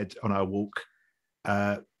your head on our walk,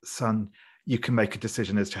 son, you can make a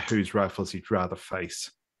decision as to whose rifles you'd rather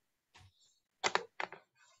face.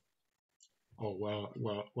 Oh,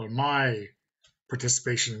 well, my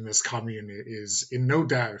participation in this commune is in no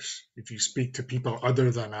doubt if you speak to people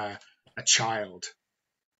other than a child.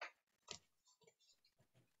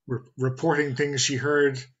 Reporting things she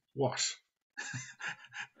heard, what?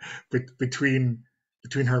 between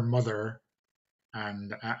her mother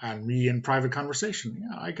and me in private conversation.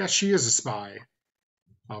 Yeah, I guess she is a spy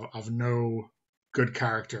of no good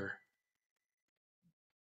character.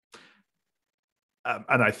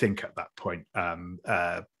 And I think at that point,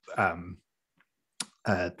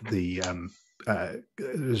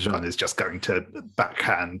 Jean is just going to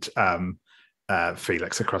backhand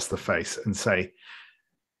Felix across the face and say,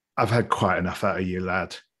 "I've had quite enough out of you,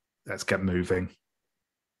 lad. Let's get moving."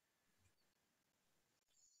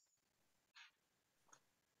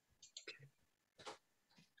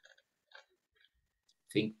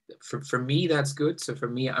 I think for me that's good. So for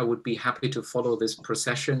me, I would be happy to follow this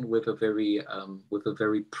procession with a very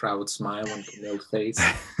proud smile on the face.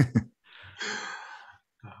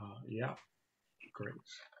 Yeah, great.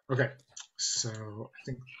 Okay, so I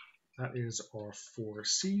think that is our 4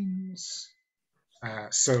 scenes.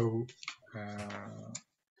 So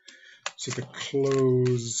to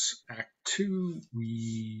close Act 2,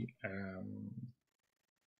 we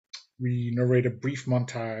narrate a brief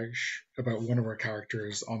montage about one of our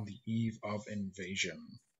characters on the eve of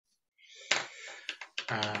invasion.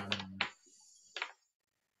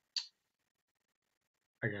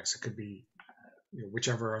 I guess it could be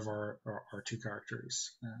whichever of our two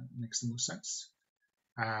characters makes the most sense.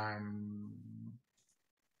 I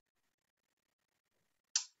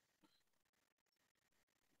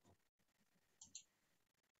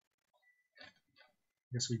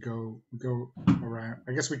guess we go around.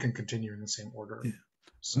 I guess we can continue in the same order. Yeah.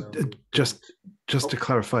 So just to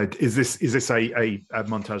clarify, is this a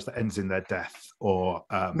montage that ends in their death, or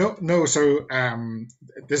no? So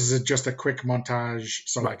this is just a quick montage,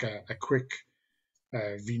 so right. like a quick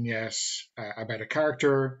vignette about a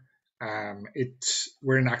character.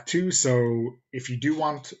 We're in Act 2, so if you do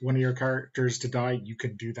want one of your characters to die, you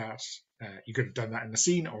can do that. You could have done that in the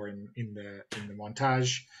scene or in the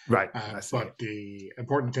montage. Right. But the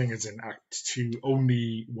important thing is in Act 2,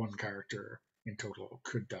 only one character in total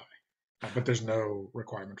could die, but there's no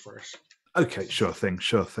requirement for it. Okay, sure thing.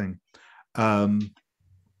 I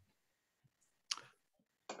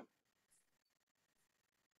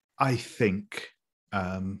think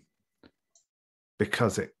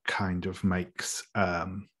because it kind of makes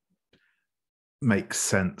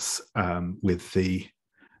sense with the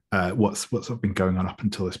what's been going on up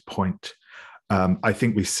until this point. I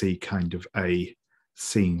think we see kind of a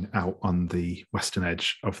scene out on the western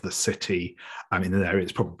edge of the city. I mean, an area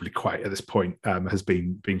it's probably quite at this point has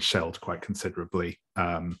been shelled quite considerably.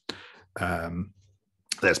 There's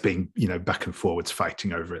been back and forwards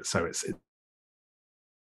fighting over it, so it's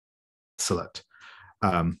desolate.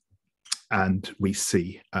 And we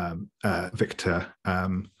see Victor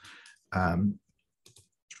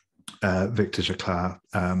Jacquard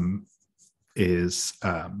is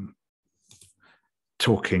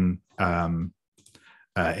talking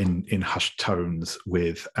in hushed tones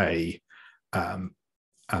with a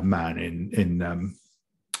man in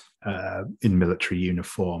military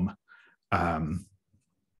uniform.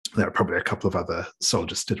 There are probably a couple of other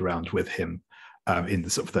soldiers stood around with him in the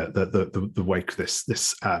sort of the wake of this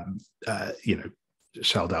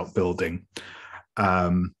shelled out building.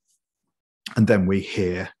 And then we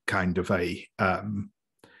hear kind of a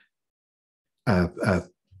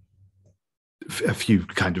few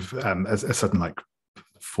kind of a sudden like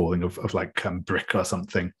falling of like brick or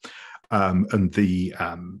something, and the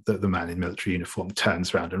man in military uniform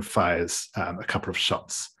turns around and fires a couple of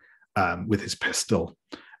shots with his pistol,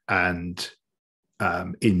 and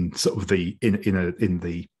in sort of the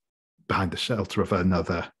behind the shelter of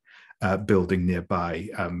another building nearby,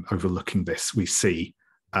 overlooking this, we see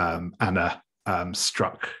Anna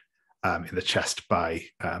struck in the chest by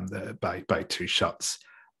two shots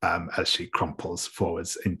as she crumples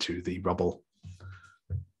forwards into the rubble.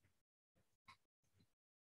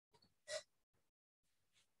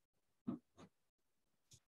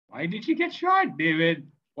 Why did you get shot,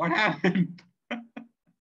 David? What happened?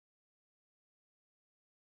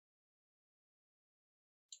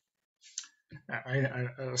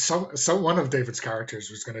 So one of David's characters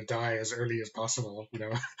was going to die as early as possible.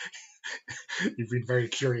 You've been very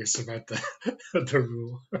curious about the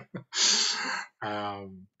rule.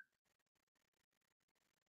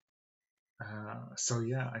 So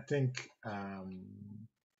yeah, I think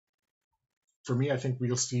for me, I think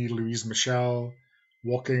we'll see Louise Michel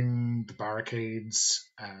walking the barricades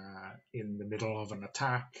in the middle of an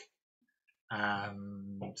attack,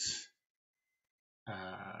 and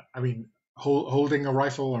I mean, holding a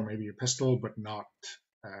rifle or maybe a pistol, but not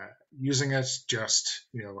using it. Just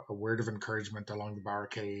a word of encouragement along the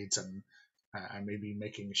barricades, and maybe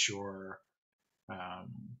making sure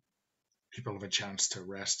people have a chance to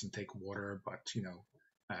rest and take water. But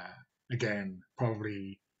again,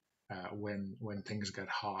 probably when things get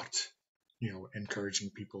hot, encouraging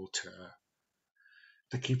people to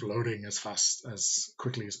keep loading as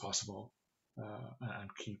quickly as possible, and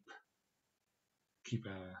keep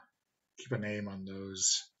an aim on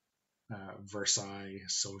those Versailles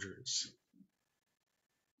soldiers.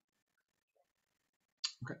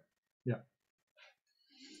 Okay. Yeah.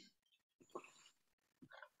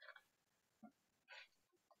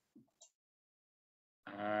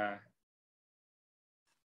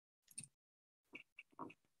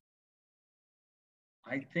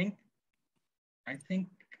 I think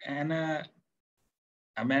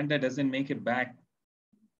Amanda doesn't make it back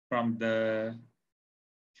from the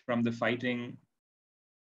fighting,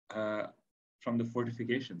 from the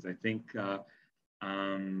fortifications. I think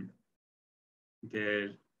the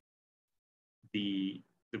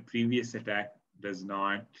previous attack does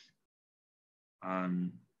not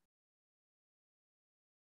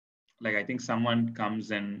like, I think someone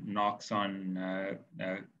comes and knocks on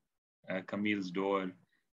Camille's door,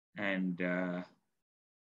 and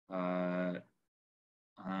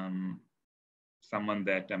someone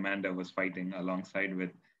that Amanda was fighting alongside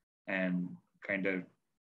with, and kind of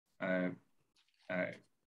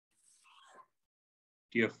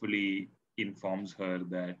tearfully informs her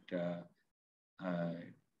that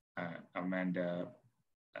Amanda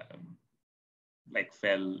like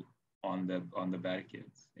fell on the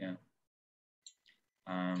barricades. Yeah.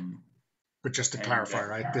 But just to clarify,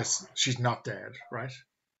 right? She's not dead, right?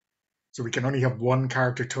 So we can only have one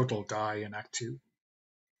character total die in Act 2.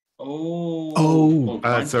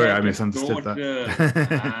 Sorry, I misunderstood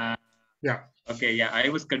that. Yeah. Okay, yeah, I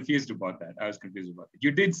was confused about that.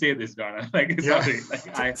 You did say this, Donna. Sorry.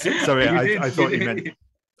 Sorry, I thought you meant.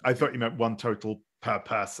 I thought you meant one total per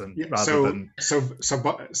person rather than.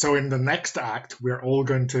 So in the next act, we're all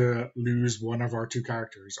going to lose one of our two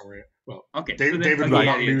characters, okay. David will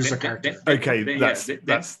not lose a character.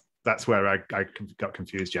 That's where I got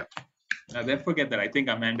confused. Yeah. Then forget that. I think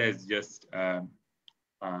Amanda is just.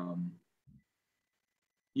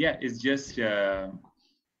 It's just.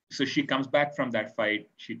 So she comes back from that fight.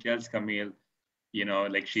 She tells Camille,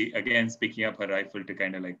 like she again's picking up her rifle to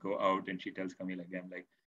kind of like go out, and she tells Camille again, like,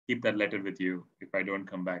 keep that letter with you. If I don't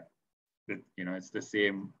come back, that it's the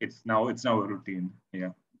same. It's now a routine. Yeah.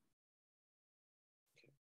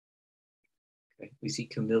 Okay. We see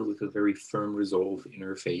Camille with a very firm resolve in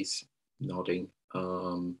her face, nodding.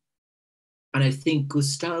 And I think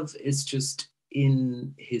Gustave is just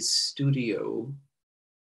in his studio,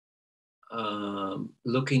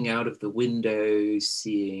 looking out of the window,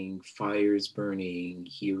 seeing fires burning,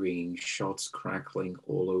 hearing shots crackling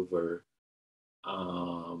all over.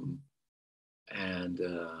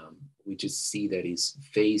 We just see that his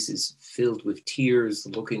face is filled with tears,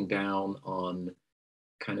 looking down on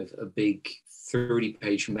kind of a big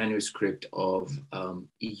 30-page manuscript of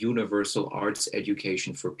universal arts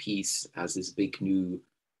education for peace as this big new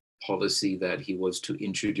policy that he was to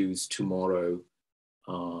introduce tomorrow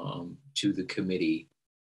to the committee,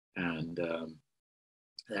 and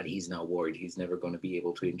that he's now worried he's never going to be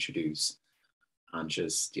able to introduce, and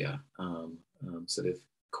just sort of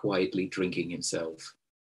quietly drinking himself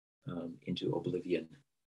into oblivion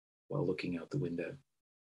while looking out the window.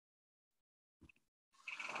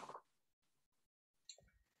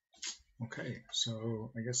 Okay,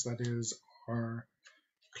 so I guess that is our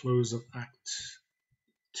close of Act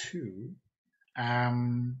 2.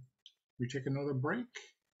 We take another break.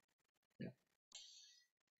 Yeah.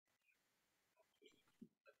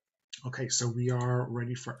 Okay, so we are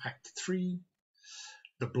ready for Act 3,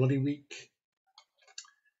 The Bloody Week.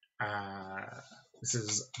 This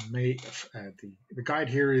is May. The guide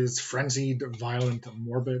here is frenzied, violent,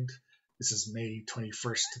 morbid. This is May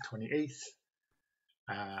 21st to 28th.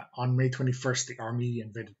 On May 21st, the army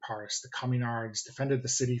invaded Paris. The communards defended the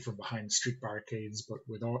city from behind street barricades, but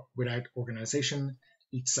without organization,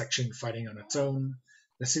 each section fighting on its own.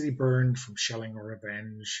 The city burned from shelling or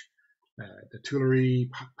revenge. The Tuileries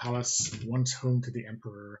Palace, once home to the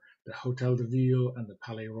Emperor, the Hôtel de Ville, and the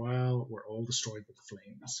Palais Royal were all destroyed with the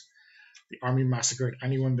flames. The army massacred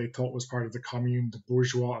anyone they thought was part of the Commune. The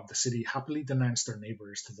bourgeois of the city happily denounced their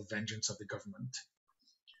neighbors to the vengeance of the government.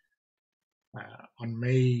 On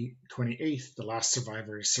May 28th, the last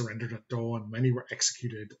survivors surrendered at dawn. Many were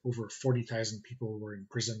executed. Over 40,000 people were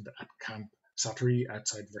imprisoned at Camp Sattery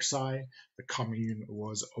outside Versailles. The Commune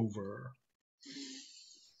was over.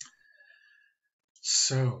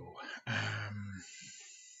 So, I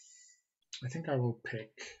think I will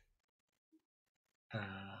pick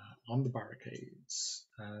On the Barricades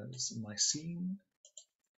as my scene.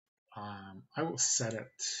 I will set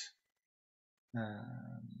it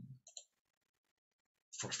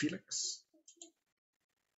for Felix.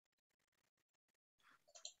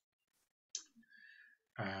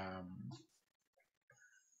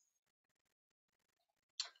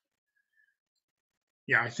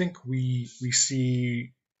 I think we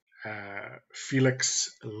see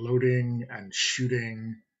Felix loading and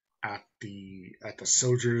shooting at the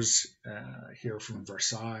soldiers here from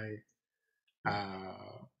Versailles,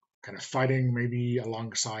 kind of fighting maybe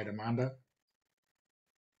alongside Amanda.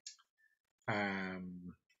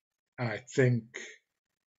 And I think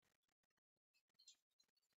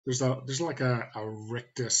there's like a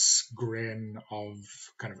rictus grin of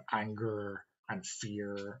kind of anger and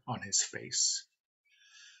fear on his face.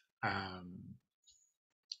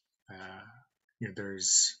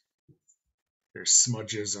 There's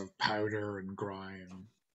smudges of powder and grime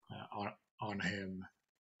on him,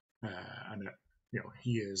 and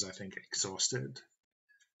he is, I think, exhausted.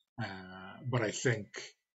 But I think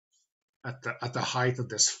at the height of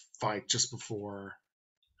this fight, just before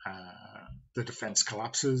the defense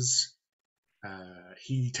collapses,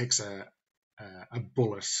 he takes a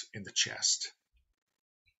bullet in the chest,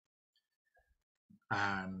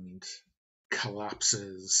 and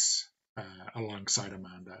collapses alongside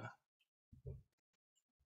Amanda.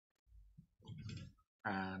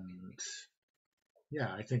 And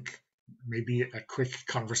yeah, I think maybe a quick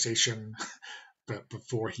conversation but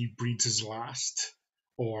before he breathes his last,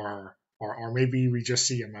 or maybe we just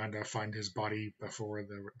see Amanda find his body before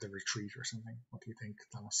the retreat or something. What do you think,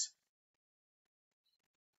 Thomas?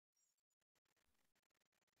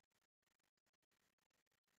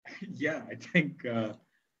 Yeah, I think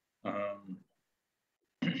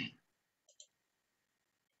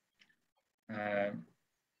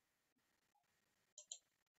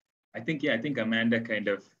I think Amanda kind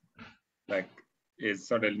of like is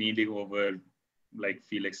sort of kneeling over like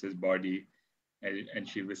Felix's body, and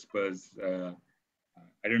she whispers, I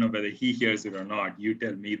don't know whether he hears it or not. You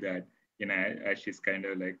tell me that, you know, as she's kind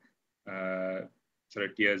of like sort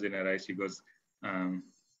of tears in her eyes, she goes,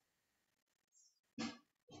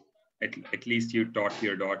 at least you taught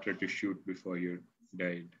your daughter to shoot before you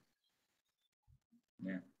died.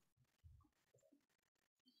 Yeah.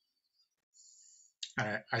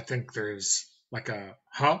 I think there's like a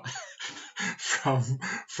huh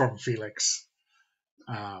from Felix.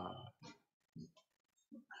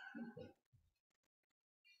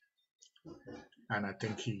 And I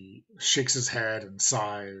think he shakes his head and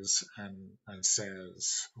sighs and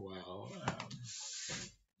says, well,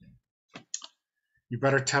 you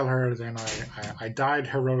better tell her then I died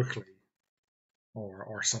heroically,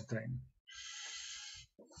 or something.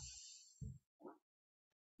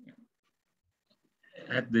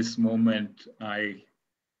 At this moment, I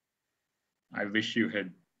wish you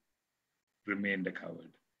had remained a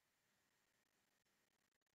coward.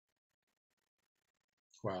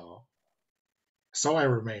 Well, so I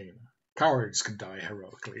remain. Cowards can die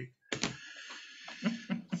heroically.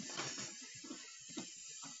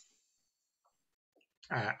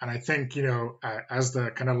 And I think, you know, as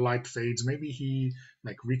the kind of light fades, maybe he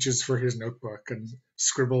like reaches for his notebook and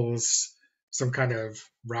scribbles some kind of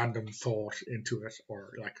random thought into it,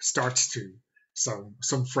 or like starts to some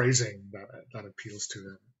phrasing that appeals to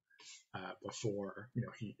him before, you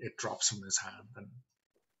know, it drops from his hand and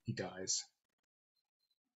he dies.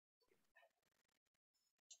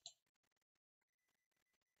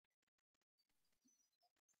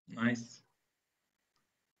 Nice.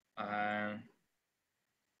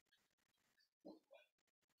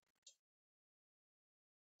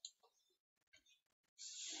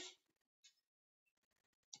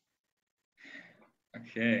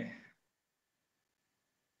 Okay.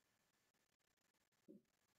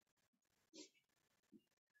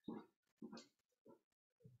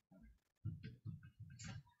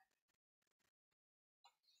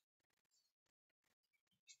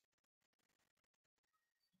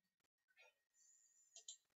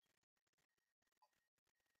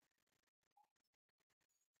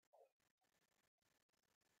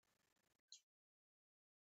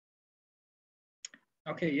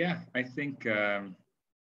 Okay, yeah, I think I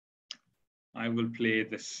will play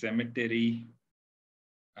the cemetery,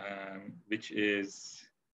 which is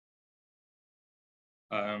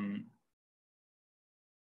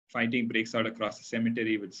fighting breaks out across the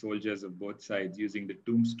cemetery with soldiers of both sides using the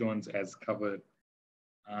tombstones as cover.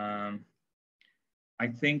 I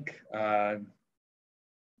think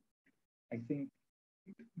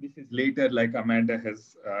this is later, like Amanda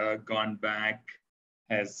has gone back,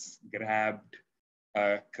 has grabbed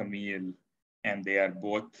Camille, and they are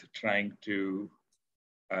both trying to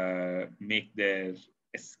make their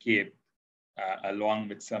escape along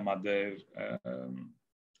with some other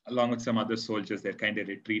soldiers. They're kind of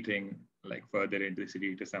retreating like further into the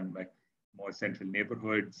city to some like more central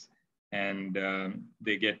neighborhoods, and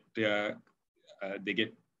they get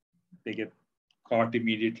caught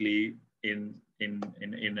immediately in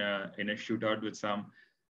a shootout with some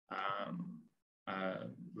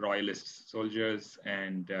royalist soldiers,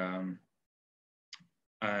 and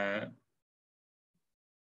I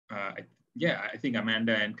think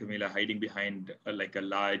Amanda and Camilla hiding behind like a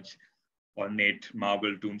large ornate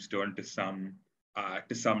marble tombstone to some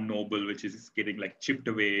noble, which is getting like chipped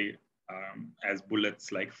away as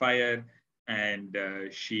bullets like fire, and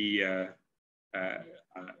she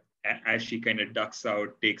as she kind of ducks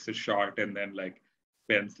out, takes a shot, and then like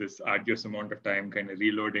spends this arduous amount of time kind of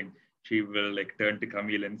reloading. She will like turn to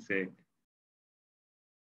Camille and say,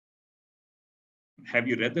 have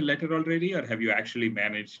you read the letter already, or have you actually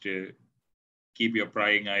managed to keep your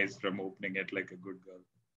prying eyes from opening it like a good girl?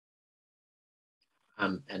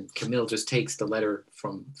 And Camille just takes the letter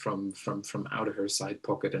from out of her side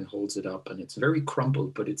pocket and holds it up, and it's very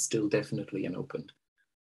crumpled, but it's still definitely unopened.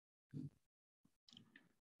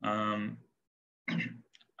 I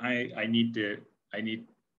need to I need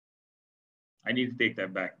to take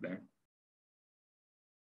that back then.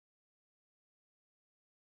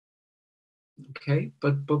 Okay,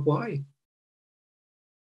 but why?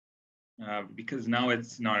 Because now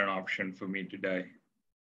it's not an option for me to die.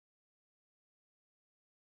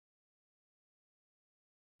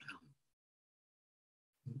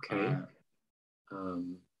 Okay.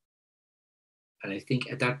 And I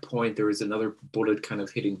think at that point, there is another bullet kind of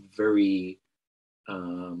hitting very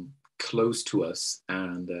close to us.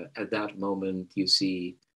 And at that moment, you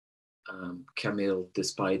see Camille,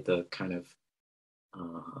 despite the kind of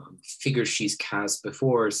figure she's cast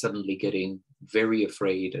before, suddenly getting very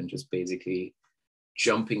afraid and just basically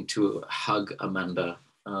jumping to hug Amanda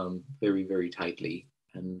very, very tightly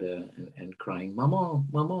and crying, "Maman,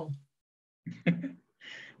 maman."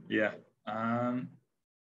 Yeah.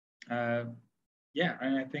 Yeah,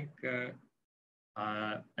 and I think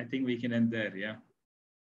we can end there. Yeah.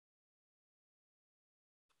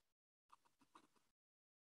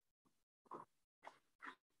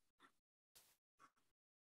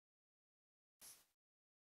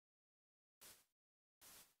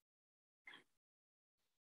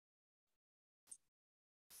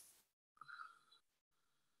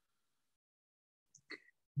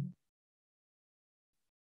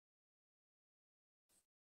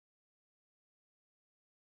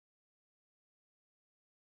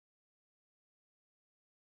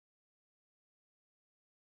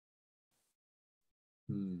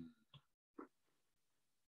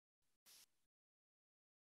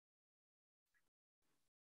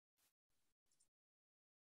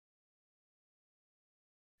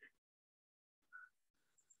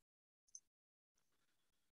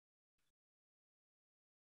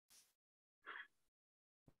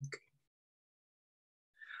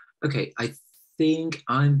 Okay, I think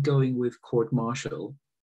I'm going with court martial.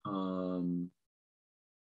 And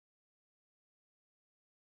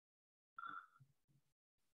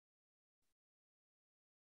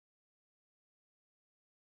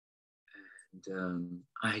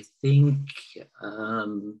I think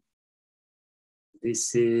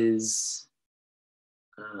this is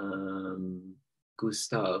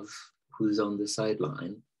Gustav, who's on the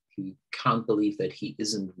sideline. He can't believe that he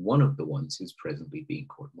isn't one of the ones who's presently being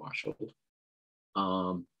court-martialed.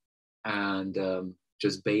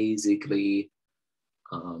 Just basically,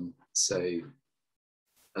 so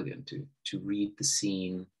again, to read the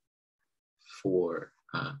scene for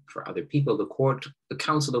other people, the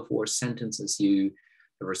Council of War sentences you.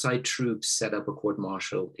 The Versailles troops set up a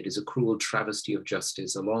court-martial. It is a cruel travesty of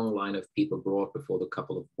justice, a long line of people brought before the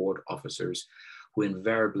couple of board officers who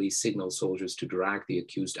invariably signal soldiers to drag the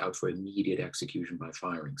accused out for immediate execution by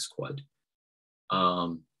firing squad.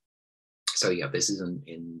 So yeah, this is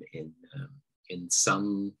in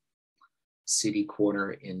some city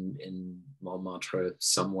corner in Montmartre,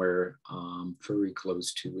 somewhere very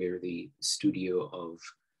close to where the studio of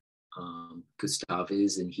Gustav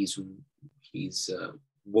is, and he's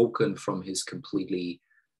woken from his completely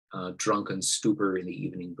drunken stupor in the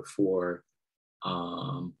evening before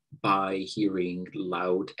by hearing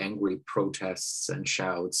loud, angry protests and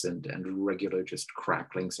shouts and regular just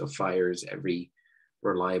cracklings of fires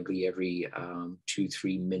reliably every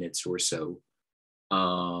 2-3 minutes or so.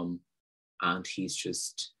 And he's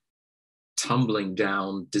just tumbling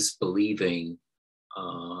down, disbelieving,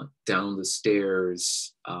 down the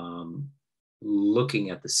stairs,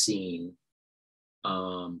 looking at the scene.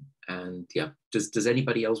 And yeah, does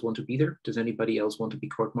anybody else want to be there? Does anybody else want to be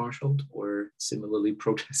court-martialed or similarly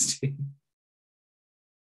protesting?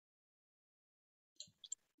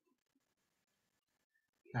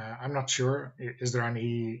 I'm not sure. Is there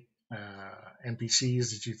any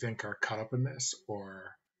NPCs that you think are caught up in this,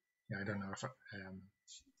 or I don't know if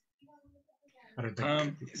I don't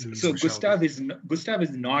think. So Gustav is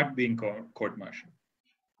not being court-martialed.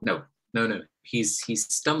 No. He's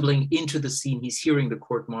stumbling into the scene. He's hearing the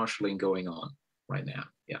court-martialing going on right now.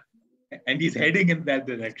 Yeah. And he's heading in that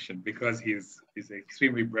direction because he's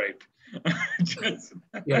extremely bright.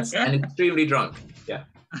 Yes, and extremely drunk. Yeah.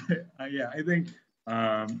 Yeah, I think.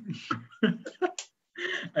 I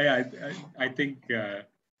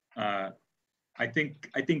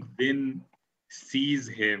think Vin sees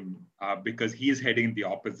him because he's heading in the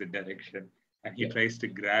opposite direction, and he tries to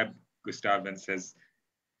grab Gustav and says,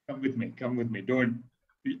 come with me. Don't,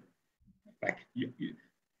 like,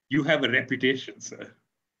 you have a reputation, sir.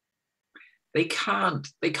 They can't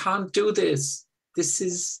do this. This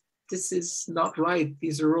is not right.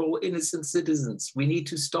 These are all innocent citizens. We need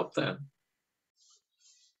to stop them.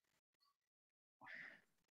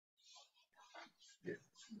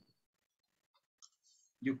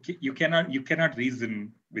 You cannot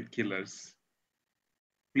reason with killers.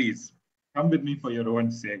 please come with me for your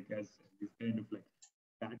own sake, as he's kind of like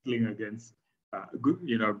battling against,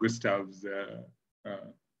 Gustav's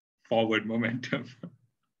forward momentum.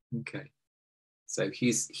 Okay. So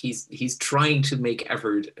he's trying to make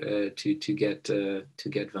effort to get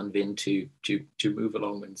Van Vin to move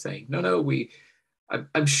along and saying, no,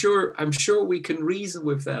 I'm sure we can reason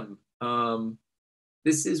with them.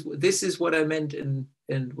 This is what I meant in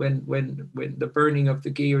when the burning of the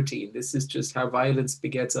guillotine. This is just how violence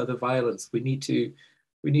begets other violence. We need to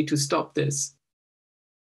stop this.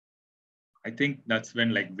 I think that's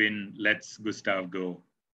when like Vin lets Gustav go,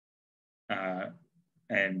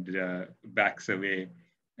 and backs away,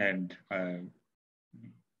 and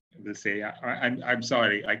will say, I'm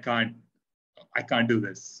sorry, I can't do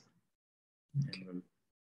this. Okay. And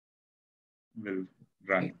will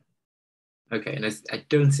run. Okay, and I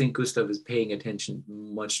don't think Gustav is paying attention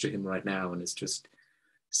much to him right now, and is just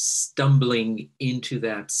stumbling into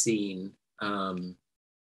that scene.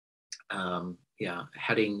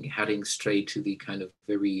 Heading straight to the kind of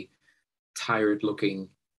very tired-looking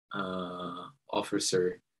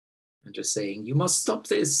officer, and just saying, "You must stop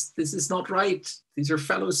this. This is not right. These are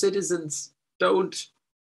fellow citizens. Don't."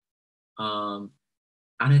 And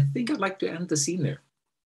I think I'd like to end the scene there.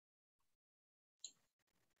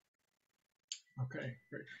 Okay,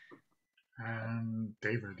 great. And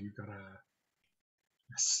David, you've got a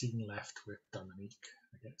scene left with Dominique,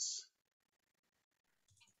 I guess.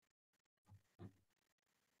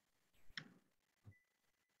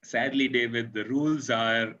 Sadly, David, the rules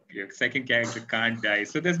are your second character can't die,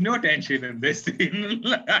 so there's no tension in this scene.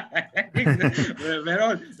 we're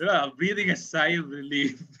all breathing a sigh of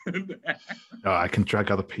relief. Oh, I can drag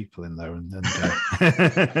other people in there and then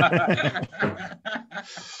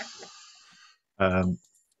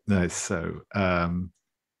no, so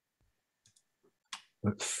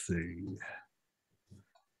let's see.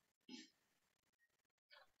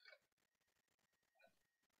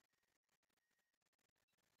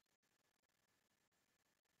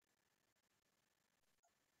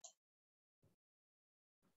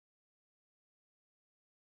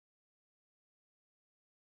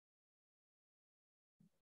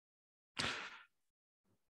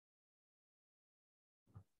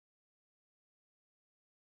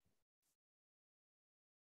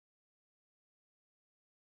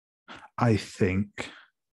 I think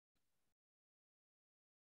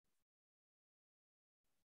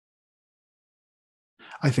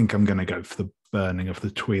I'm going to go for the burning of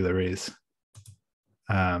the Tuileries.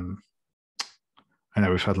 I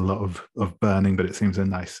know we've had a lot of burning, but it seems a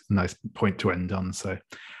nice point to end on. So,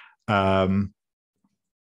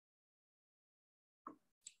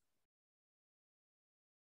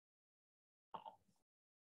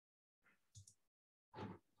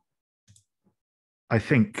 I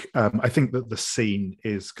think that the scene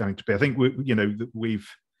is going to be. I think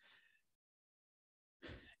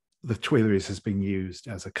the Tuileries has been used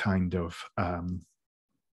as a kind of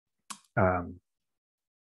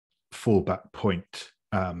fallback point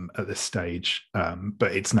at this stage,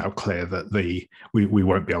 but it's now clear that we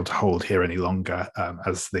won't be able to hold here any longer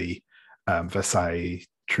as the Versailles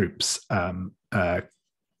troops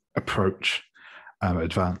approach,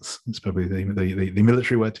 advance. It's probably the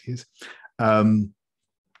military word to use.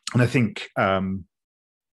 And I think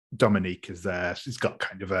Dominique is there. She's got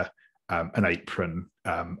kind of an apron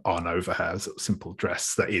on over her, sort of simple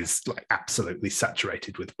dress that is like absolutely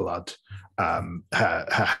saturated with blood. Her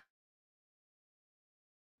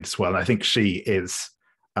as well. I think she is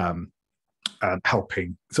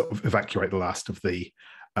helping sort of evacuate the last of the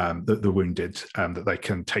wounded that they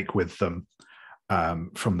can take with them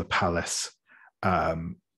from the palace.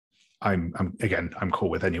 I'm cool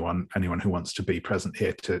with anyone who wants to be present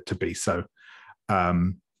here to be so.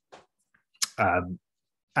 And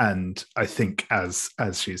I think as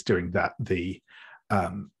she's doing that,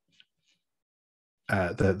 some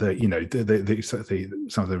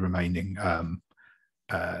of the remaining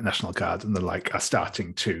National Guard and the like are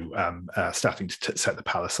starting to set the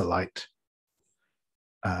palace alight.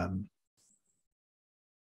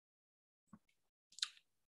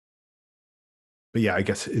 But yeah, I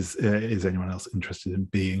guess is anyone else interested in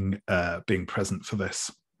being present for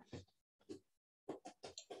this?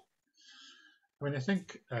 I mean, I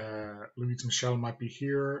think Louise Michel might be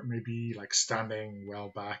here, maybe like standing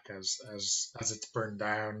well back as it's burned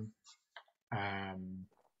down. I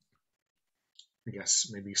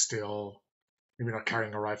guess maybe not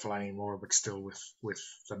carrying a rifle anymore, but still with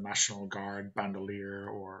the National Guard bandolier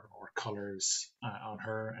or colors on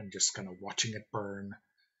her, and just kind of watching it burn.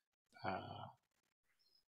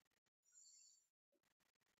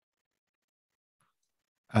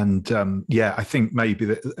 And yeah, I think maybe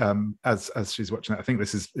that as she's watching it, I think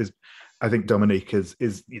this is I think Dominique is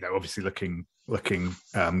obviously looking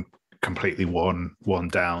completely worn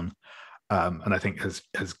down, and I think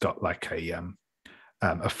has got like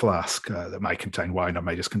a flask that may contain wine or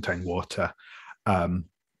may just contain water, and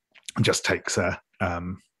just takes a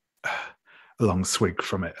long swig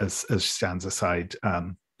from it as she stands aside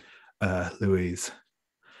Louise,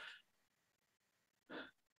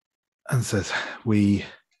 and says,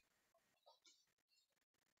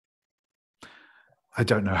 I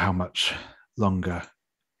don't know how much longer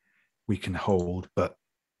we can hold, but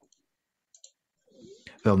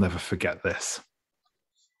they'll never forget this.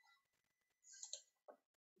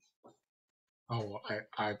 Oh,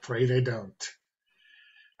 I pray they don't.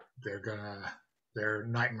 Their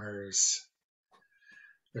nightmares,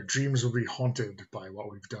 their dreams will be haunted by what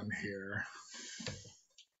we've done here.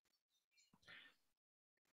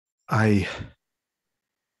 I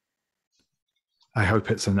hope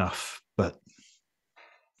it's enough, but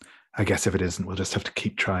I guess if it isn't, we'll just have to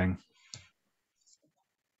keep trying.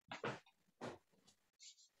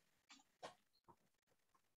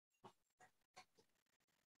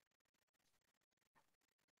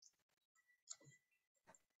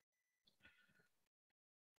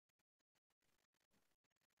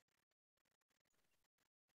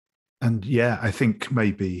 And yeah, I think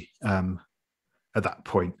maybe at that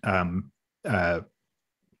point,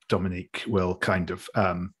 Dominique will kind of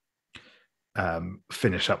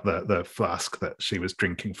finish up the flask that she was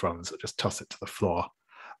drinking from, so just toss it to the floor,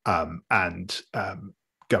 and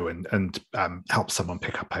go and help someone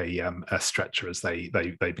pick up a stretcher as they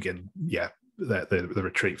begin the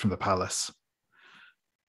retreat from the palace.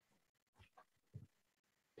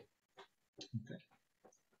 Okay.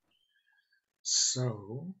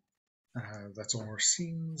 So that's all our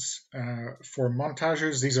scenes. For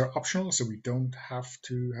montages, these are optional, so we don't have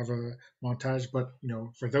to have a montage. But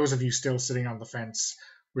for those of you still sitting on the fence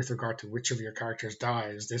with regard to which of your characters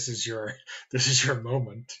dies, this is your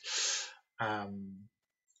moment. I'm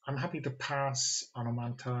happy to pass on a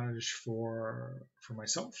montage for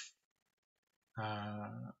myself.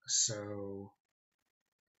 So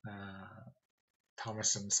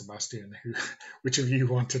Thomas and Sebastian, which of you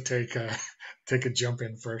want to take a jump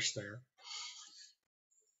in first there?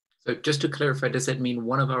 So just to clarify, does that mean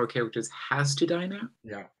one of our characters has to die now?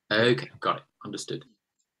 Yeah. Okay, got it. Understood.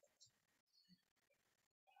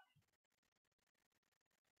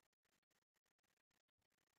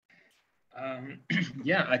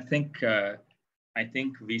 Yeah, I think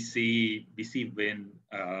we see Vin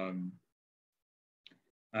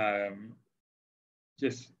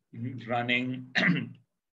just running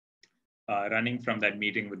running from that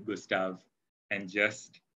meeting with Gustav, and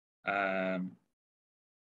just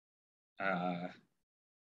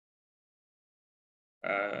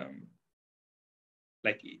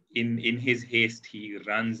like in his haste, he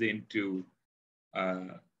runs into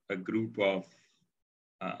a group of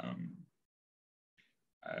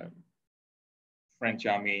French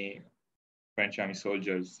army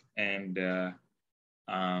soldiers, and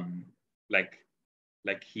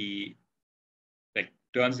he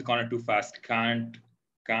turns the corner too fast, can't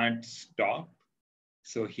stop,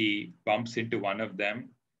 so he bumps into one of them,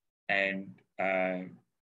 and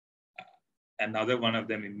another one of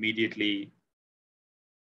them immediately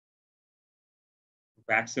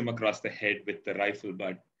whacks him across the head with the rifle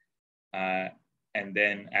butt, and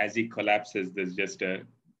then as he collapses,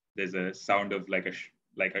 there's a sound of like a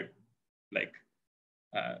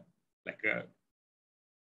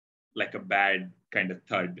bad kind of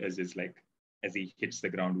thud as he hits the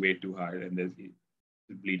ground way too hard, and he's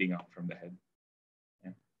bleeding out from the head.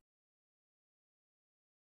 Yeah.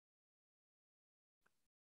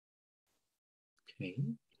 Okay.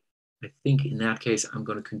 I think in that case, I'm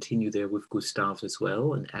going to continue there with Gustav as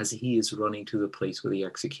well. And as he is running to the place where the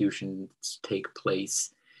executions take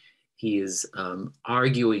place, he is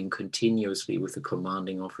arguing continuously with the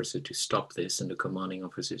commanding officer to stop this. And the commanding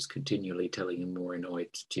officer is continually telling him, more annoyed,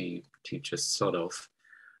 to just sod off,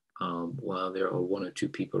 while there are one or two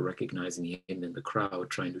people recognizing him in the crowd,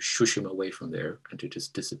 trying to shush him away from there and to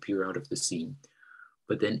just disappear out of the scene.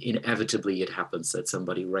 But then inevitably it happens that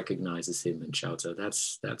somebody recognizes him and shouts out,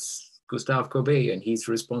 that's Gustave Courbet, and he's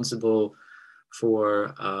responsible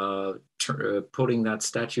for putting that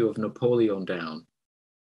statue of Napoleon down.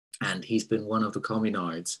 And he's been one of the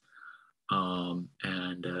communards.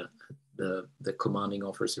 The commanding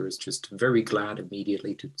officer is just very glad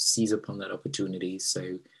immediately to seize upon that opportunity.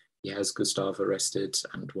 So he has Gustave arrested,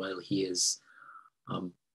 and while he is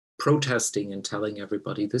protesting and telling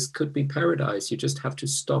everybody this could be paradise, you just have to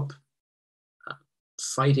stop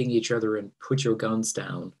fighting each other and put your guns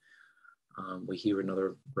down. We hear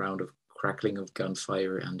another round of crackling of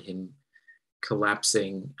gunfire and him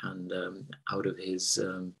collapsing, and out of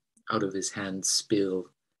his hands spill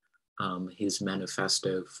his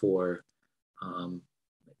manifesto for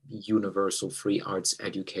universal free arts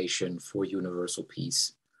education for universal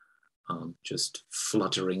peace, just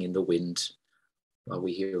fluttering in the wind while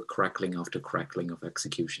we hear crackling after crackling of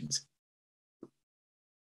executions.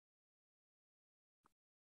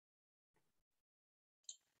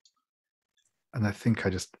 And I think I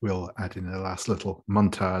just will add in a last little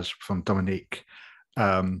montage from Dominique,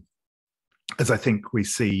 as I think we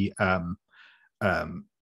see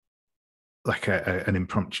like an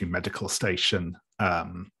impromptu medical station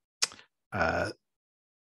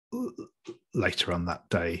later on that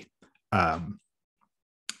day.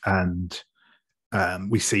 And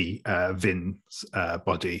we see Vin's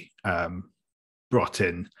body brought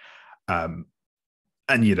in, and,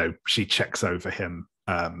 you know, she checks over him,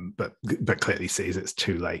 but clearly sees it's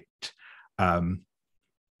too late. And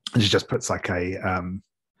she just puts like a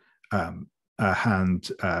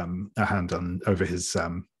hand on over his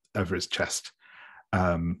chest,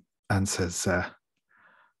 and says,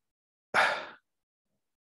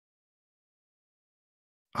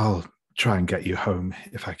 "I'll try and get you home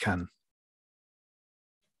if I can."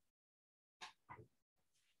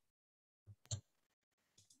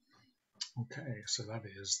 Okay, so that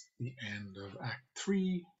is the end of Act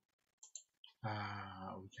 3.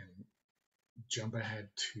 We can jump ahead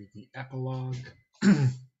to the epilogue.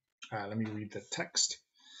 Let me read the text.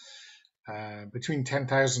 Between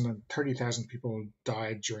 10,000 and 30,000 people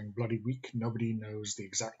died during Bloody Week. Nobody knows the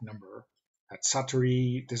exact number. At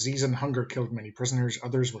Satari, disease and hunger killed many prisoners.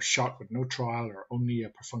 Others were shot with no trial or only a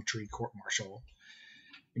perfunctory court-martial.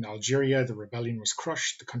 In Algeria, the rebellion was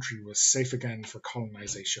crushed. The country was safe again for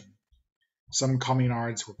colonization. Some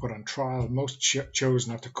communards were put on trial. Most chose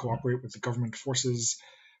not to cooperate with the government forces,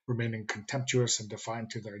 remaining contemptuous and defiant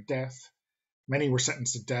to their death. Many were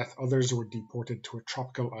sentenced to death. Others were deported to a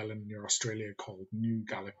tropical island near Australia called New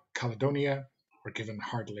Caledonia, or given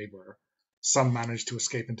hard labor. Some managed to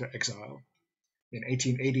escape into exile. In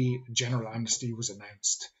 1880, a general amnesty was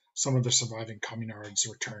announced. Some of the surviving communards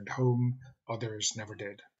returned home. Others never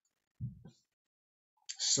did.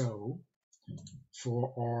 So,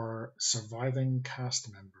 for our surviving cast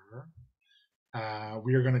member,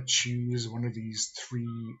 we are going to choose one of these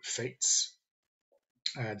three fates.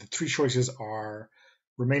 The three choices are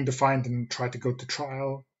remain defiant and try to go to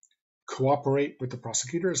trial, cooperate with the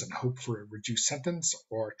prosecutors and hope for a reduced sentence,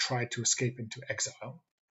 or try to escape into exile.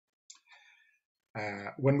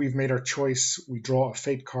 When we've made our choice, we draw a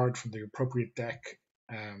fate card from the appropriate deck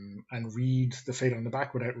and read the fate on the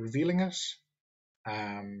back without revealing it.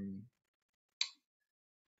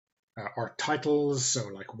 Our titles, so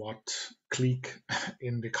like what clique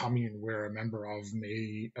in the commune we're a member of,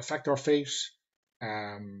 may affect our fate.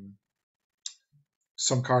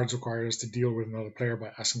 Some cards require us to deal with another player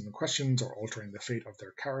by asking them questions or altering the fate of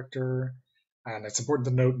their character. And it's important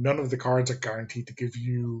to note none of the cards are guaranteed to give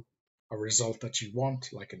you a result that you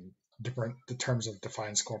want, like in the terms of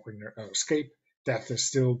defiance, cooperating, or escape. Death is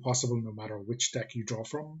still possible no matter which deck you draw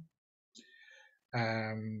from.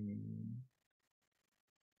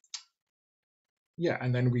 Yeah,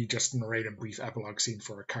 and then we just narrate a brief epilogue scene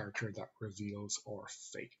for a character that reveals our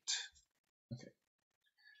fate. Okay.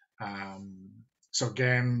 So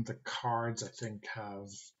again, the cards I think have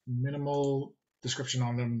minimal description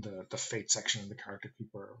on them. The fate section in the character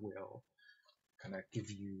keeper will kind of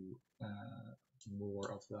give you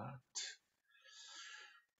more of that.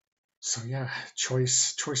 So yeah,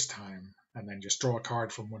 choice time, and then just draw a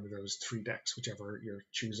card from one of those three decks, whichever you're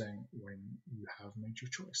choosing when you have made your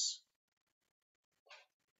choice.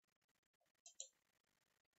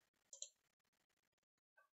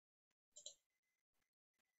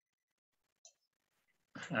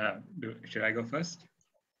 Should I go first?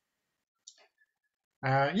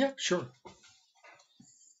 Yeah, sure.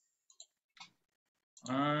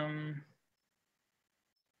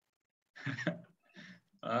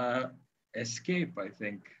 Escape, I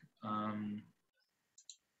think.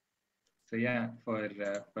 So yeah, for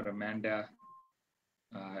Amanda,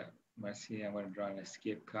 Mercy, I'm going to draw an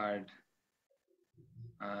escape card.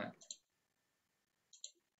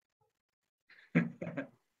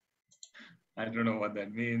 I don't know what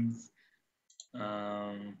that means.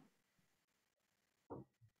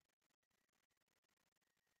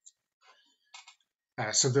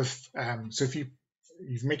 So if you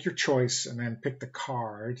make your choice and then pick the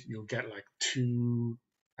card, you'll get like two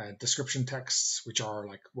description texts, which are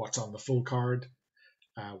like what's on the full card.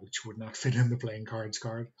 which would not fit in the playing cards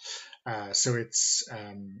card. So it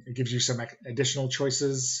gives you some additional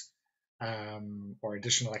choices or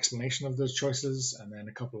additional explanation of those choices, and then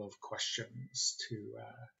a couple of questions to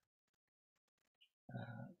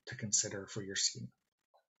consider for your scheme.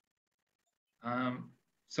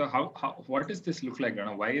 So what does this look like?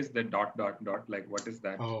 Why is the ... like, what is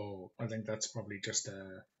that? Oh, I think that's probably just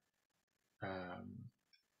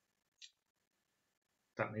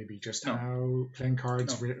that may be just how playing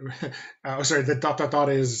cards. Oh, sorry, the ...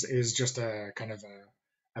 is just a kind of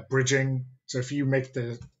a bridging. So if you make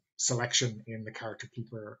the selection in the character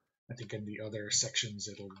keeper, I think in the other sections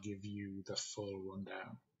it'll give you the full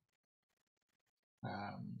rundown.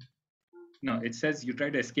 No, it says you try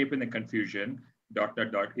to escape in the confusion ...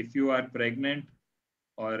 If you are pregnant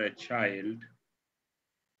or a child ...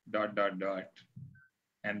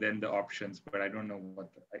 and then the options, but I don't know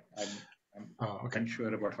what I'm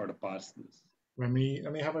unsure about how to parse this. Let me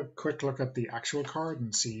have a quick look at the actual card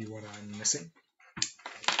and see what I'm missing.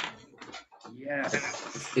 Yes.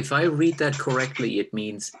 If I read that correctly, it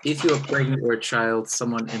means if you're pregnant or a child,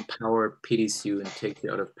 someone in power pities you and takes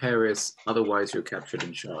you out of Paris. Otherwise, you're captured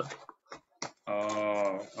and shot.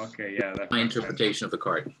 Oh, okay, yeah. That's my interpretation of the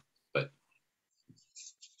card. But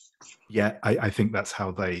yeah, I think that's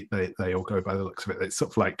how they all go by the looks of it. It's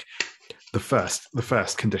sort of like the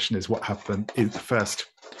first condition is what happened. The first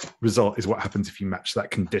result is what happens if you match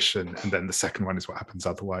that condition, and then the second one is what happens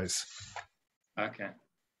otherwise. Okay.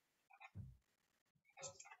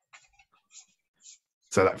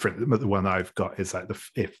 So that for the one I've got is like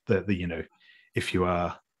if you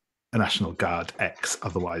are a National Guard X,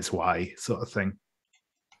 otherwise Y sort of thing.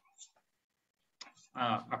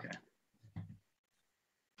 Okay.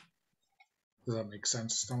 Does that make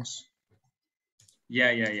sense, Thomas?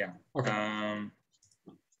 Yeah. Okay.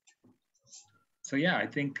 So yeah, I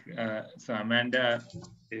think so. Amanda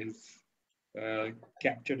is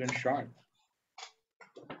captured and shot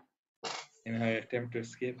in her attempt to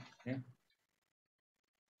escape. Yeah.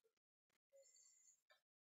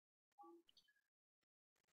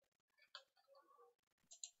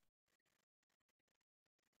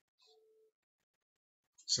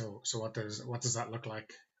 So what does that look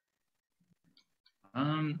like?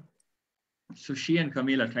 So she and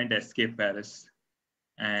Camille are trying to escape Paris,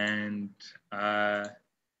 and at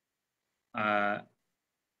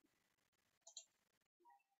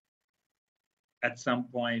some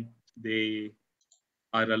point they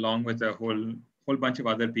are, along with a whole bunch of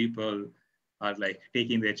other people, are like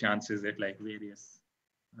taking their chances at like various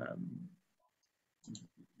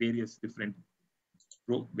different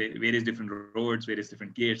roads, various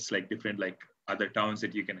different gates, like different like other towns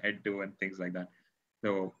that you can head to and things like that.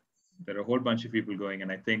 So there are a whole bunch of people going,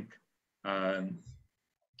 and I think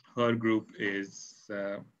her group is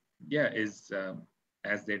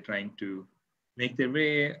as they're trying to make their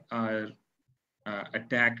way, are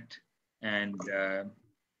attacked, and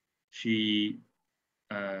she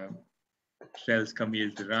tells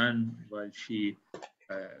Camille to run while she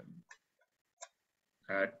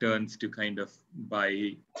turns to kind of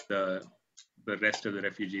buy the rest of the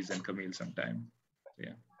refugees and Camille some time.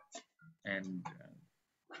 Yeah, and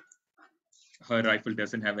her rifle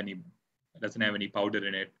doesn't have any powder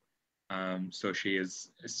in it, so she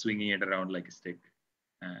is swinging it around like a stick,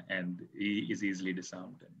 and he is easily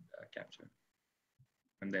disarmed and captured,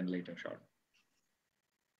 and then later shot.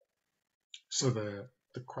 So the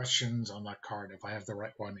questions on that card, if I have the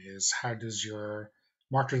right one, is how does your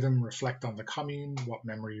martyrdom reflect on the Commune? What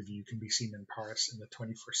memory of you can be seen in Paris in the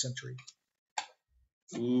 21st century?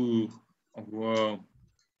 Ooh, whoa.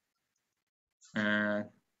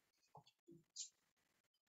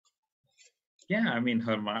 Yeah, I mean,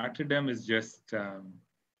 her martyrdom is just,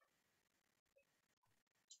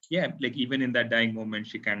 like even in that dying moment,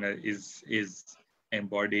 she kind of is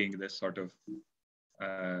embodying this sort of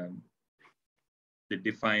the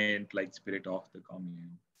defiant like spirit of the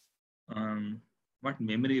Commune. What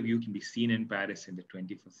memory of you can be seen in Paris in the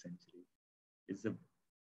 21st century is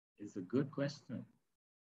a good question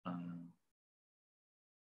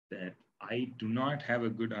that I do not have a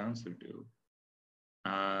good answer to.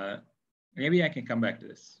 Maybe I can come back to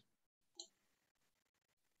this.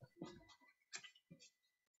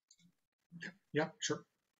 Yeah, sure.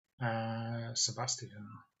 Sebastian.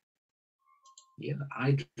 Yeah,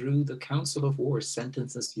 I drew the Council of War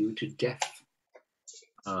sentences you to death.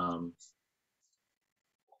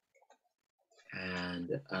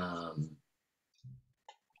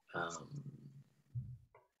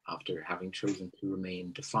 After having chosen to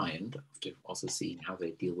remain defiant, after also seeing how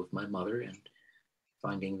they deal with my mother and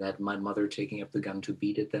finding that my mother taking up the gun to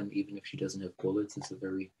beat at them, even if she doesn't have bullets, is a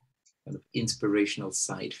very kind of inspirational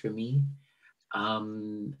side for me.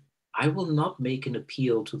 I will not make an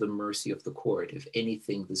appeal to the mercy of the court. If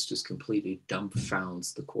anything, this just completely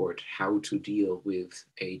dumbfounds the court how to deal with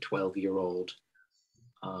a 12-year-old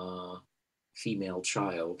female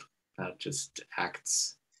child that just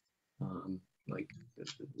acts like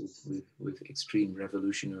with extreme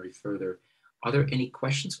revolutionary further. Are there any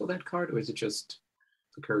questions for that card, or is it just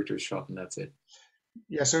the character is shot and that's it?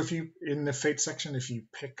 Yeah, so if you, in the fate section, if you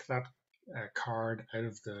pick that card out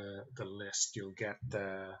of the list, you'll get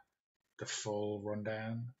the full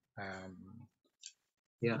rundown.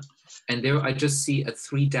 Yeah, and there I just see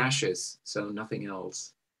 3 dashes, so nothing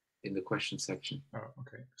else in the question section. Oh,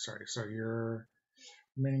 okay, sorry. So you're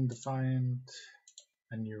remaining defiant,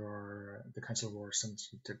 and you're the Council of War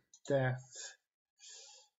sentenced you to death.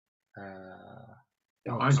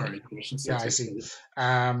 There aren't any questions. Yeah, I see.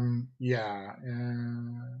 Yeah,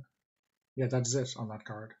 that's it on that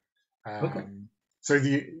card. Okay. So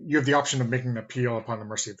you have the option of making an appeal upon the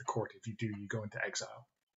mercy of the court. If you do, you go into exile.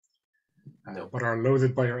 No. But are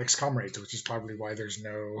loathed by your ex-comrades, which is probably why there's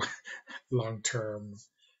no long-term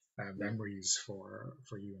memories for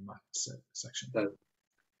you in that section.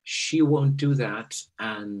 She won't do that,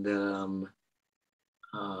 and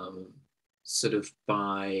sort of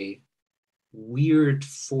by weird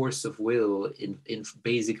force of will,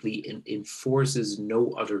 basically enforces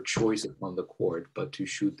no other choice upon the court but to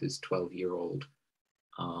shoot this 12-year-old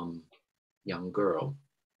young girl,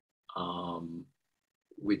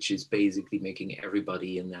 which is basically making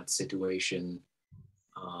everybody in that situation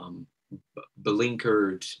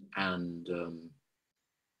blinkered and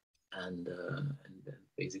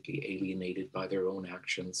basically alienated by their own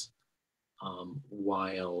actions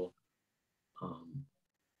while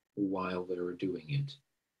they were doing it.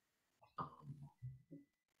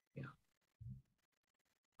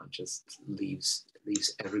 It just leaves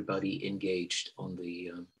everybody engaged on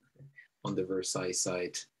the Versailles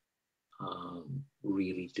side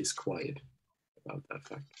really disquiet about that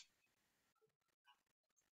fact.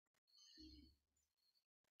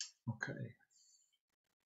 Okay.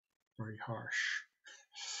 Very harsh.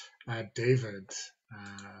 David,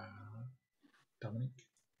 Dominique?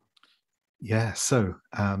 Yeah, so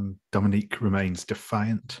Dominique remains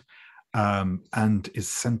defiant and is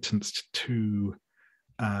sentenced to,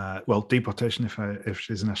 deportation if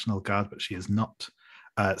she's a National Guard, but she is not.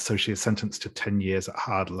 So she is sentenced to 10 years at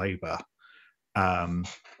hard labor.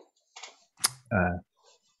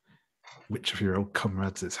 Which of your old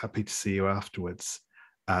comrades is happy to see you afterwards?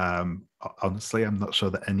 Honestly, I'm not sure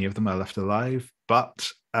that any of them are left alive,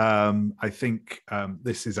 but I think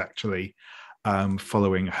this is actually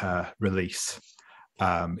following her release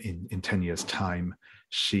in 10 years' time.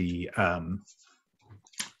 She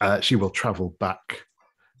will travel back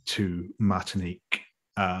to Martinique,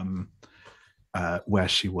 where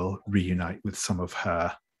she will reunite with some of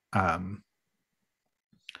her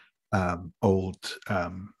old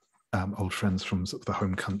friends from sort of the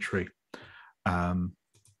home country.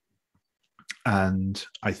 And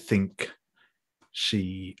I think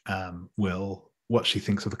she what she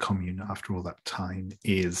thinks of the commune after all that time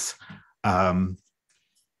is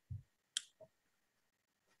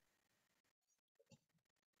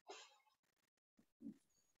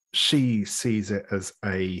she sees it as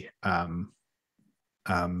a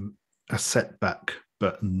setback,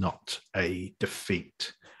 but not a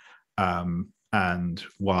defeat. And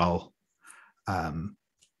while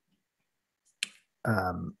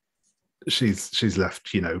she's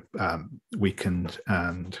left, weakened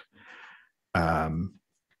and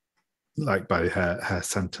like by her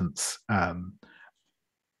sentence,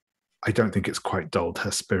 I don't think it's quite dulled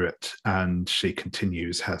her spirit, and she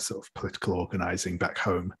continues her sort of political organizing back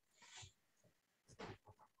home.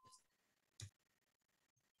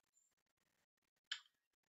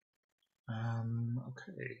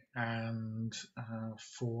 Okay, and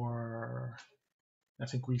I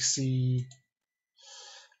think we see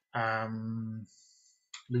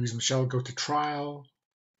Louise Michel go to trial,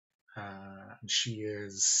 and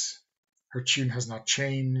her tune has not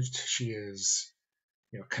changed. She is,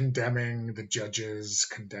 condemning the judges,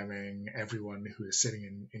 condemning everyone who is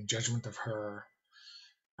sitting in judgment of her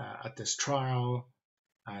at this trial,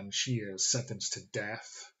 and she is sentenced to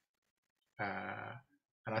death.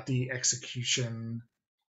 And at the execution,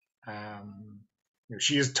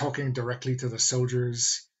 she is talking directly to the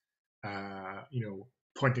soldiers,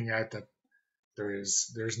 pointing out that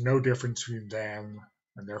there's no difference between them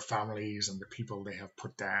and their families and the people they have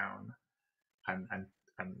put down, and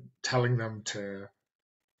telling them to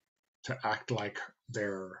act like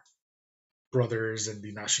their brothers in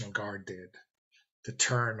the National Guard did, to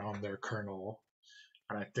turn on their colonel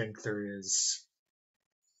And I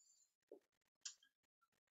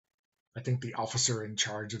think the officer in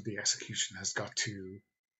charge of the execution has got to,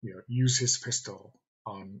 use his pistol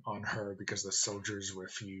on her because the soldiers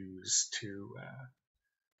refuse to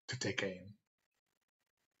take aim.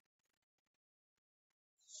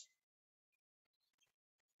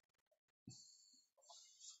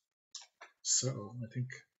 So I think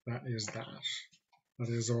that is that. That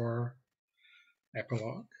is our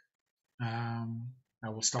epilogue. I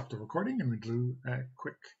will stop the recording and we'll do a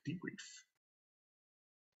quick debrief.